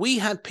 we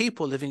had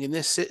people living in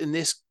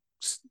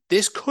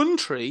this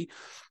country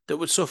that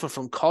would suffer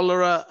from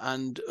cholera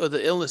and other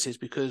illnesses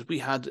because we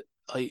had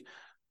like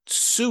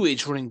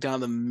sewage running down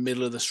the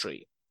middle of the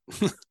street.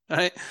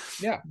 Right?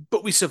 Yeah.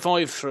 But we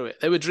survived through it.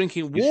 They were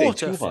drinking you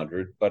water. Say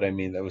 200, but I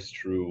mean, that was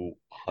true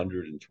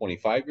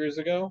 125 years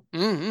ago,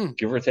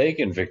 give or take,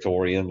 in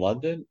Victorian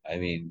London. I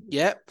mean,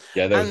 yeah,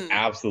 there was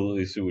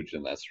absolutely sewage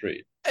in that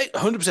street.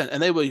 100%.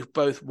 And they were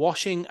both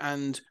washing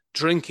and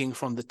drinking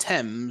from the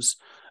Thames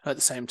at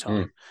the same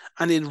time.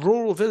 And in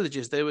rural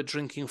villages, they were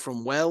drinking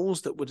from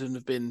wells that wouldn't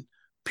have been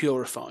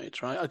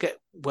purified, right? I get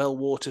well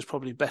water is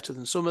probably better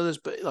than some others,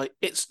 but like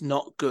it's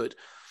not good.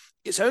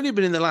 It's only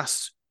been in the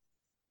last,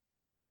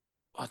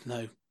 I don't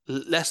know,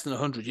 less than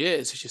 100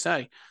 years, as you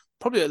say,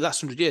 probably the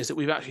last 100 years that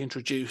we've actually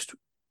introduced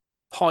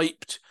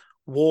piped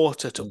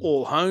water to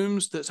all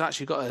homes that's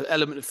actually got an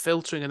element of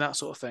filtering and that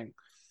sort of thing.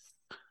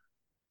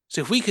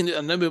 So if we can,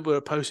 I know we're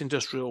a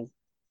post-industrial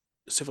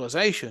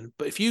civilization,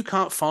 but if you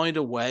can't find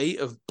a way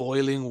of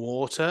boiling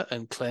water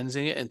and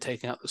cleansing it and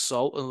taking out the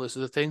salt and this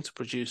other thing to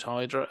produce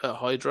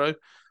hydro,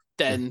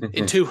 then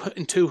in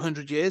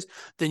 200 years,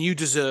 then you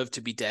deserve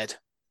to be dead.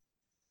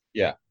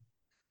 Yeah.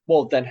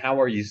 Well, then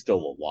how are you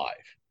still alive,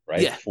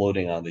 right? Yeah.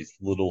 Floating on these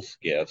little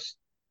skiffs.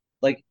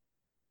 Like,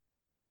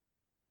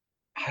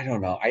 I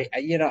don't know.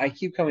 I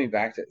keep coming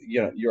back to,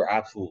 you're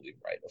absolutely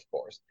right, of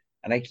course.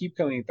 And I keep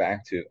coming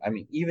back to, I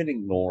mean, even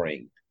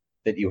ignoring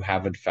that you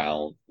haven't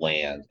found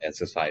land and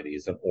society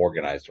isn't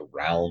organized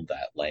around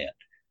that land.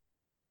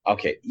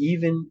 Okay,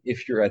 even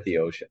if you're at the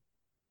ocean,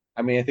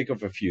 I mean, I think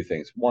of a few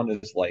things. One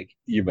is like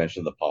you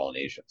mentioned the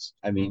Polynesians.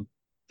 I mean,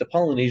 the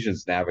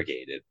Polynesians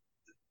navigated.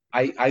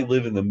 I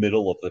live in the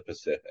middle of the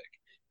Pacific,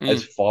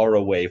 as far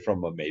away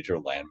from a major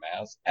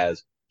landmass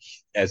as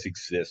as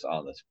exists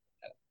on this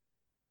planet.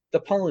 The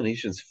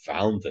Polynesians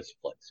found this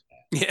place,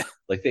 man. Yeah.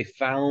 Like they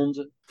found,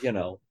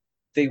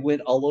 they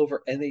went all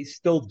over and they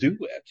still do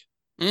it.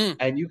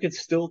 And you can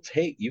still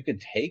take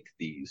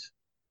these,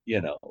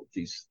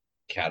 these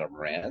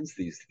catamarans,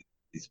 these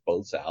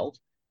boats out,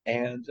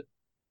 and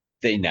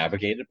they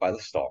navigate it by the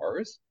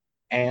stars.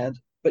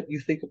 But you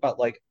think about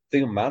like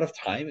the amount of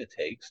time it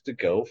takes to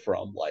go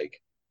from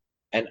like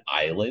an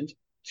island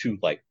to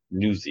like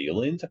New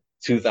Zealand,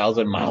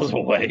 2,000 miles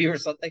away or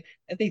something,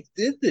 and they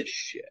did this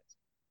shit.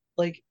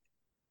 Like,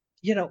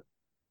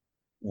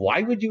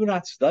 why would you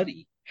not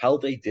study how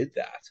they did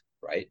that,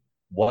 right?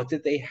 What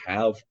did they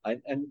have?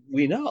 And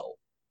we know,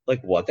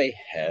 like, what they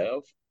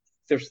have,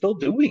 they're still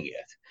doing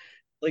it.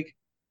 Like,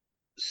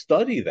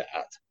 study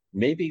that.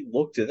 Maybe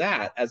look to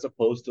that as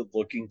opposed to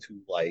looking to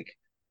like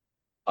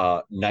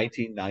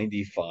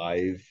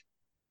 1995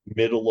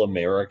 middle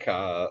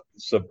America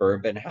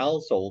suburban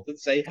household and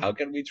say, how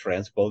can we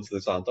transpose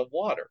this onto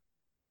water?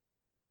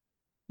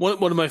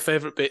 One of my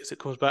favorite bits that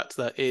comes back to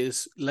that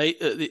is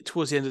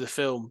towards the end of the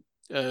film,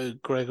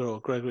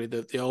 Gregory,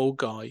 the old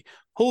guy,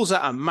 pulls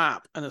out a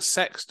map and a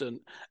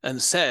sextant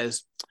and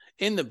says,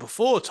 in the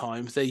before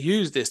times, they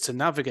used this to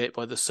navigate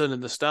by the sun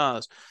and the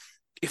stars.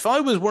 If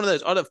I was one of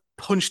those, I'd have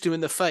punched him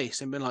in the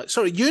face and been like,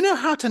 sorry, you know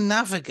how to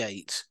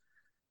navigate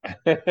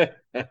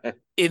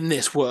in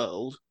this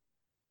world,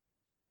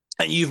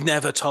 and you've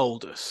never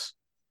told us.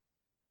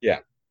 Yeah.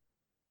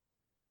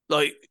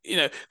 Like,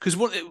 because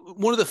one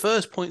of the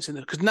first points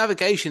because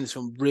navigation in this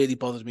film really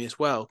bothered me as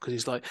well, because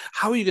he's like,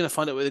 how are you going to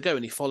find out where to go?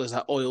 And he follows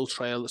that oil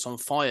trail that's on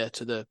fire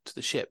to the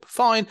ship.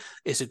 Fine,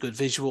 it's a good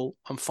visual.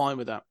 I'm fine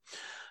with that.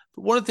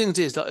 But one of the things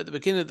is that at the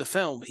beginning of the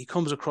film, he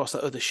comes across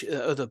that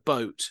other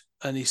boat,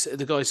 and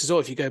the guy says, "Oh,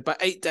 if you go back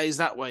 8 days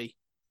that way,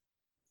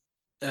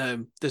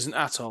 there's an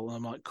atoll." And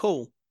I'm like,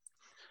 cool.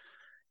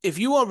 If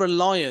you are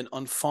reliant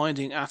on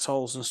finding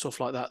atolls and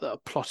stuff like that are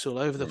plotted all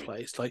over the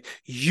place, like,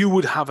 you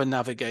would have a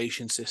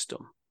navigation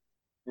system.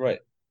 Right.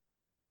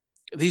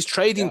 These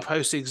trading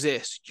posts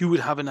exist. You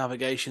would have a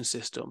navigation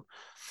system.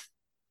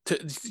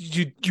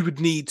 You would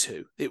need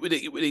to. It would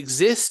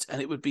exist, and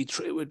it would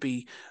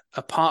be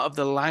a part of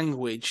the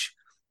language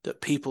that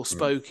people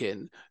spoke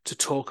in to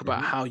talk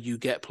about how you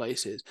get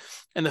places.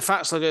 And the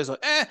fact that goes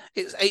like,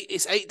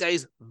 it's 8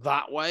 days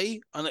that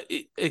way. And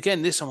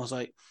again, this one was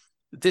like,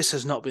 this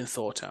has not been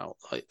thought out.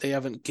 Like, they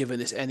haven't given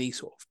this any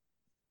sort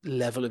of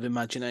level of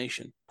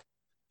imagination.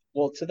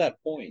 Well, to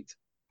that point,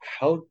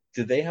 how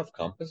do they have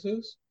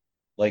compasses?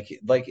 Like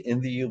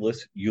in the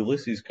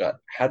Ulysses cut,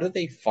 how do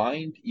they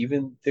find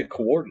even the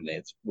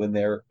coordinates when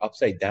they're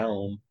upside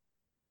down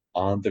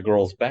on the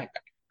girl's back?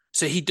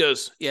 So he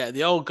does. Yeah,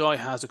 the old guy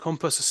has a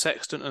compass, a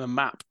sextant, and a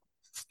map.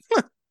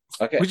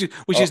 Okay,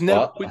 which has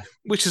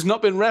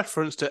not been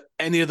referenced at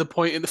any other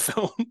point in the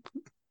film.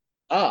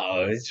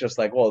 Oh, it's just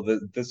like, well,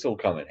 this will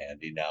come in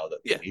handy now that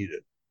we need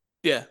it.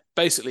 Yeah,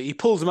 basically, he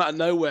pulls them out of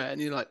nowhere,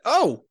 and you're like,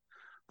 oh,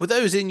 were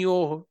those in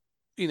your,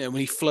 when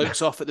he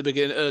floats off at the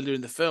beginning earlier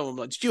in the film? I'm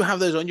like, did you have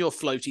those on your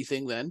floaty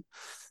thing then?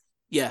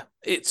 Yeah,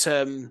 it's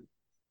a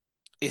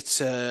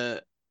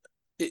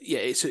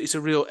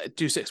real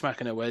Deus Ex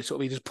Machina where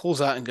he just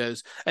pulls out and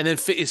goes, and then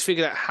is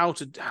figured out how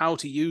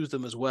to use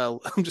them as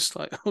well. I'm just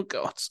like, oh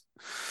god.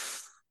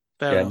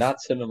 Fair enough.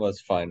 Not cinema's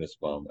finest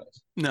moment.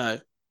 No.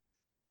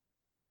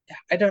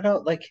 I don't know,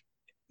 like,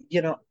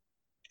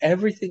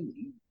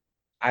 everything.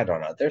 I don't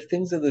know. There are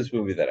things in this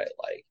movie that I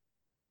like,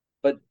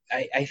 but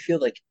I feel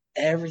like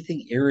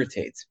everything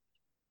irritates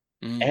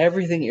me.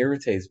 Everything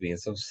irritates me in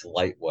some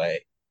slight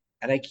way.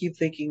 And I keep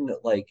thinking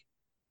that, like,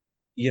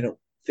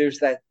 there's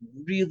that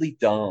really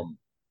dumb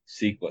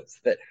sequence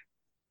that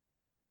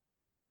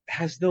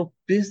has no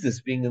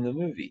business being in the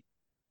movie,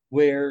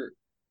 where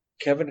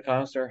Kevin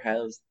Costner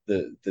has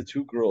the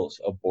two girls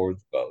aboard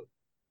the boat,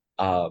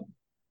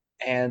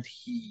 and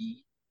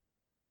he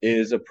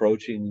is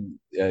approaching,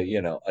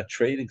 a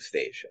trading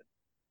station,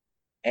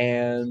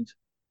 and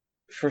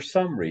for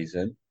some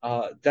reason,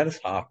 Dennis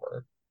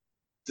Hopper,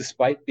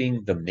 despite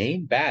being the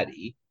main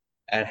baddie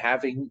and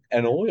having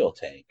an oil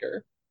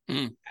tanker,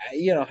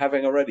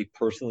 having already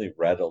personally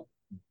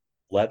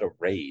led a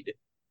raid,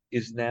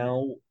 is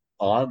now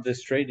on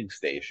this trading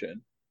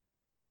station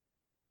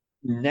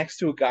next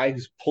to a guy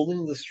who's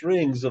pulling the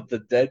strings of the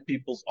dead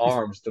people's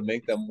arms to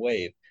make them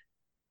wave.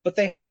 But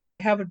they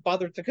haven't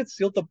bothered to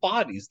conceal the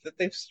bodies that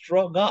they've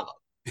strung up.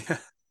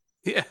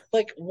 Yeah.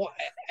 Like, what?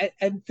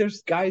 And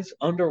there's guys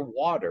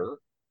underwater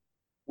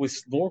with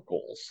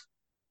snorkels,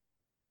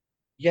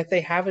 yet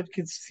they haven't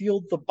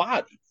concealed the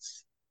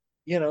bodies.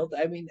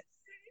 I mean,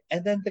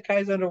 and then the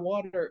guys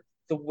underwater,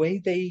 the way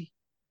they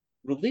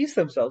release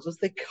themselves is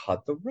they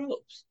cut the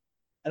ropes.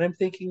 And I'm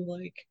thinking,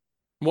 like,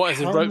 what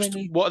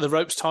are the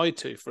ropes tied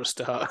to, for a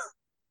start?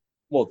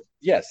 Well,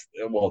 yes.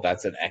 Well,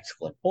 that's an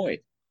excellent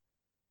point.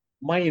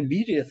 My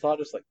immediate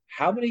thought is, like,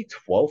 how many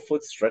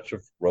 12-foot stretch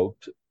of rope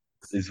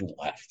is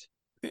left?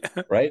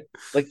 Yeah. Right?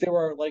 Like, there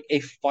are like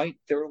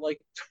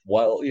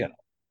 12,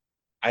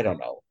 I don't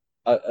know,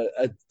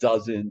 a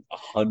dozen,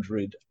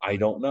 100, I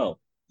don't know.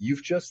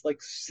 You've just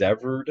like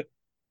severed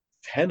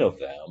 10 of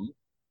them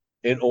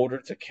in order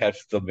to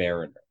catch the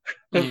Mariner.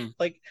 Mm.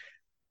 Like,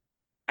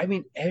 I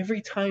mean,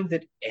 every time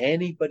that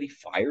anybody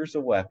fires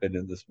a weapon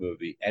in this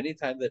movie,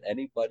 anytime that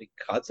anybody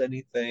cuts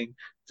anything,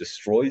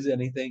 destroys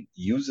anything,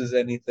 uses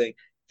anything,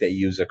 they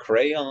use a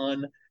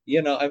crayon.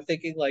 I'm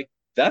thinking like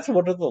that's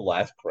one of the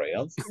last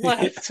crayons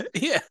left.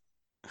 Yeah.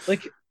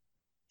 Like,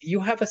 you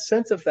have a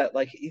sense of that.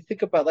 Like, you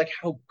think about like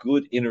how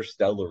good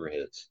Interstellar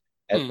is,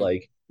 and Mm.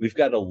 like we've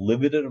got a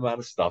limited amount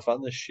of stuff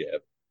on the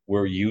ship.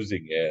 We're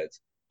using it.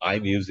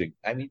 I'm using.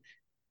 I mean,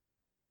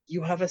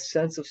 you have a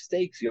sense of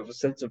stakes. You have a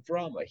sense of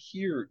drama.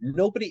 Here,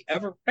 nobody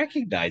ever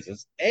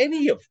recognizes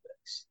any of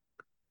this.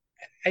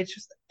 I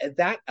just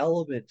that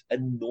element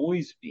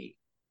annoys me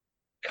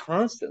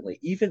constantly.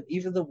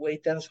 Even the way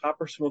Dennis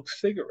Hopper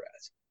smokes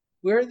cigarettes.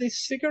 Where are these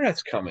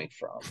cigarettes coming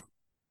from?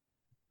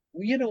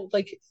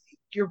 Like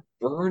you're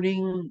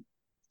burning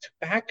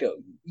tobacco.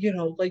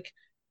 Like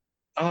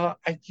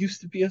I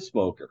used to be a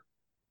smoker.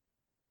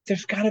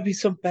 There's got to be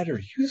some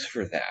better use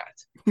for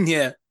that.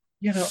 Yeah.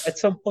 At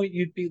some point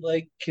you'd be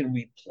like, can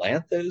we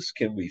plant this?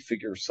 Can we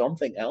figure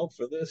something out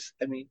for this?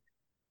 I mean,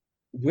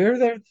 where are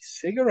the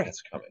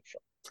cigarettes coming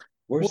from?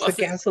 Where's Well, the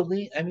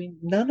gasoline? I mean,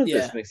 none of Yeah.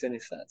 this makes any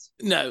sense.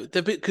 No,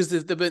 because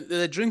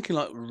they're drinking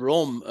like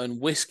rum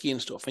and whiskey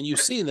and stuff, and you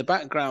see in the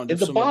background In of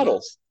the some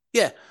bottles.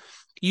 yeah,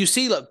 you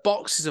see like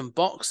boxes and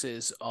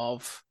boxes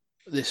of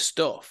this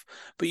stuff,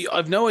 but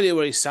I've no idea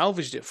where he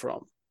salvaged it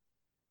from,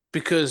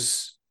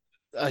 because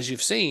as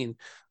you've seen,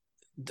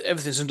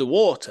 everything's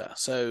underwater,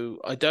 so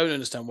I don't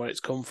understand where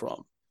it's come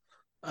from,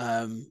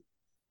 and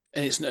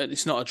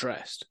it's not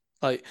addressed.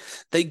 Like,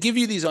 they give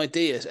you these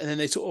ideas, and then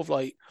they sort of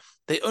like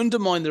they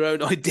undermine their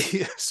own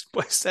ideas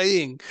by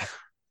saying,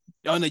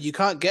 "Oh no, you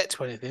can't get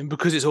to anything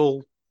because it's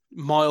all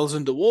miles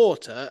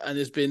underwater and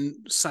has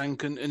been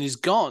sank and is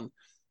gone."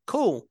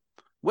 Cool.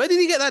 Where did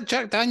he get that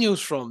Jack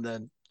Daniels from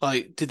then?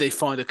 Like, did they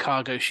find a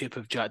cargo ship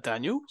of Jack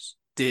Daniels?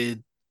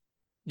 It's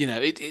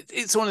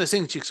one of those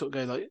things you sort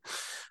of go like,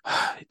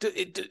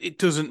 it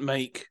doesn't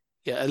make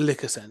a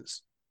lick of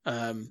sense.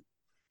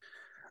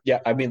 Yeah,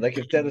 I mean, like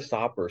if Dennis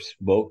Hopper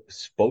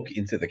spoke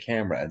into the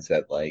camera and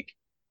said, like,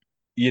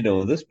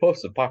 in this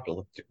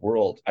post-apocalyptic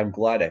world, I'm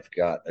glad I've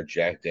got a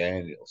Jack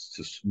Daniels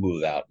to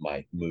smooth out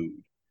my mood.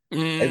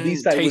 At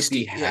least I would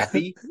be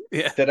happy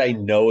that I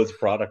know it's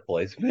product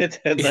placement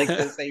and like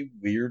there's a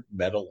weird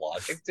meta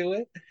logic to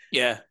it.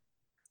 Yeah.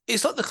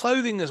 It's like the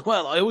clothing as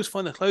well. I always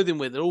find the clothing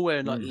where they're all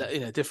wearing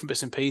like different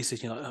bits and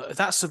pieces.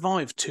 That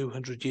survived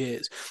 200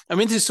 years. I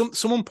mean,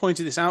 someone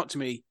pointed this out to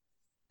me.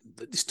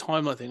 This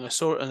timeline thing, I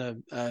saw it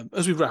in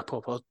as we wrap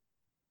up, I'll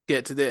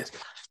get to this.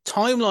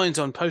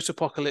 Timelines on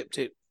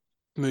post-apocalyptic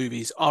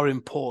movies are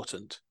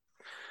important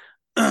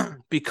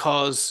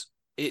because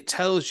it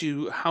tells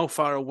you how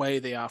far away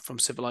they are from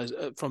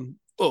from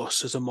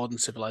us as a modern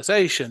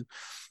civilization,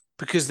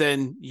 because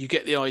then you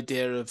get the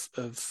idea of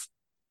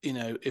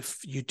if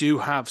you do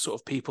have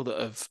sort of people that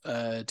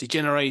have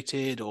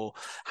degenerated, or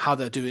how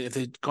they're doing, if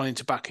they've gone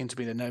back into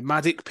being a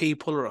nomadic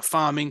people or a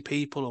farming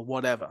people or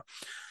whatever.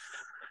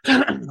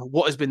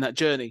 What has been that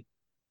journey?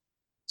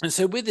 And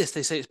so with this,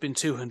 they say it's been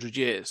 200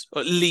 years,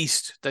 or at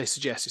least they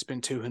suggest it's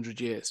been 200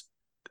 years.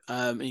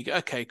 And you go,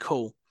 okay,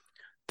 cool.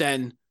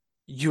 Then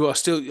you are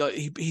still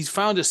like, he's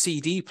found a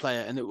CD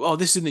player, and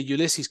this is in the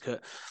Ulysses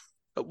cut.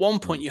 At one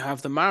point, you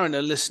have the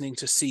Mariner listening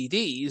to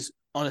CDs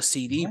on a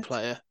CD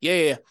player.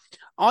 Yeah.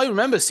 I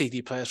remember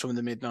CD players from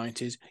the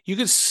mid-90s. You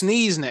could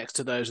sneeze next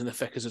to those and the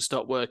feckers would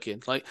stop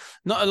working. Like,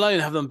 not alone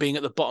have them being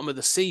at the bottom of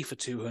the sea for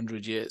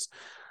 200 years.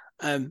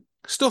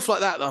 Stuff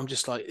like that I'm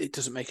just like, it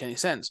doesn't make any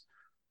sense.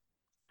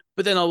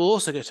 But then I will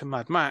also go to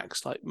Mad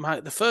Max. Like,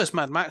 the first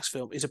Mad Max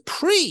film is a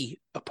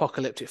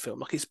pre-apocalyptic film.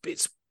 Like,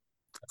 it's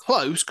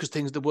close because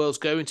the world's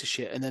going to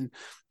shit, and then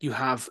you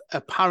have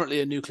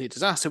apparently a nuclear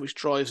disaster which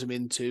drives them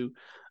into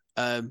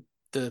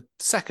the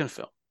second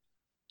film,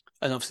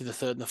 and obviously the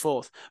third and the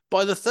fourth.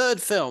 By the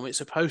third film, it's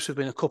supposed to have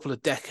been a couple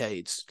of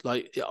decades.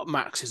 Like,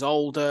 Max is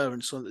older,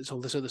 and so it's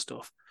all this other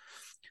stuff.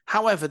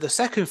 However, the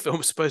second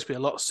film is supposed to be a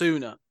lot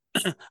sooner.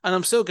 And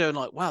I'm still going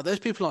like, wow, those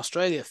people in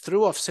Australia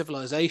threw off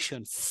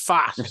civilization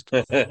fast.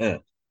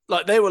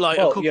 Like, they were like,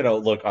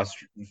 look,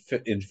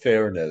 in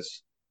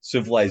fairness,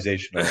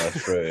 civilization in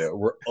Australia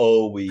were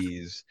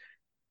always,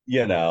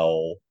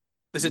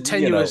 there's a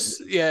tenuous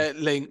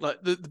link. Like,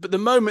 but the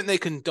moment they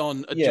can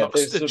don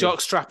a jock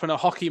strap and a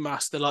hockey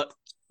mask, they're like,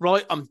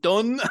 right, I'm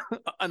done,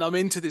 and I'm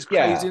into this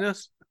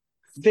craziness.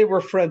 They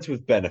were friends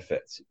with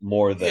benefits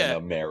more than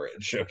a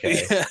marriage.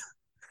 Okay.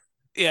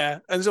 Yeah,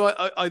 and so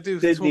I do.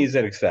 Sydney's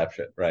an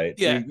exception, right?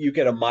 Yeah, you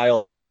get a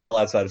mile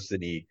outside of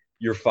Sydney,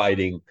 you're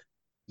fighting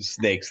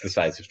snakes the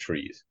size of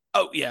trees.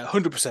 Oh yeah,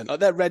 100%. Like,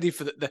 they're ready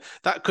for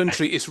that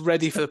country is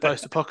ready for the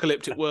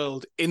post-apocalyptic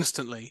world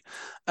instantly.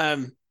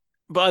 But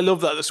I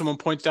love that someone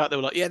pointed out, they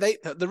were like, yeah,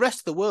 the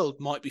rest of the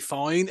world might be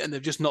fine, and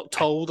they've just not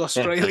told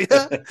Australia.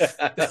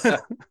 They're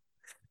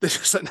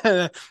just like,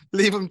 no,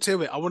 leave them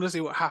to it. I want to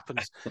see what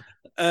happens.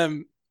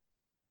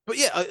 But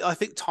yeah, I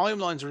think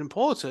timelines are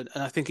important,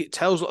 and I think it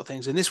tells a lot of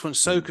things. And this one's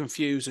so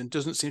confused and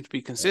doesn't seem to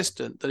be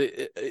consistent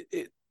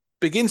that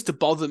begins to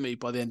bother me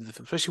by the end of the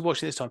film, especially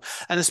watching this time,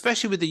 and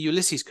especially with the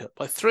Ulysses cut,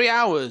 by 3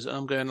 hours, and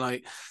I'm going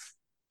like,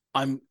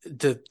 I'm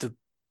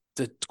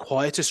the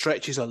quieter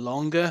stretches are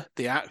longer,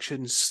 the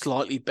action's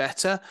slightly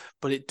better,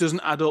 but it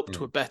doesn't add up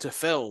to a better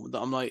film.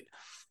 That I'm like,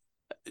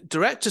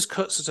 director's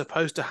cuts are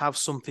supposed to have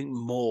something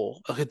more,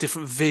 like a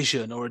different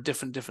vision or a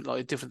different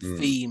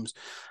themes.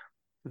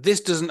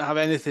 This doesn't have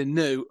anything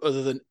new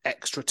other than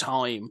extra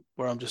time,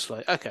 where I'm just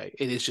like, okay,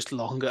 it is just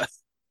longer.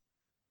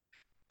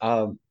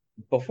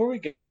 Before we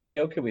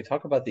go, can we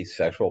talk about the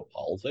sexual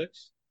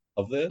politics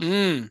of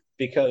this?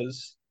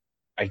 Because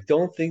I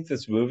don't think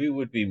this movie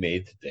would be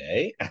made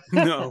today.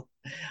 No.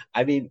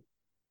 I mean,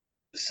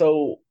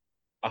 so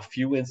a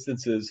few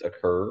instances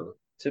occur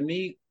to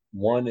me.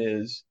 One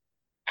is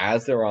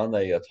as they're on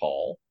the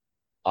atoll,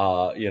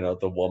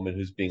 the woman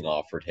who's being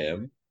offered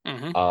him,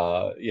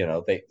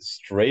 they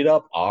straight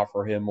up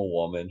offer him a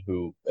woman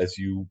who, as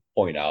you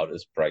point out,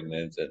 is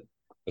pregnant, and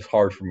it's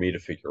hard for me to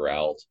figure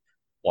out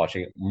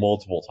watching it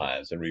multiple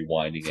times and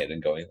rewinding it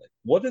and going like,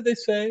 what did they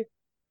say?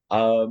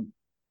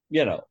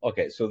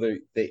 Okay, so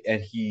they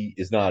and he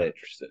is not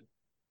interested.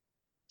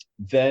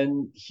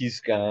 Then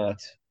he's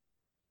got,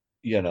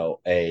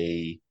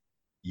 a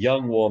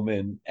young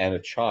woman and a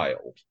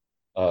child,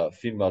 a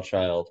female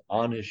child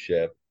on his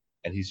ship,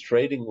 and he's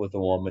trading with a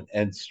woman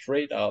and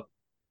straight up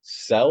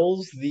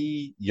sells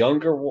the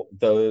young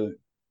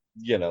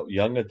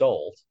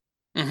adult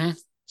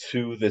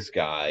to this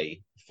guy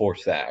for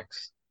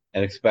sex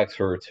and expects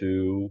her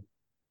to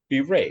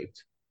be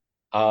raped.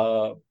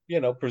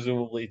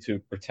 Presumably to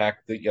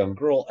protect the young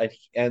girl,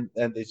 and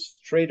the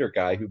straighter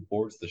guy who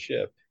boards the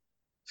ship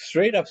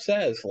straight up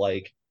says,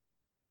 like,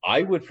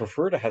 I would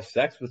prefer to have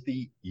sex with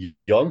the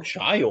young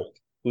child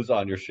who's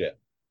on your ship.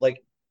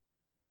 Like,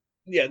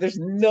 yeah, there's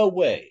no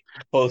way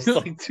post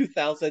like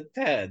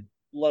 2010,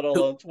 let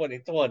alone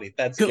 2020,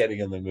 that's getting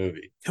in the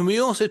movie. Can we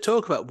also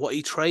talk about what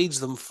he trades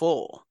them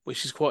for,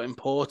 which is quite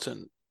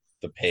important?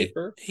 The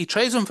paper? He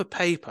trades them for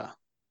paper,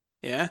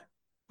 yeah?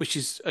 Which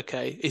is,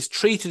 okay, is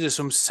treated as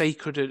some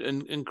sacred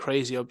and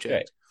crazy object.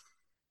 Okay.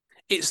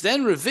 It's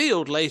then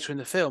revealed later in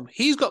the film,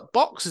 he's got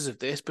boxes of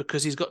this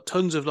because he's got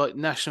tons of like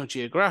National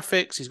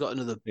Geographics, he's got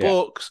another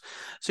books.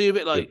 So you're a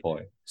bit like,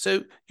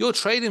 so you're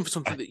trading for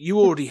something that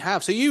you already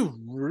have. So you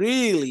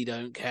really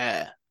don't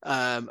care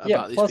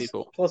about these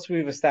people. Plus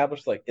we've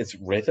established like it's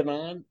written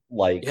on,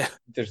 like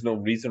there's no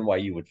reason why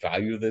you would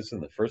value this in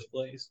the first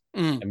place.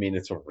 I mean,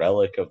 it's a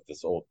relic of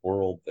this old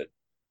world that,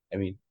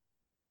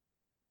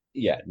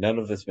 none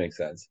of this makes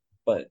sense.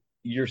 But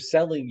you're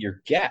selling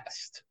your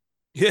guest.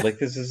 Yeah. Like,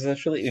 this is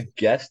essentially a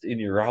guest in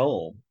your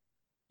home.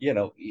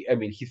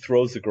 He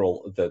throws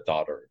the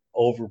daughter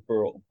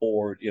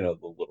overboard, the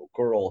little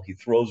girl. He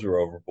throws her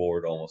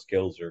overboard, almost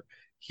kills her.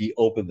 He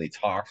openly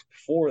talks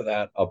before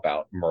that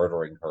about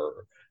murdering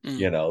her,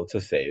 to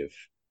save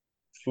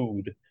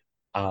food.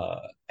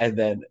 And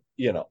then,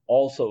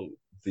 also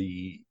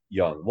the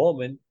young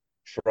woman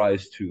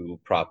tries to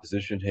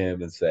proposition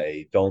him and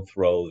say, don't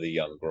throw the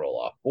young girl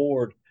off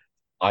board.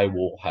 I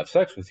will have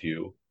sex with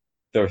you.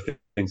 There are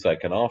things I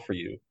can offer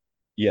you,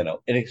 in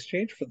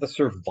exchange for the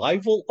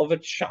survival of a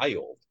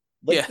child.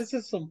 Like, this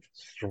is some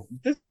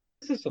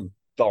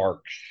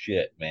dark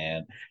shit,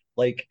 man.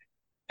 Like,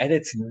 and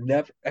it's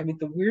never,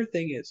 the weird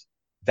thing is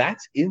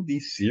that's in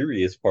the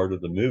serious part of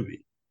the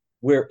movie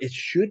where it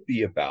should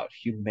be about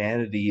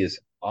humanity is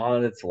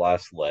on its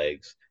last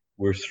legs.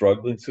 We're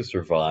struggling to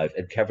survive,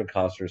 and Kevin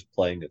Costner is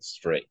playing it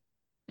straight.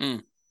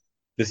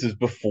 This is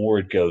before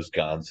it goes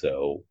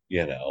gonzo,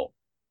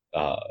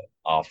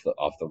 off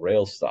the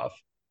rail stuff.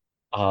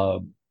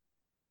 And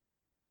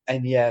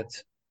yet,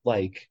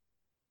 like,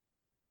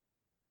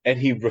 and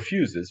he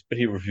refuses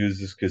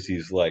because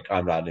he's like,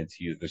 I'm not into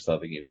you. There's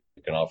nothing you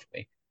can offer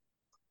me.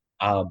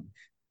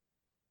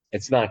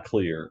 It's not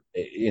clear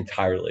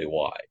entirely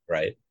why,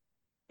 right?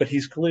 But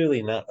he's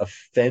clearly not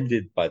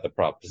offended by the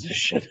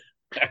proposition.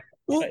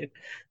 Right?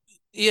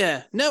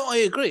 Yeah, no, I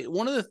agree.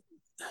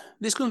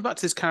 This comes back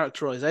to this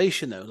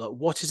characterization though, like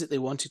what is it they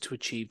wanted to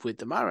achieve with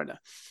the Mariner?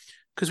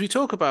 Because we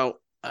talked about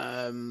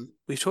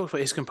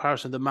his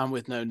comparison of the Man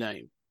with No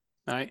Name,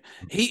 right?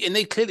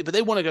 But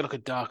they want to go like a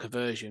darker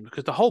version,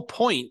 because the whole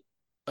point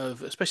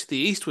of, especially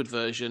the Eastwood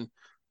version,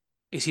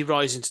 is he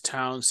rides into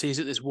town, sees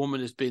that this woman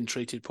has been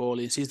treated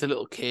poorly, and sees the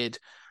little kid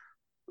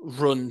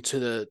run to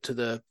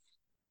the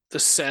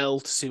cell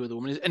to see where the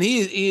woman is, and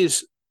he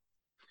is,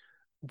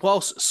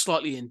 whilst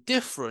slightly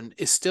indifferent,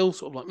 is still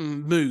sort of like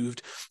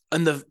moved,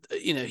 and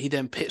he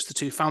then pits the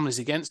two families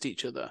against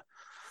each other.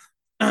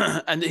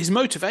 And his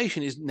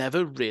motivation is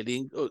never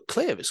really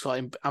clear. It's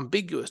quite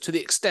ambiguous, to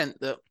the extent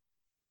that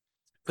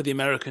for the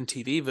American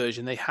TV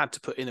version, they had to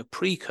put in a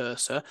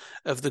precursor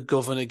of the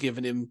governor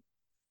giving him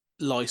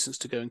license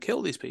to go and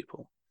kill these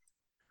people.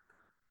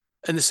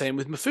 And the same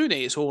with Mifune.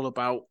 It's all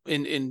about,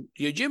 in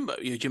Yojimbo,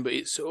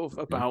 it's sort of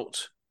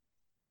about,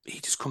 he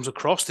just comes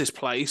across this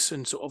place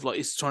and sort of like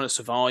he's trying to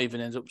survive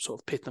and ends up sort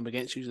of pitting them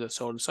against each other,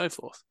 so on and so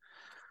forth.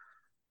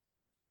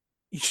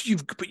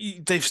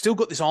 They've still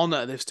got this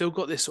honor. They've still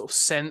got this sort of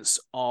sense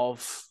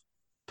of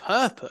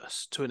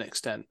purpose to an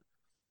extent,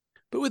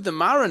 But with the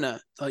Mariner,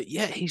 like,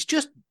 yeah, he's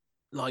just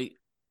like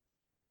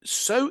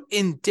so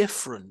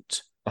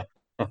indifferent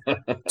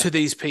to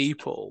these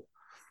people.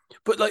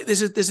 But like,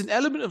 there's an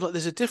element of like,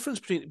 there's a difference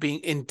between being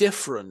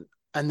indifferent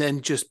and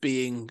then just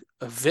being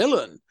a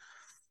villain.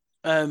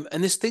 And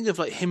this thing of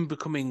like him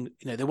becoming,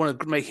 they want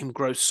to make him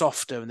grow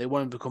softer and they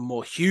want him to become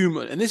more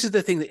human. And this is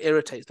the thing that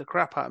irritates the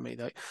crap out of me.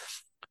 Like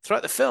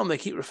throughout the film, they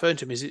keep referring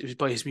to him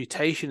by his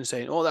mutation and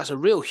saying, "Oh, that's a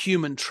real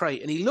human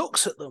trait." And he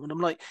looks at them, and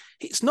I'm like,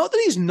 it's not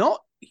that he's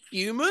not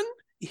human.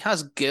 He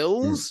has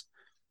gills,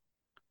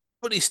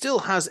 but he still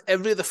has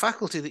every other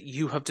faculty that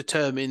you have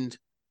determined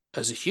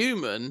as a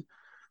human.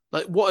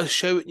 Like what has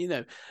shown,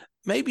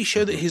 maybe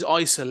show that his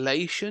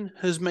isolation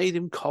has made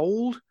him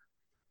cold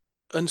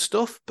and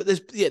stuff. But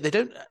they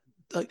don't,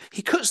 like,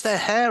 he cuts their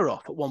hair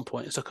off at one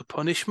point. It's like a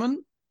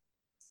punishment.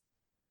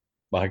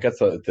 Well, I guess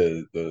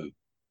the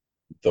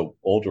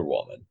older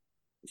woman.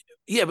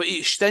 Yeah, but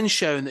it's then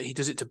shown that he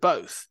does it to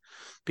both.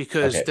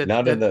 Because okay,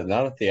 not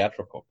a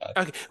theatrical cut.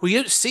 Okay, well, you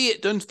don't see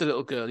it done to the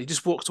little girl. He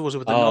just walks towards her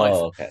with a knife,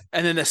 okay.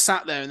 And then they're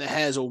sat there and their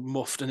hair's all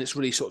muffed and it's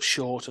really sort of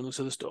short and this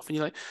other stuff. And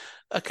you're like,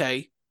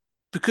 okay,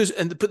 but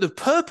the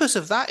purpose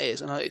of that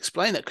is, and I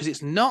explain that because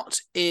it's not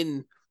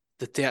in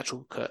the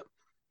theatrical cut.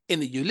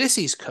 In the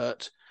Ulysses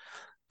cut,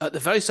 at the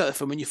very start of the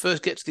film, when you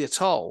first get to the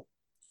atoll,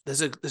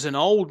 there's an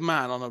old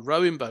man on a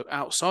rowing boat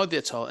outside the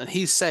atoll, and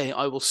he's saying,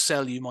 "I will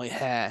sell you my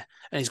hair,"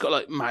 and he's got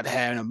like mad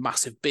hair and a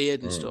massive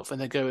beard and stuff, and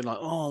they're going like,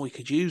 "Oh, we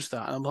could use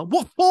that," and I'm like,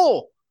 "What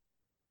for?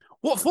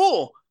 What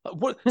for? Like,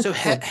 what?" So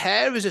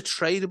hair is a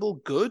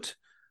tradable good.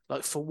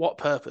 Like for what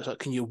purpose? Like,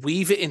 can you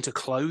weave it into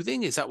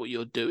clothing? Is that what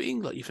you're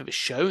doing? Like you've never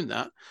shown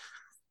that.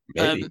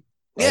 Maybe. Right?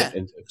 Yeah.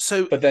 And,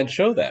 so, but then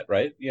show that,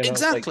 right?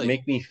 Exactly. Like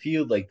make me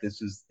feel like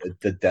this is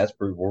the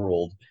desperate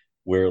world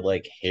where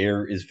like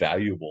hair is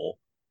valuable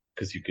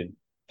because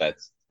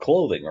that's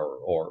clothing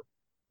or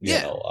you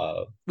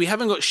know. We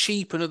haven't got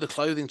sheep and other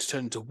clothing to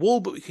turn into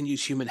wool, but we can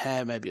use human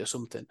hair maybe or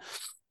something.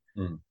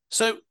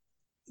 So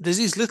there's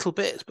these little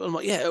bits, but I'm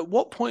like, yeah, at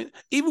what point,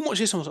 even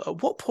watching this, I was like,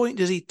 at what point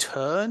does he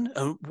turn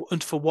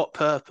and for what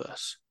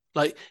purpose?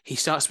 Like he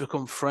starts to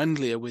become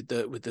friendlier with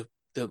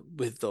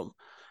them.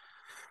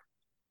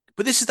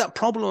 But this is that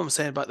problem I'm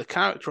saying about the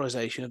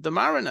characterization of the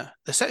Mariner,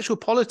 the sexual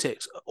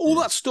politics, all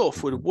that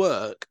stuff would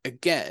work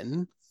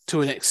again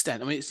to an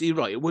extent. I mean, you're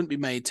right, it wouldn't be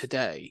made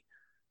today.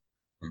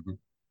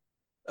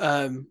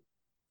 Because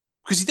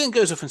he then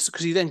goes off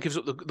because he then gives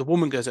up the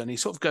woman goes out and he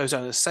sort of goes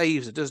out and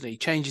saves her, doesn't he? He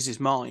changes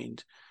his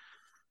mind.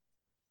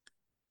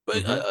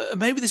 But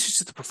maybe this is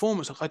just the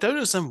performance. Like, I don't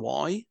understand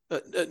why.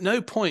 At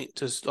no point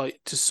does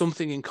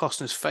something in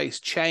Costner's face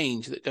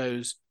change that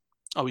goes,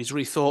 oh, he's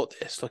rethought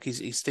this. Like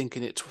he's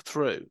thinking it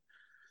through.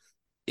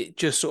 It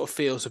just sort of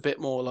feels a bit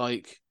more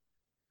like,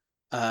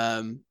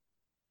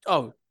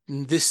 oh,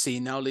 this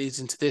scene now leads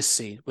into this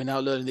scene. We're now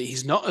learning that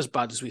he's not as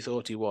bad as we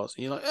thought he was.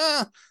 And you're like,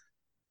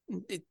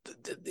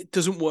 it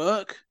doesn't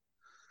work.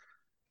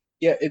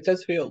 Yeah, it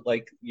does feel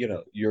like,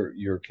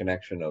 your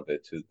connection of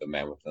it to The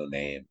Man with No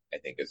Name, I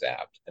think, is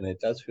apt. And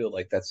it does feel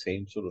like that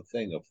same sort of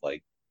thing of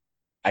like,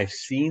 I've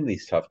seen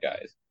these tough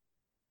guys.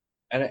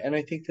 And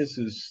I think this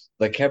is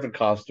like Kevin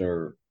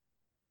Costner,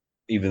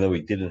 even though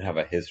he didn't have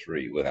a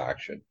history with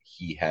action,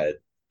 he had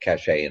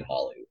cachet in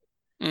Hollywood.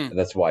 And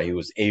that's why he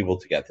was able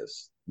to get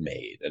this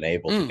made and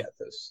able to get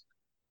this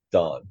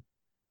done.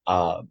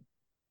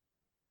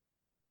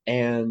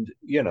 And,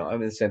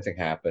 the same thing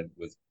happened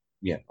with,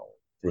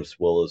 Bruce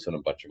Willis and a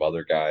bunch of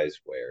other guys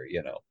where,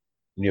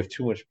 when you have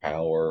too much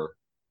power,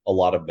 a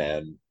lot of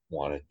men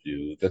want to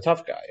do the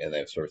tough guy and they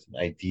have certain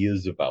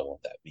ideas about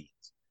what that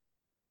means.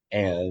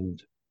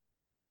 And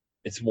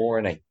it's more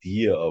an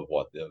idea of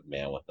what the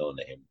Man with No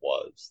Name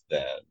was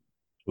than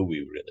who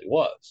he really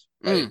was.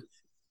 Right.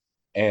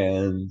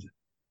 And,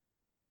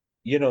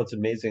 it's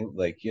amazing.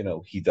 Like,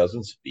 he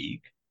doesn't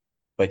speak,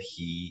 but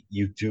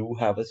you do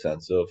have a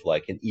sense of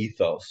like an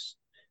ethos,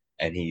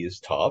 and he is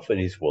tough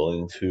and he's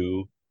willing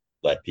to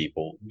let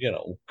people,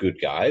 good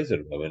guys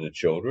and women and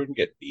children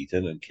get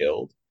beaten and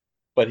killed.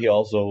 But he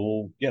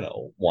also,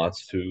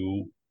 wants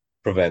to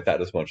prevent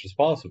that as much as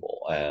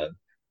possible and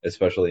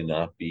especially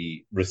not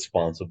be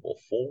responsible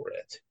for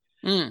it.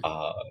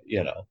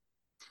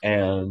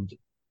 And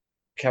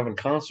Kevin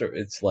Costner,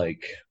 it's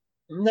like,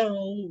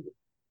 no,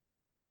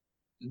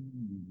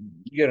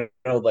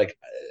 like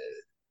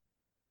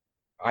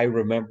I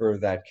remember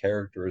that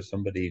character as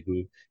somebody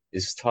who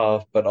is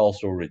tough, but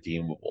also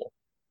redeemable.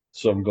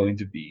 So I'm going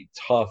to be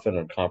tough and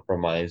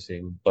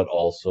uncompromising, but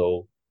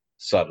also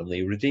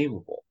suddenly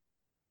redeemable.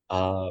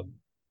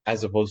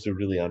 As opposed to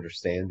really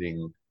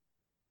understanding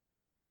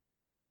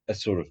a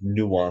sort of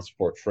nuanced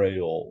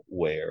portrayal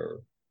where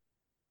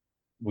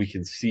we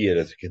can see it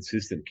as a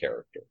consistent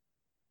character.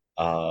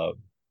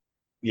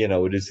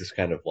 It is this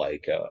kind of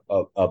like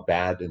a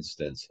bad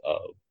instance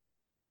of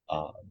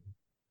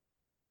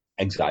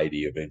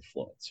anxiety of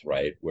influence,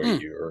 right? Where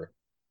you're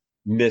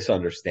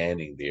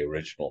misunderstanding the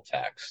original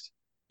text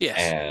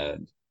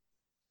and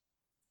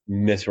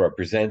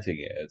misrepresenting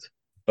it,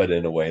 but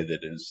in a way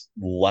that is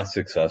less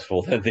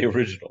successful than the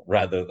original,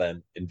 rather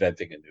than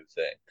inventing a new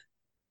thing.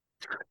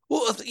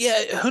 Well,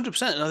 yeah,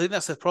 100%. And I think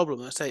that's the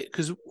problem. I say,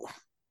 because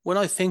when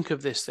I think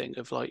of this thing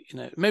of like,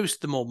 maybe it's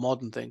the more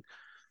modern thing.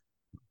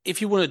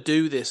 If you want to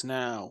do this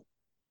now,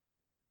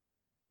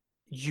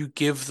 you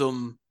give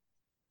them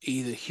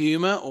either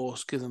humor or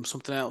give them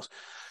something else,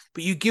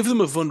 but you give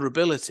them a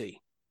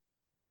vulnerability.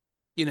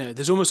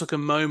 There's almost like a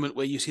moment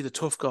where you see the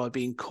tough guy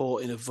being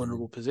caught in a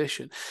vulnerable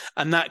position,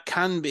 and that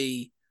can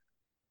be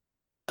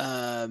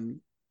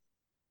something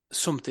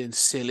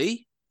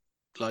silly,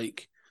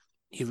 like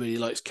he really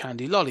likes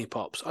candy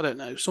lollipops. I don't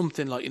know,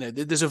 something like,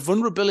 there's a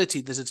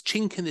vulnerability, there's a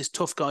chink in this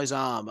tough guy's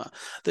armor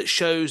that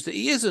shows that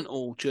he isn't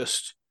all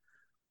just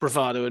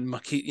bravado and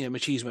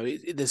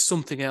machismo. There's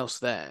something else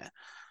there.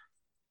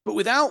 But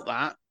without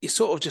that, you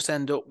sort of just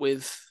end up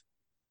with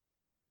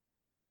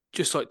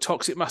just like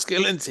toxic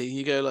masculinity.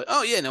 You go like,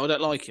 oh yeah, no, I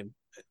don't like him,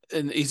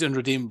 and he's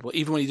unredeemable.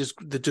 Even when he does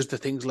the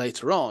things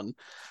later on,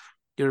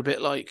 you're a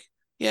bit like,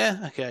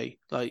 yeah, okay,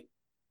 like,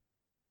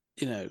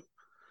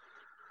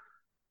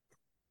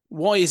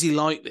 why is he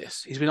like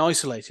this? He's been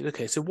isolated.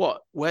 Okay, so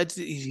what? Where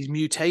did he's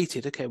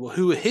mutated? Okay, well,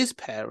 who are his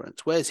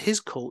parents? Where's his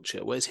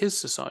culture? Where's his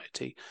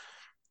society?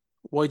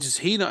 Why does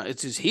he not?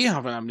 Does he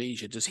have an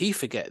amnesia? Does he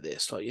forget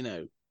this? Like,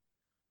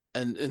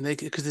 and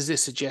because there's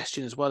this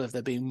suggestion as well of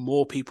there being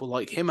more people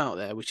like him out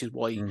there, which is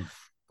why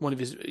one of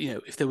his,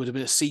 if there would have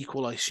been a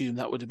sequel, I assume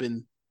that would have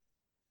been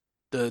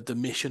the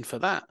mission for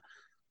that.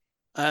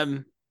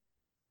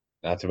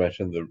 Not to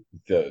mention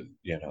the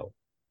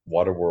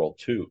Waterworld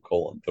 2,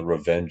 The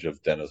Revenge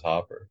of Dennis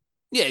Hopper.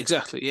 Yeah,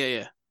 exactly.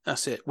 Yeah.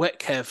 That's it. Wet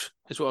Kev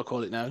is what I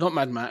call it now. Not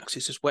Mad Max.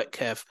 It's just Wet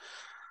Kev.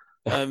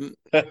 Oh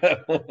my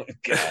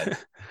God.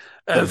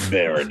 The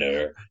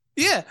Mariner.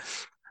 Yeah.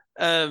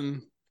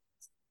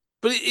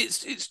 But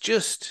it's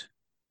just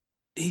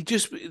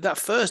that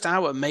first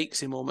hour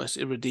makes him almost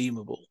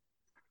irredeemable.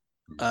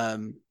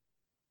 And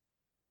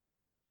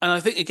I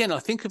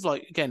think of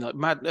like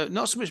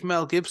not so much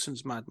Mel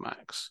Gibson's Mad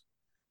Max.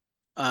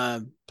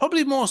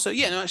 Probably more so,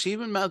 actually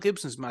even Mel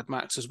Gibson's Mad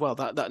Max as well.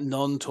 That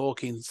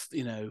non-talking,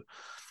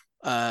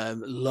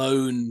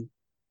 lone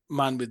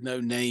man with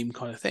no name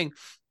kind of thing.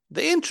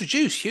 They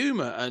introduce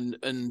humor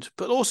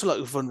but also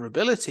like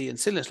vulnerability and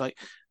silliness, like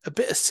a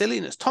bit of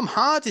silliness. Tom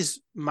Hardy's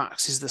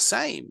Max is the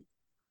same.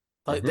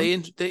 Like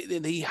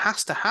he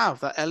has to have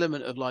that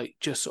element of like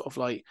just sort of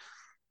like,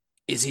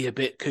 is he a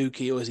bit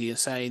kooky or is he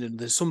insane? And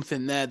there's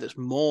something there that's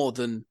more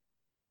than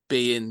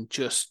being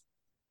just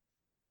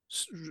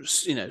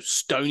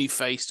stony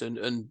faced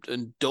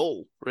and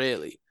dull,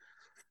 really.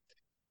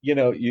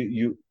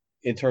 You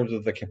in terms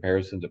of the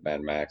comparison to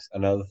Mad Max,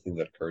 another thing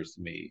that occurs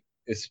to me,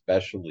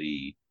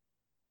 especially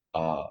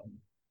the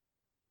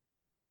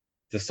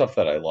stuff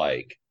that I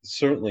like,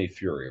 certainly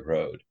Fury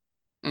Road,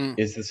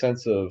 is the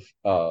sense of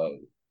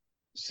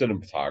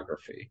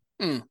cinematography.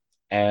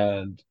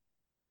 And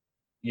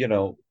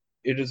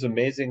it is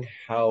amazing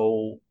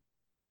how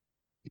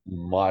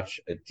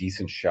much a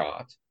decent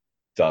shot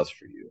does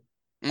for you.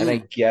 And I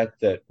get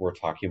that we're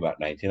talking about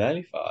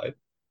 1995.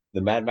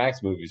 The Mad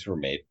Max movies were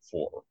made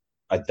for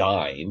a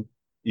dime,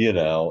 in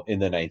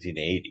the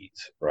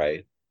 1980s,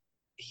 right?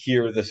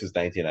 Here, this is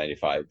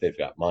 1995. They've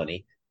got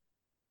money.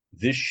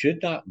 This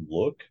should not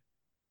look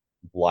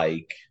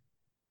like,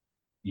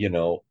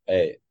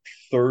 a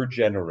third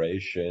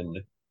generation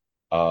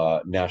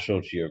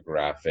National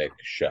Geographic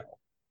show.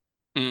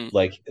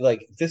 Like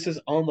this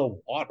is on the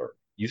water.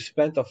 You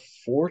spent a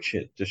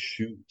fortune to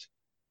shoot,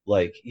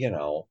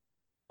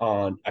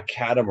 on a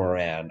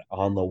catamaran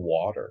on the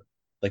water.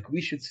 Like,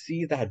 we should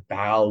see that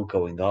bow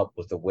going up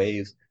with the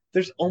waves.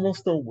 There's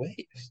almost no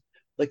waves.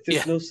 Like,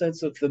 there's no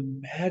sense of the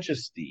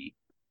majesty.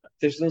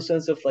 There's no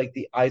sense of like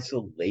the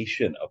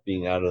isolation of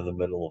being out in the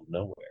middle of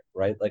nowhere,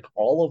 right? Like,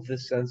 all of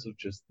this sense of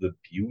just the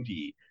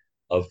beauty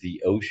of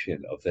the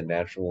ocean, of the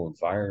natural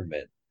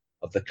environment,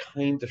 of the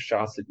kind of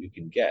shots that you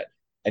can get.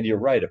 And you're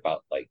right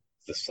about like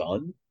the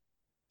sun.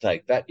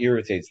 Like, that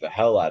irritates the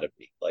hell out of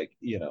me. Like,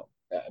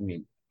 I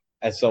mean,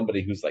 as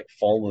somebody who's like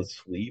fallen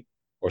asleep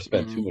or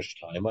spent too much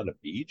time on a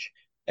beach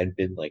and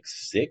been like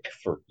sick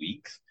for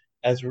weeks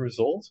as a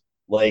result,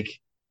 like,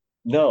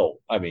 no,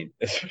 I mean,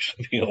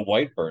 especially being a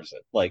white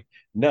person, like,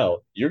 no,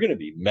 you're going to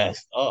be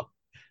messed up.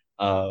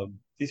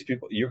 These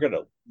people, you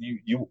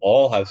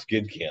all have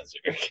skin cancer.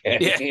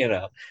 Okay?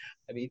 Yeah.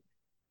 I mean,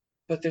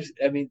 but there's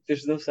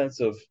no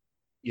sense of,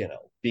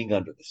 being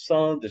under the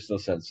sun. There's no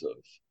sense of,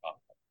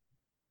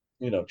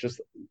 just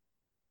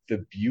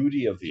the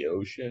beauty of the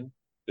ocean.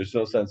 There's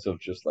no sense of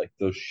just like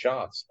those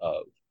shots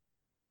of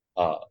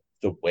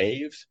the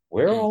waves.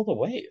 Where are all the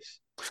waves?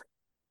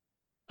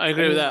 I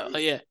agree with that.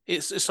 Yeah,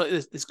 it's like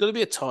there's got to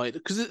be a tide,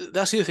 because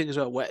that's the other thing as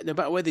well. No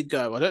matter where they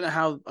go, I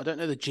don't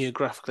know the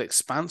geographical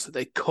expanse that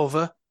they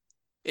cover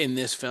in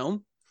this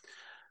film.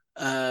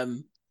 But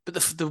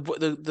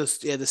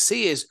the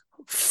sea is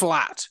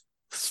flat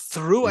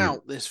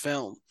throughout this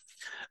film.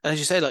 And as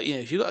you say, like,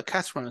 if you've got a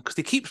catamaran, because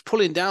they keep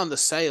pulling down the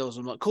sails,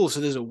 I'm like, cool. So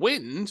there's a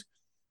wind,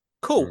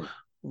 cool.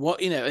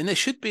 What and there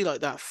should be like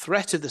that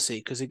threat of the sea,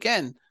 because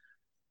again,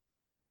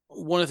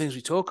 one of the things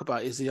we talk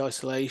about is the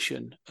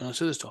isolation and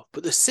other stuff.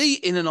 But the sea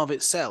in and of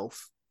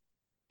itself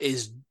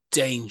is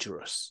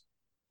dangerous.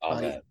 Oh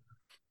Like, man.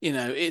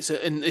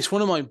 and it's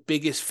one of my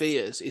biggest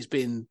fears is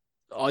being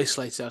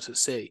isolated out at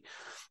sea.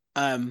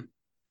 And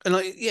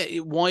like, yeah,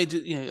 why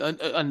do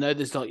I know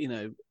there's like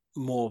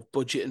more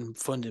budget and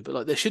funding, but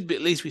like there should be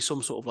at least be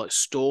some sort of like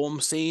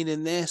storm scene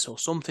in this or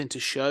something to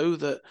show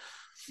that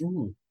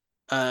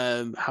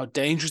how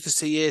dangerous the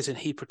sea is, and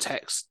he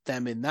protects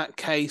them in that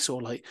case,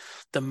 or like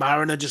the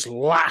mariner just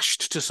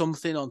lashed to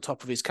something on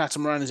top of his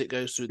catamaran as it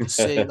goes through the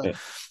sea, like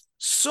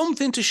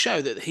something to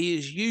show that he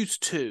is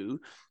used to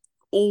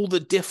all the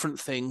different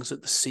things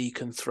that the sea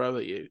can throw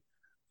at you.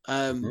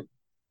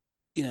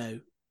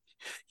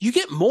 You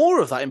get more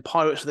of that in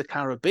Pirates of the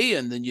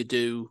Caribbean than you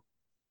do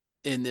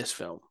in this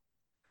film.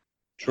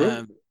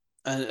 True.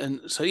 And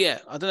so yeah,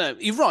 I don't know.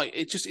 You're right.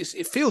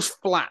 It feels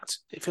flat.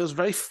 It feels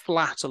very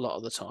flat a lot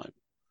of the time.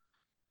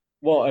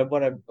 Well, and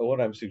what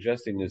I'm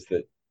suggesting is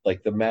that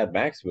like the Mad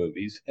Max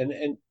movies and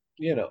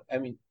I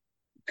mean,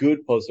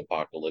 good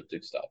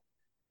post-apocalyptic stuff,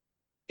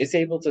 it's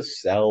able to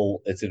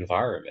sell its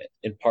environment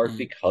in part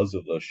because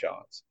of those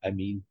shots. I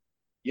mean,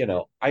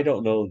 I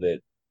don't know that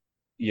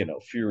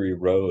Fury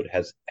Road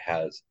has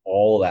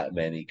all that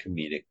many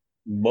comedic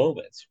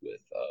moments with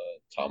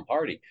Tom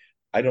Hardy.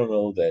 I don't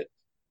know that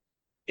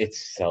it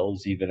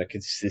sells even a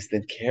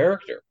consistent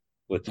character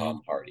with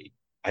Tom Hardy.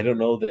 I don't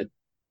know that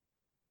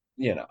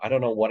I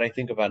don't know what I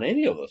think about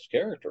any of those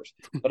characters,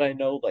 but I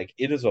know like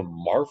it is a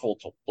marvel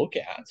to look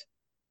at.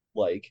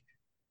 Like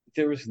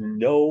there is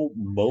no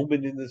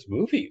moment in this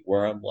movie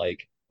where I'm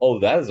like, oh,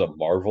 that is a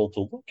marvel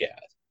to look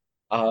at.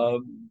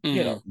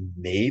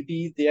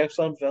 Maybe the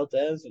Exxon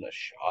Valdez in a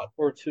shot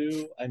or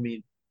two. I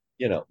mean,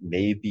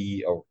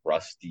 maybe the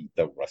rusty,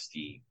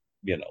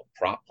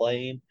 prop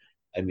plane.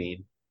 I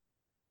mean,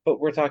 but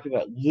we're talking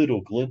about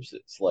little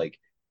glimpses. Like,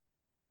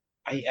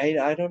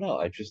 I don't know.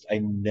 I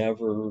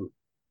never,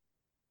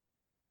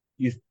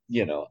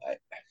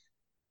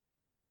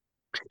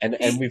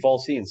 and we've all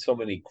seen so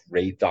many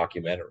great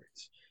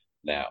documentaries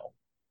now,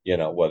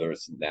 whether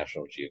it's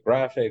National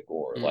Geographic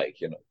or like,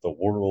 The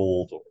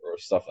World or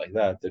stuff like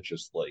that, that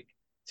just like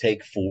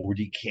take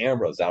 40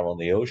 cameras out on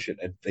the ocean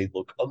and they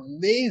look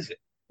amazing.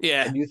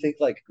 Yeah. And you think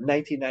like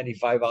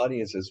 1995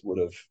 audiences would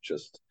have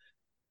just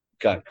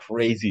gone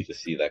crazy to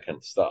see that kind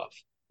of stuff.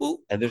 Well,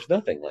 and there's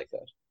nothing like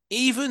that.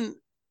 Even,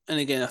 and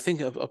again, I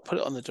think I'll put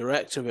it on the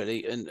director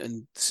really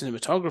and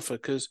cinematographer,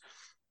 because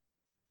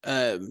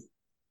one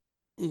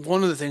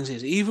of the things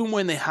is, even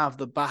when they have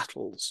the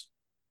battles,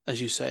 as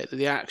you say,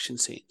 the action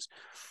scenes,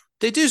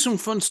 they do some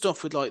fun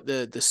stuff with like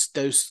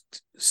those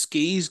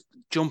skis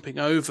jumping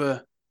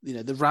over,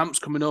 the ramps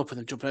coming up and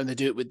then jumping over. They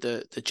do it with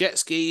the jet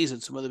skis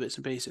and some other bits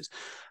and pieces.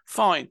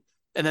 Fine.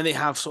 And then they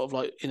have sort of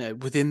like,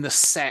 within the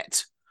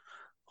set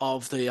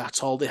of the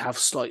atoll, they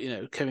have like,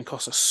 Kevin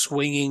Costner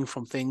swinging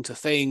from thing to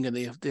thing, and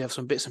they have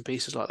some bits and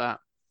pieces like that.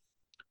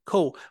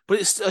 Cool. But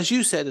it's, as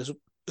you said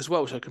as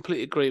well, which I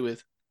completely agree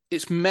with,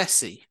 it's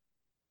messy.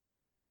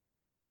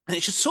 And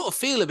it should sort of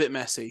feel a bit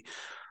messy,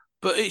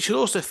 but it should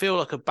also feel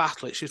like a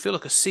battle. It should feel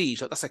like a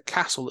siege. Like that's a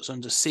castle that's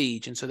under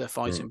siege, and so they're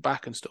fighting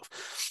back and stuff.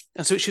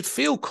 And so it should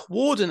feel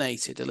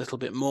coordinated a little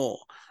bit more.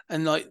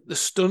 And like the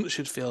stunt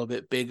should feel a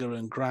bit bigger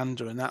and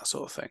grander and that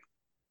sort of thing.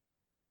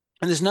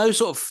 And there's no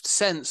sort of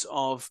sense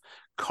of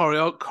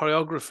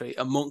choreography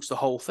amongst the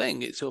whole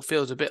thing. It sort of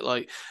feels a bit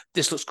like,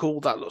 this looks cool,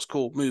 that looks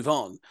cool, move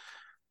on.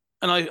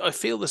 And I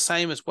feel the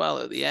same as well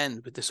at the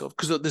end with this sort of,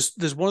 because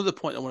there's one other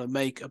point I want to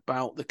make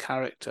about the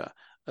character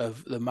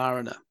of the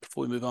mariner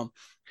before we move on.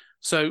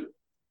 So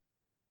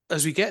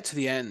as we get to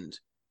the end,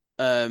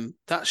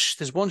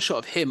 there's one shot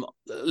of him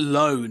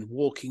alone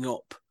walking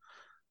up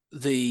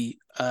the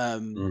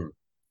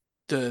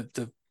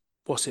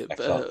what's it,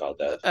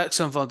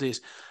 Exxon Valdez.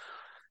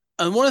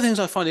 And one of the things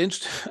I find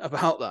interesting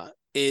about that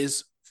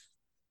is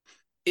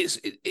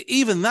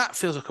even that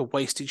feels like a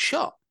wasted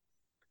shot,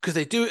 because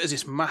they do it as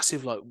this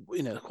massive, like,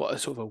 quite a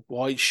sort of a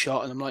wide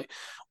shot. And I'm like,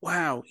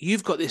 wow,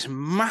 you've got this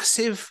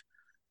massive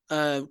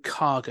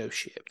cargo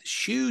ship,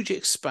 this huge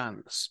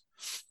expanse.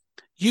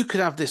 You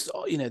could have this,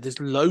 there's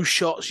low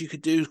shots you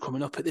could do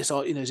coming up at this,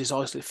 this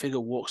isolated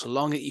figure walks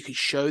along it. You could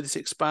show this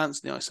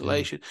expanse and the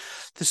isolation.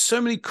 There's so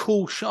many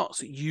cool shots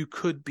that you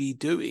could be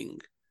doing.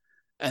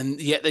 And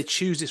yet they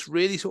choose this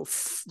really sort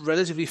of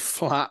relatively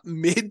flat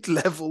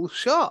mid-level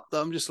shot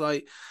that I'm just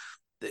like,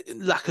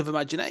 lack of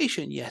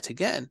imagination yet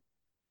again.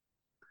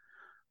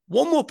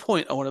 One more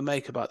point I want to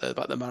make about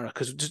the Mara,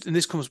 because and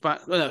this comes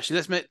back. No,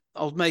 actually,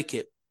 I'll make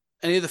it.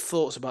 Any other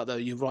thoughts about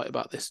that? You're right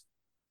about this.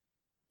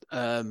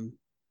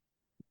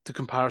 The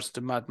comparison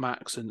to Mad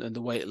Max and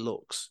the way it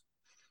looks.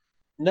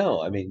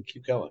 No, I mean,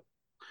 keep going.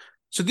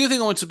 So the other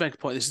thing I want to make a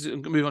point, this is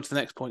move on to the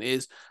next point,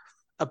 is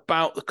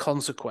about the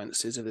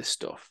consequences of this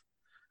stuff.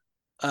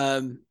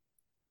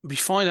 We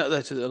find out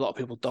that a lot of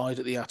people died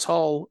at the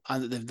atoll,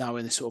 and that they're now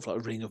in this sort of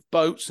like ring of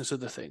boats and this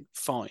other thing.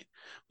 Fine.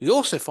 We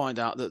also find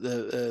out that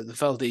the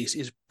Valdez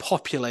is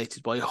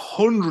populated by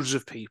hundreds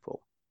of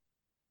people.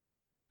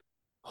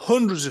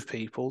 Hundreds of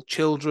people,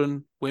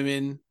 children,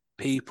 women,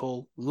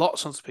 people,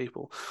 lots of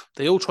people.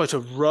 They all try to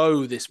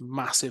row this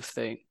massive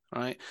thing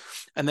right?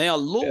 And they are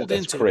Yeah, lulled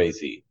that's into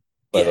crazy,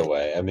 by the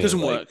way. I mean, doesn't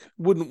like, work,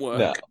 wouldn't no,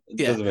 work. it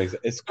Yeah, doesn't make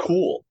sense. It's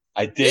cool.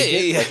 I yeah, dig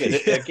it. yeah,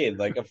 Like, yeah. again,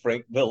 like a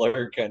Frank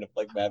Miller kind of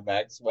like Mad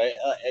Max way.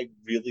 I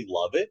really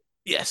love it.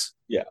 Yes,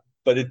 Yeah,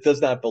 but it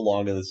does not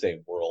belong in the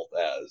same world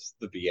as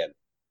the BN.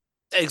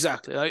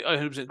 exactly. I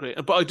 100% agree.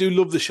 But I do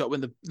love the shot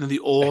when the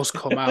oars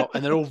come out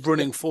and they're all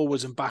running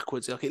forwards and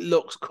backwards. Like it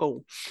looks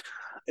cool.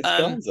 It's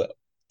Um, Gonzo.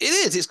 it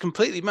is. It's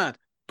completely mad.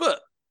 But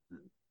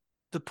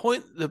the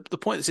point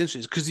that's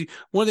interesting is because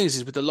one of the things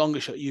is with the longer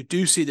shot, you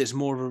do see there's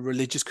more of a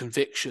religious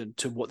conviction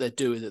to what they're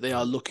doing, that they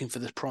are looking for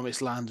this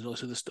promised land and all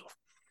this other stuff.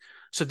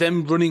 So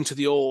them running to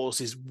the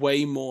oars is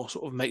way more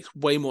sort of makes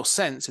way more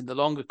sense in the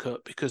longer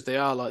cut because they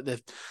are like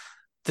there's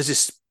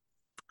this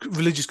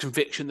religious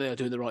conviction they are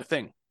doing the right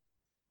thing.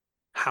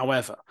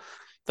 However,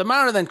 the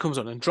mariner then comes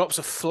on and drops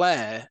a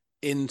flare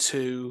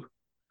into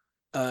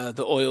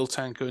the oil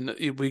tanker, and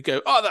we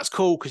go, "Oh, that's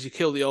cool because you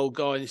killed the old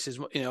guy." And he says,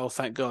 "Oh,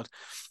 thank God."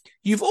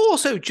 You've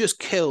also just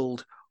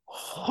killed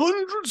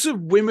hundreds of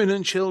women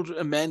and children,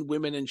 and men,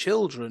 women, and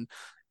children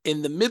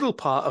in the middle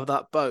part of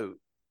that boat.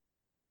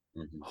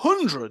 Mm-hmm.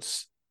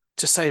 Hundreds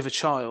to save a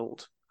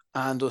child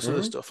and all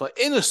other stuff, like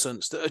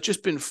innocents that have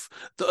just been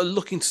that are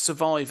looking to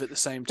survive at the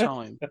same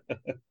time.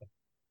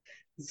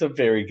 It's a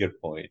very good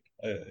point.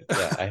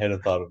 Yeah, I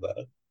hadn't thought of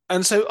that.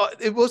 And so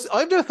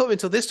I've never thought of it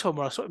until this time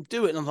where I saw him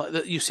do it, and I'm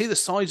like, you see the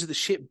sides of the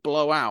ship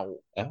blow out,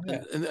 Oh,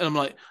 yeah. and I'm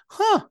like,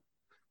 huh.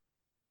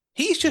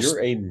 He's just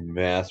You're a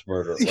mass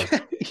murderer.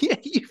 yeah,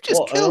 you've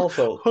just killed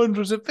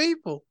hundreds of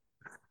people.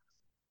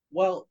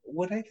 Well,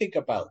 when I think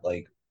about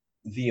like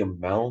the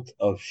amount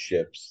of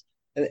ships,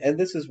 and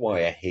this is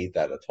why I hate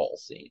that atoll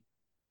scene.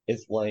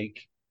 It's like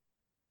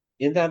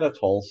in that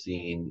atoll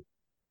scene,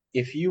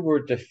 if you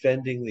were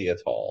defending the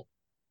atoll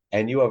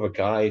and you have a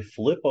guy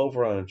flip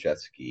over on a jet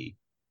ski,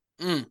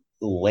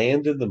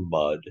 land in the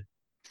mud,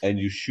 and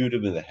you shoot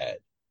him in the head,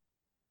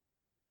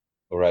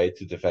 all right,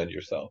 to defend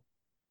yourself.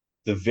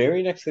 The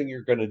very next thing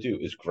you're going to do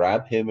is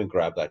grab him and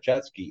grab that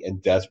jet ski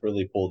and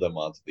desperately pull them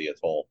onto the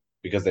atoll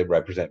because they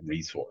represent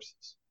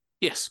resources.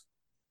 Yes.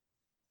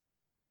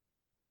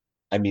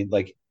 I mean,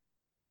 like,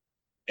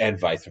 and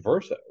vice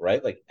versa,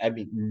 right? Like, I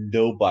mean,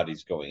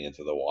 nobody's going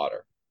into the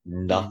water.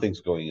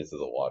 Nothing's going into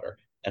the water.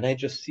 And I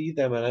just see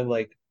them and I'm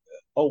like,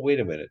 oh, wait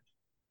a minute.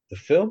 The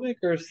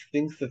filmmakers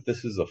think that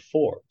this is a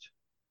fort.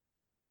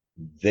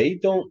 They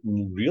don't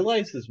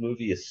realize this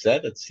movie is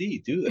set at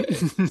sea, do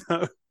they?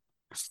 No.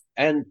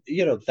 And,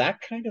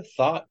 that kind of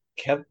thought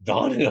kept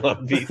dawning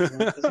on me through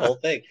this whole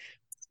thing.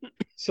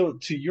 So,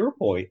 to your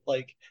point,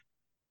 like,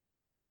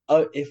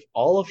 if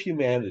all of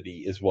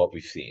humanity is what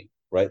we've seen,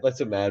 right?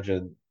 Let's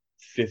imagine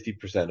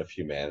 50% of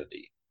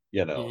humanity,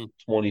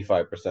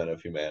 25%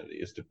 of humanity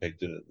is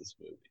depicted in this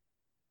movie.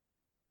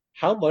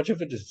 How much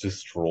of it is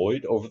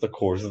destroyed over the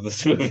course of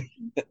this movie?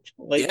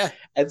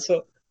 And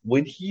so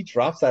when he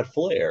drops that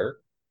flare,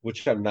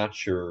 which I'm not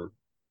sure,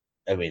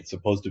 I mean, it's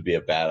supposed to be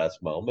a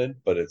badass moment,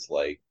 but it's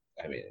like,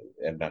 I mean,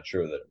 I'm not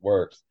sure that it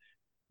works,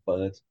 but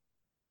it's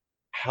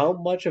how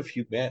much of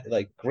humanity,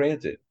 like,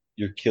 granted,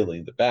 you're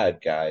killing the bad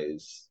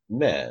guys,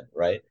 men,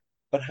 right?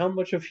 But how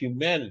much of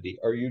humanity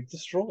are you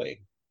destroying?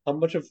 How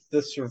much of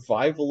the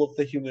survival of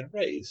the human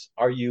race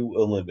are you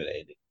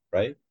eliminating,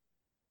 right?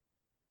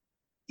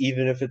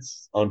 Even if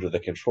it's under the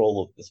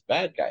control of this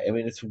bad guy. I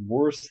mean, it's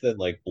worse than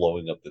like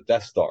blowing up the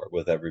Death Star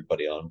with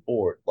everybody on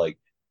board. Like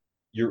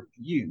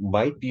you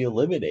might be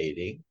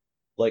eliminating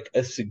like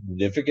a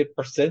significant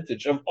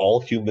percentage of all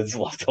humans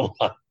left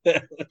alive,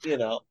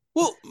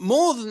 Well,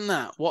 more than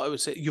that, what I would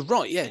say, you're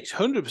right. Yeah, it's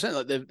 100%.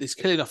 Like it's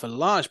killing off a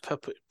large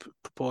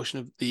proportion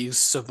of the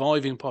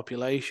surviving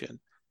population.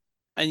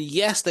 And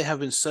yes, they have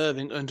been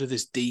serving under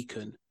this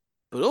deacon,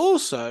 but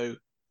also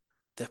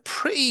they're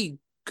pretty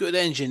good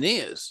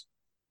engineers.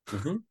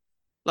 Mm-hmm.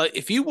 Like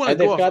if you want to and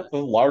they've got the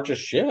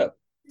largest ship.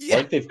 Yeah.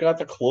 Like they've got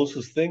the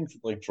closest thing to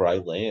like dry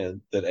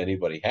land that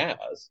anybody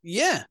has.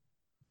 Yeah.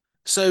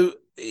 So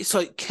it's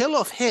like kill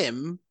off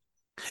him.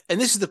 And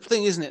this is the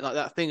thing, isn't it? Like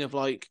that thing of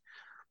like,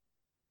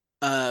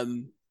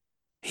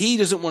 he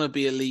doesn't want to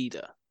be a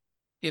leader,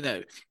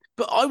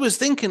 But I was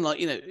thinking, like,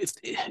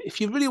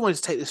 if you really wanted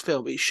to take this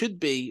film, it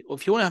should be, or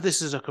if you want to have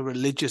this as like a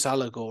religious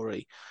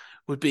allegory,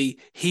 would be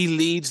he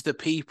leads the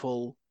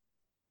people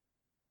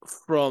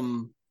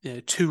from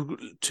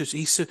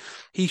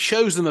he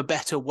shows them a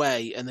better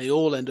way, and they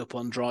all end up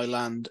on dry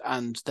land,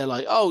 and they're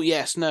like, oh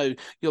yes, no,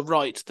 you're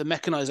right, the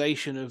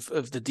mechanization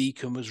of the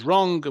deacon was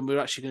wrong, and we're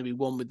actually going to be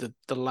one with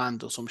the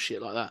land or some shit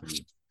like that.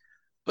 Mm-hmm.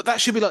 But that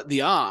should be like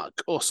the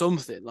Ark or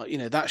something, like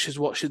that's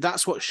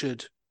what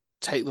should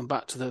take them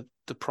back to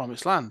the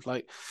promised land.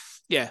 Like,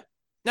 yeah,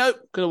 no,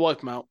 gonna wipe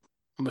them out,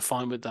 and we're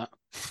fine with that.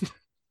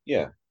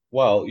 Yeah,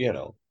 well,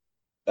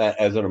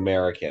 as an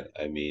American,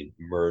 I mean,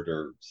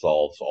 murder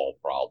solves all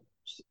problems.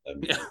 I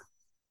mean,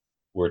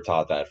 we're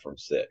taught that from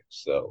 6.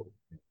 So,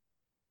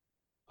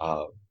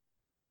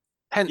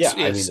 hence, yeah,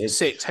 I mean,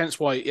 6. Hence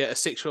why, a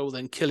 6-year-old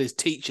then kill his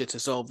teacher to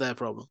solve their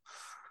problem.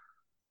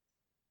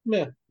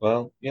 Yeah,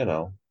 well,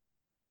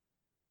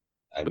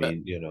 I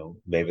mean,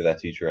 maybe that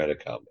teacher had a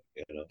comic,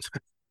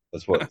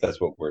 That's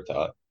what we're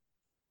taught.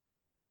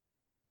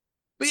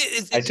 But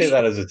I say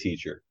that as a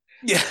teacher.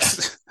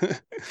 yes,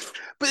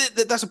 but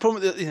that's a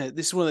problem. That,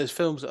 this is one of those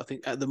films that I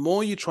think the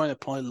more you try and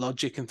apply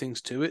logic and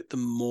things to it, the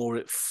more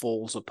it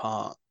falls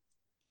apart.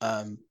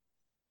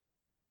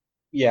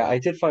 Yeah, I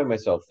did find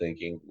myself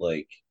thinking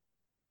like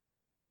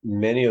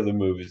many of the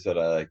movies that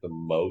I like the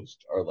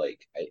most are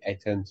like I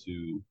tend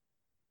to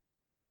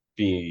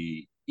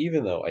be,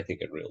 even though I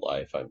think in real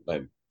life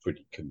I'm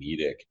pretty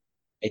comedic,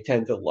 I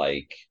tend to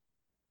like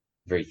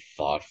very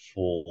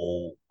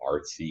thoughtful,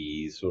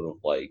 artsy, sort of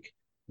like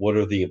what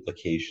are the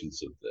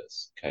implications of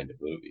this kind of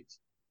movies.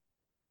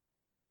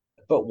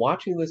 But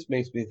watching this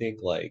makes me think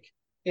like,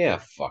 yeah,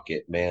 fuck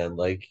it, man.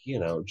 Like,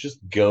 just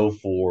go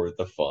for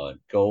the fun,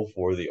 go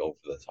for the over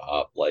the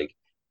top. Like,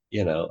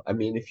 I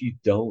mean, if you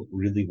don't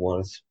really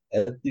want to,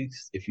 at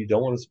least if you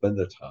don't want to spend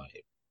the time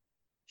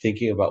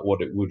thinking about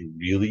what it would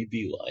really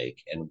be like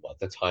and what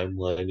the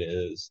timeline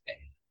is and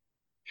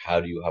how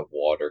do you have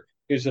water.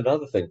 Here's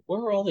another thing.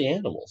 Where are all the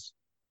animals?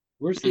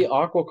 Where's the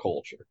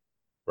aquaculture?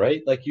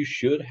 Right? Like you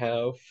should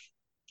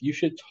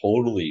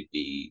totally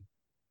be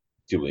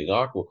doing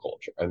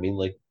aquaculture. I mean,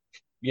 like,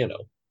 you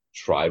know,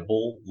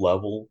 tribal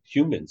level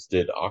humans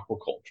did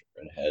aquaculture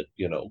and had,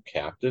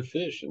 captive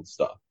fish and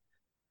stuff.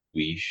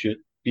 We should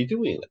be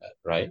doing that,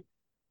 right?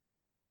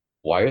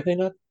 Why are they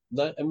not?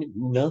 I mean,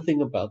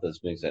 nothing about this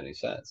makes any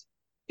sense.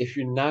 If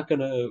you're not going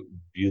to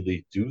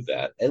really do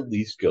that, at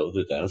least go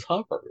the Dennis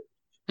Hopper route.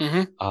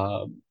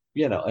 Mm-hmm.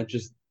 And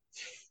just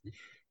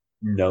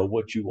know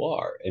what you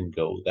are and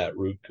go that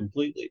route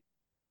completely.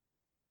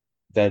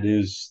 That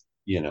is,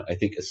 I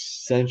think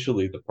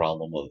essentially the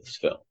problem of this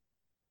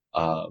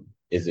film.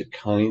 Is it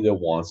kind of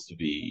wants to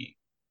be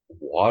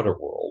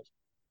Waterworld,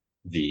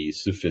 the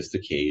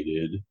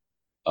sophisticated,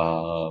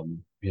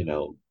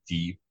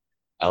 deep,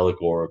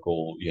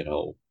 allegorical,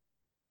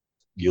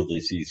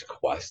 Ulysses'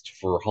 quest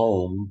for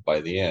home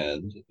by the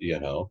end,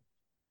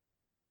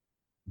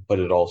 but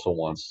it also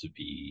wants to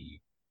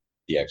be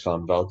the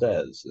Exxon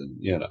Valdez.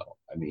 And,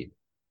 I mean,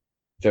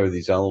 there are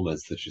these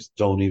elements that just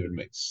don't even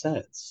make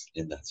sense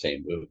in that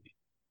same movie.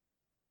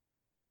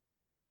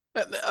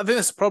 I think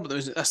that's the problem,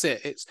 isn't it? That's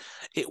it.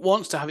 It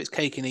wants to have its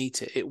cake and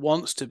eat it. It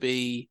wants to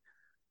be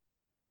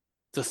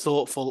the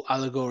thoughtful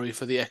allegory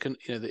for the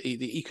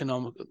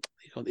economic,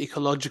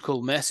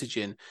 ecological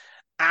messaging,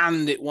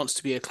 and it wants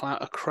to be a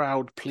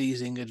crowd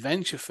pleasing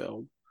adventure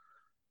film.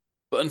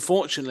 But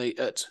unfortunately,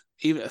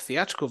 even a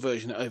theatrical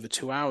version at over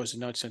 2 hours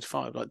in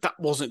 1975, like that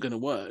wasn't going to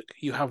work.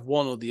 You have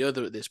one or the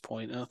other at this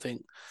point, and I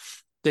think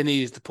they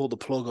needed to pull the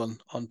plug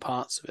on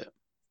parts of it.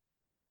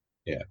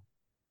 Yeah.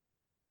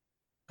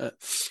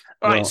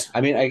 Right.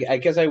 I mean, I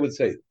guess I would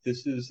say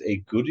this is a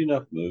good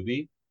enough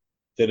movie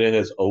that it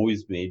has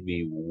always made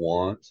me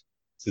want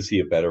to see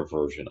a better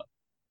version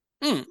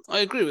of. I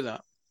agree with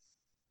that.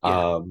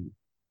 Yeah.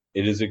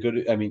 It is a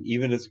good. I mean,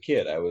 even as a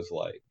kid, I was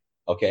like,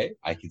 okay,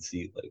 I can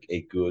see like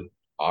a good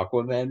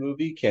Aquaman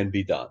movie can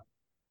be done,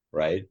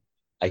 right?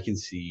 I can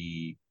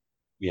see,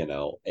 a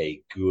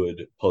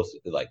good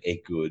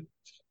a good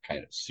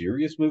kind of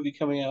serious movie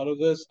coming out of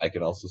this. I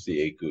can also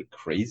see a good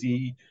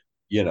crazy,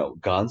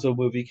 Gonzo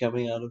movie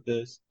coming out of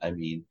this. I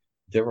mean,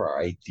 there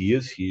are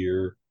ideas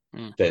here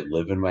that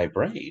live in my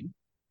brain.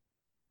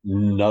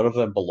 None of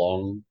them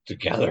belong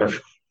together.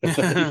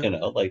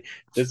 Like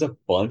there's a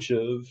bunch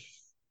of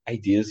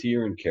ideas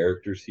here and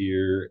characters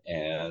here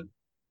and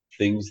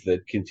things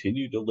that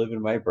continue to live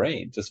in my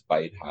brain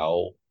despite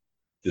how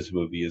this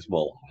movie is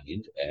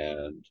maligned.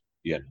 And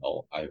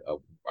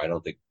I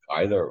don't think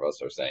either of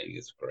us are saying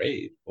it's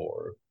great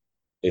or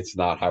it's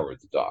not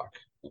Howard the Duck.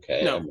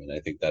 Okay, no. I mean, I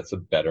think that's a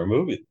better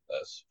movie than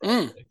this.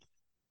 Frankly.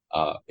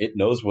 It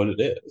knows what it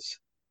is.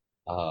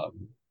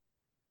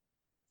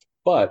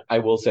 But I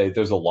will say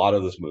there's a lot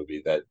of this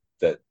movie that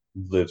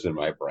lives in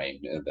my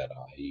brain and that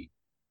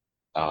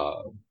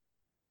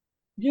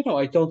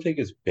I don't think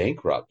is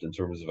bankrupt in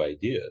terms of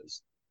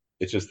ideas.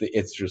 It's just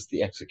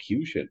the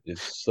execution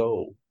is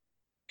so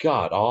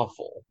god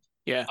awful.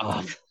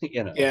 Yeah.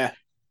 Yeah.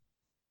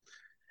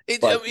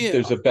 But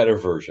there's a better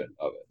version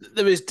of it.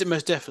 There is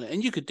most definitely,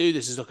 and you could do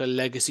this as like a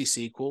legacy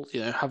sequel.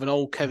 Have an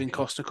old Kevin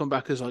Costner come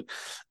back as like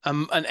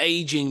an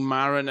aging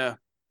mariner,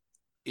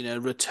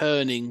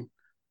 returning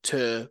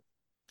to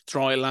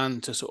dry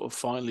land to sort of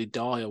finally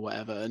die or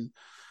whatever,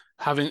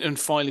 and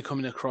finally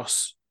coming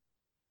across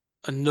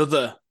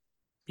another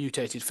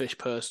mutated fish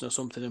person or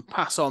something and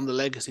pass on the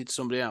legacy to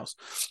somebody else.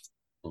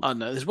 I don't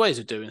know. There's ways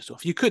of doing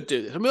stuff. You could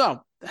do this. I mean,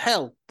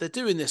 hell, they're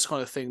doing this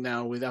kind of thing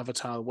now with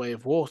Avatar: The Way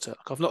of Water.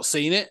 Like, I've not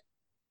seen it.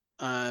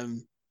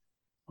 I'm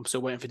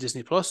still waiting for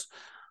Disney Plus.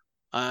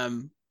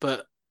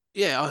 But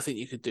yeah, I think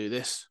you could do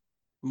this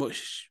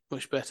much,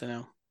 much better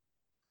now.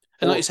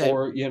 And like you say,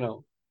 or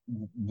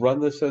run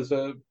this as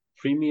a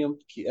premium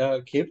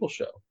cable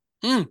show.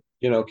 Can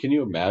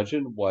you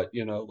imagine what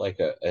like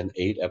an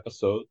 8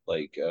 episode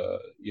like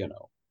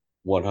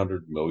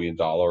 $100 million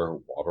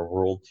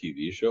Waterworld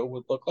TV show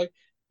would look like?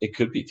 It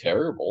could be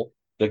terrible.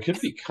 That could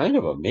be kind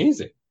of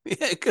amazing. Yeah,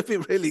 it could be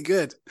really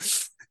good.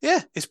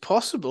 Yeah, it's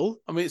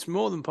possible. I mean, it's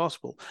more than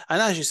possible.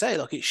 And as you say,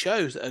 like, it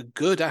shows that a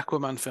good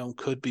Aquaman film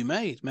could be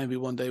made. Maybe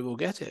one day we'll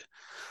get it.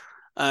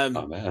 Oh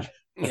man.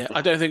 Yeah,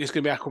 I don't think it's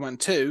going to be Aquaman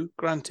 2,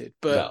 granted,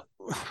 but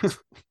No.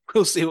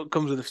 we'll see what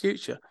comes in the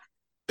future.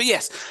 But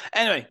yes,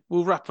 anyway,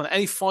 we'll wrap on it.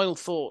 Any final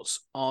thoughts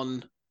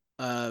on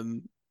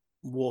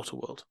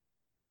Waterworld?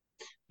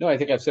 No, I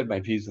think I've said my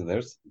piece and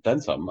there's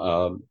then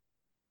some.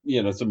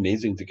 It's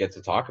amazing to get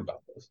to talk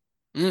about this.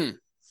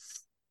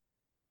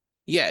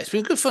 Yeah, it's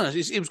been good fun.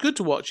 It was good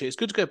to watch it. It's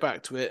good to go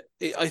back to it.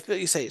 I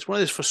think you say it's one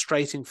of those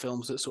frustrating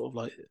films that sort of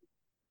like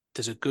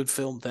there's a good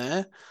film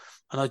there,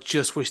 and I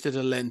just wish they'd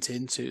have lent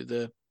into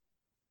the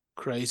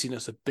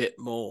craziness a bit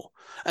more.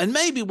 And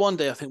maybe one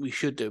day I think we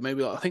should do.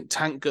 Maybe I think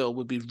Tank Girl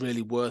would be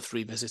really worth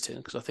revisiting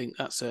because I think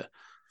that's a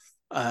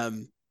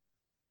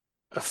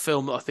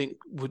film that I think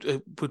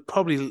would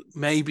probably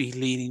maybe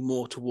leaning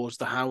more towards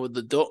the Howard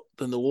the Duck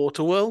than the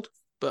Waterworld,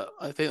 but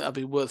I think that'd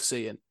be worth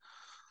seeing.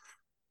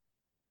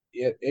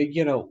 Yeah,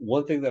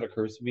 one thing that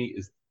occurs to me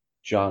is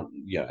I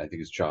think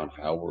it's John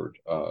Howard.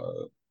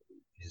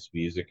 His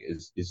music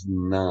is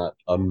not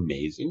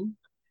amazing.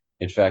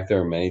 In fact,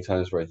 there are many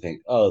times where I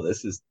think, oh,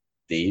 this is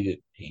dated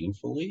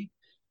painfully.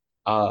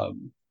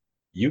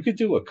 You could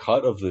do a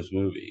cut of this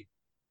movie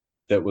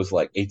that was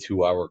like a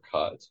 2-hour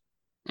cut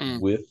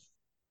with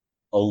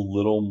a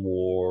little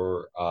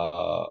more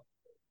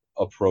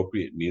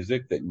appropriate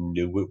music that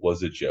knew it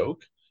was a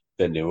joke,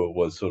 that knew it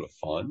was sort of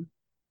fun.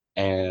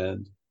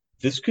 And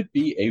this could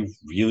be a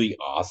really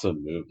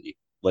awesome movie.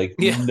 Like,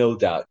 no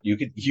doubt, you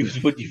could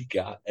use what you've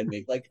got and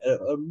make like an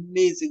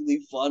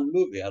amazingly fun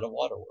movie out of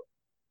Waterworld.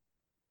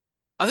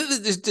 I think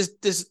that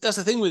that's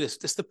the thing with this.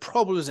 That's the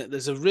problem, isn't it?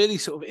 There's a really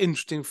sort of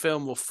interesting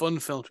film or fun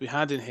film to be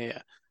had in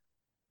here.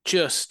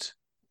 Just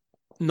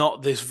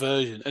not this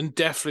version. And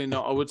definitely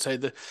not, I would say,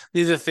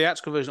 neither the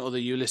theatrical version or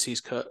the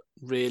Ulysses cut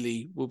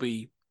really will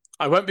be...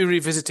 I won't be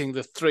revisiting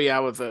the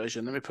 3-hour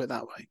version, let me put it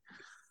that way.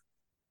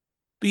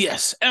 But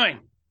yes, anyway,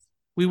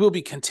 we will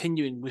be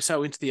continuing.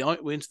 We're into the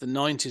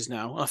 90s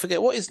now. I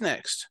forget, what is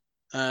next?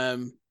 What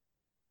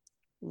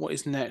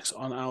is next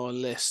on our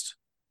list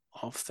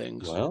of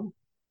things?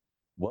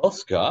 Well,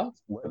 Scott,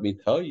 let me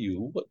tell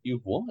you what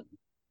you've won.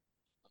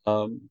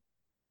 All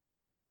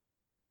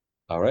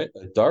right,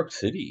 Dark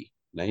City,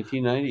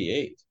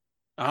 1998.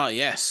 Ah,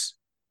 yes.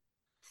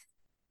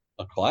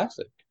 A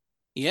classic.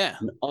 Yeah.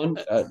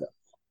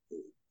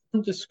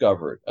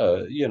 Undiscovered,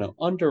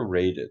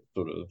 underrated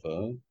sort of.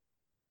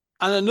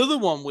 And another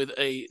one with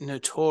a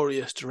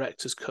notorious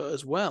director's cut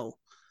as well.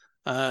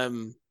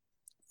 So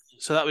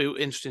that'll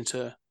be interesting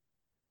to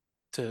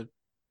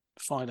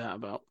find out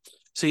about.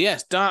 So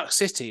yes, Dark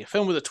City, a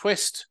film with a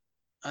twist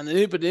and a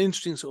little bit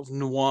interesting sort of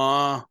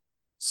noir,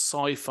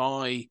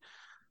 sci-fi,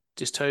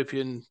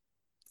 dystopian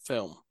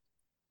film.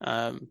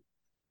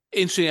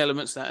 Interesting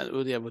elements that,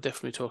 we'll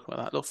definitely talk about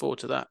that. Look forward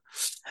to that.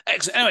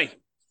 Excellent. Anyway,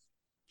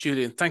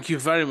 Julian, thank you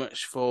very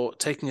much for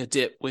taking a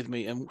dip with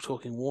me and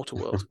talking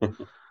Waterworld.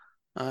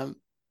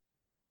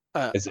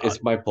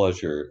 It's my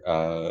pleasure.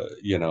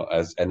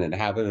 As an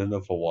inhabitant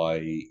of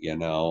Hawaii,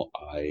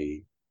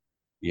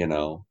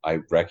 I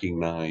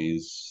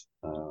recognize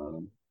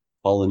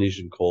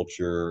Polynesian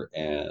culture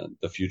and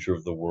the future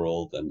of the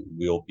world, and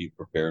we'll be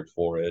prepared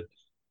for it.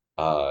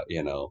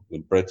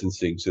 When Breton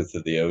sinks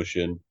into the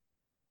ocean,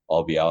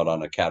 I'll be out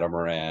on a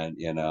catamaran,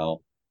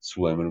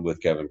 swimming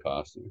with Kevin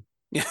Costner.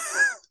 Yeah,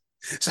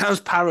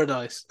 sounds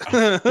paradise.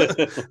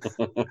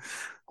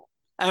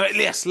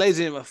 Yes, ladies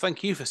and gentlemen,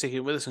 thank you for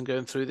sticking with us and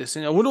going through this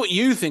thing. I wonder what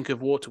you think of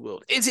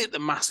Waterworld. Is it the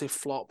massive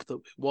flop that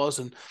it was?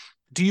 And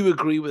do you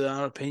agree with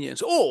our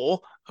opinions?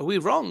 Or are we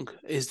wrong?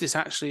 Is this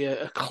actually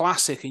a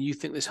classic and you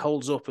think this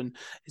holds up and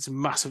it's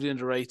massively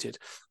underrated?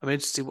 I'm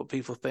interested to see what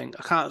people think.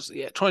 Try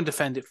and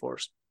defend it for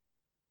us.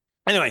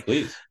 Anyway,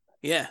 please.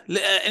 Yeah.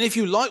 And if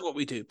you like what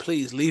we do,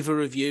 please leave a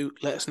review.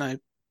 Let us know.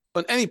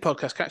 On any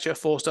podcast, catch a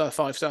 4-star,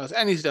 5 stars,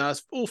 any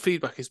stars. All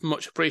feedback is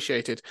much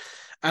appreciated.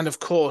 And of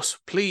course,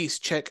 please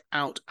check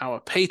out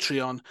our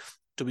Patreon,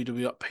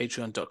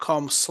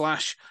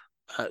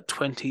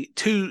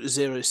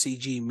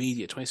 www.patreon.com/20CG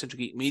Media, 20th Century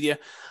Geek Media.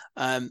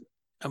 And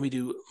we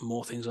do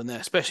more things on there,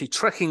 especially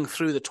trekking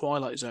through the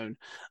Twilight Zone,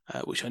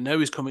 which I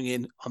know is coming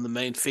in on the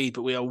main feed,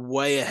 but we are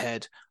way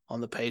ahead on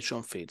the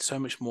Patreon feed. So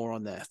much more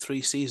on there.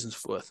 3 seasons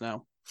worth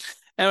now.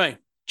 Anyway,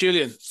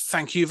 Julian,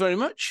 thank you very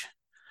much.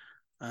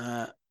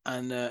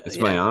 It's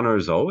my honor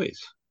as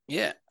always.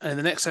 Yeah, and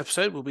the next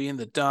episode will be in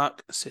the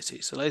Dark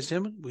City. So, ladies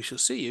and gentlemen, we shall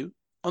see you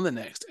on the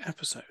next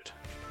episode.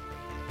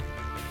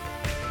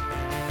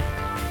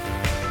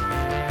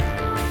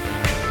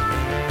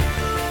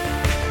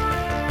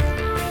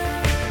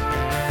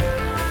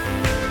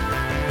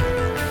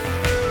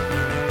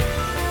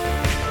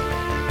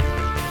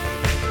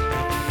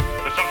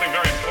 There's something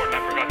very important I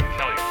forgot to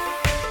tell you.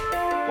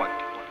 What?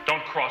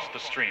 Don't cross the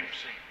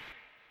streams.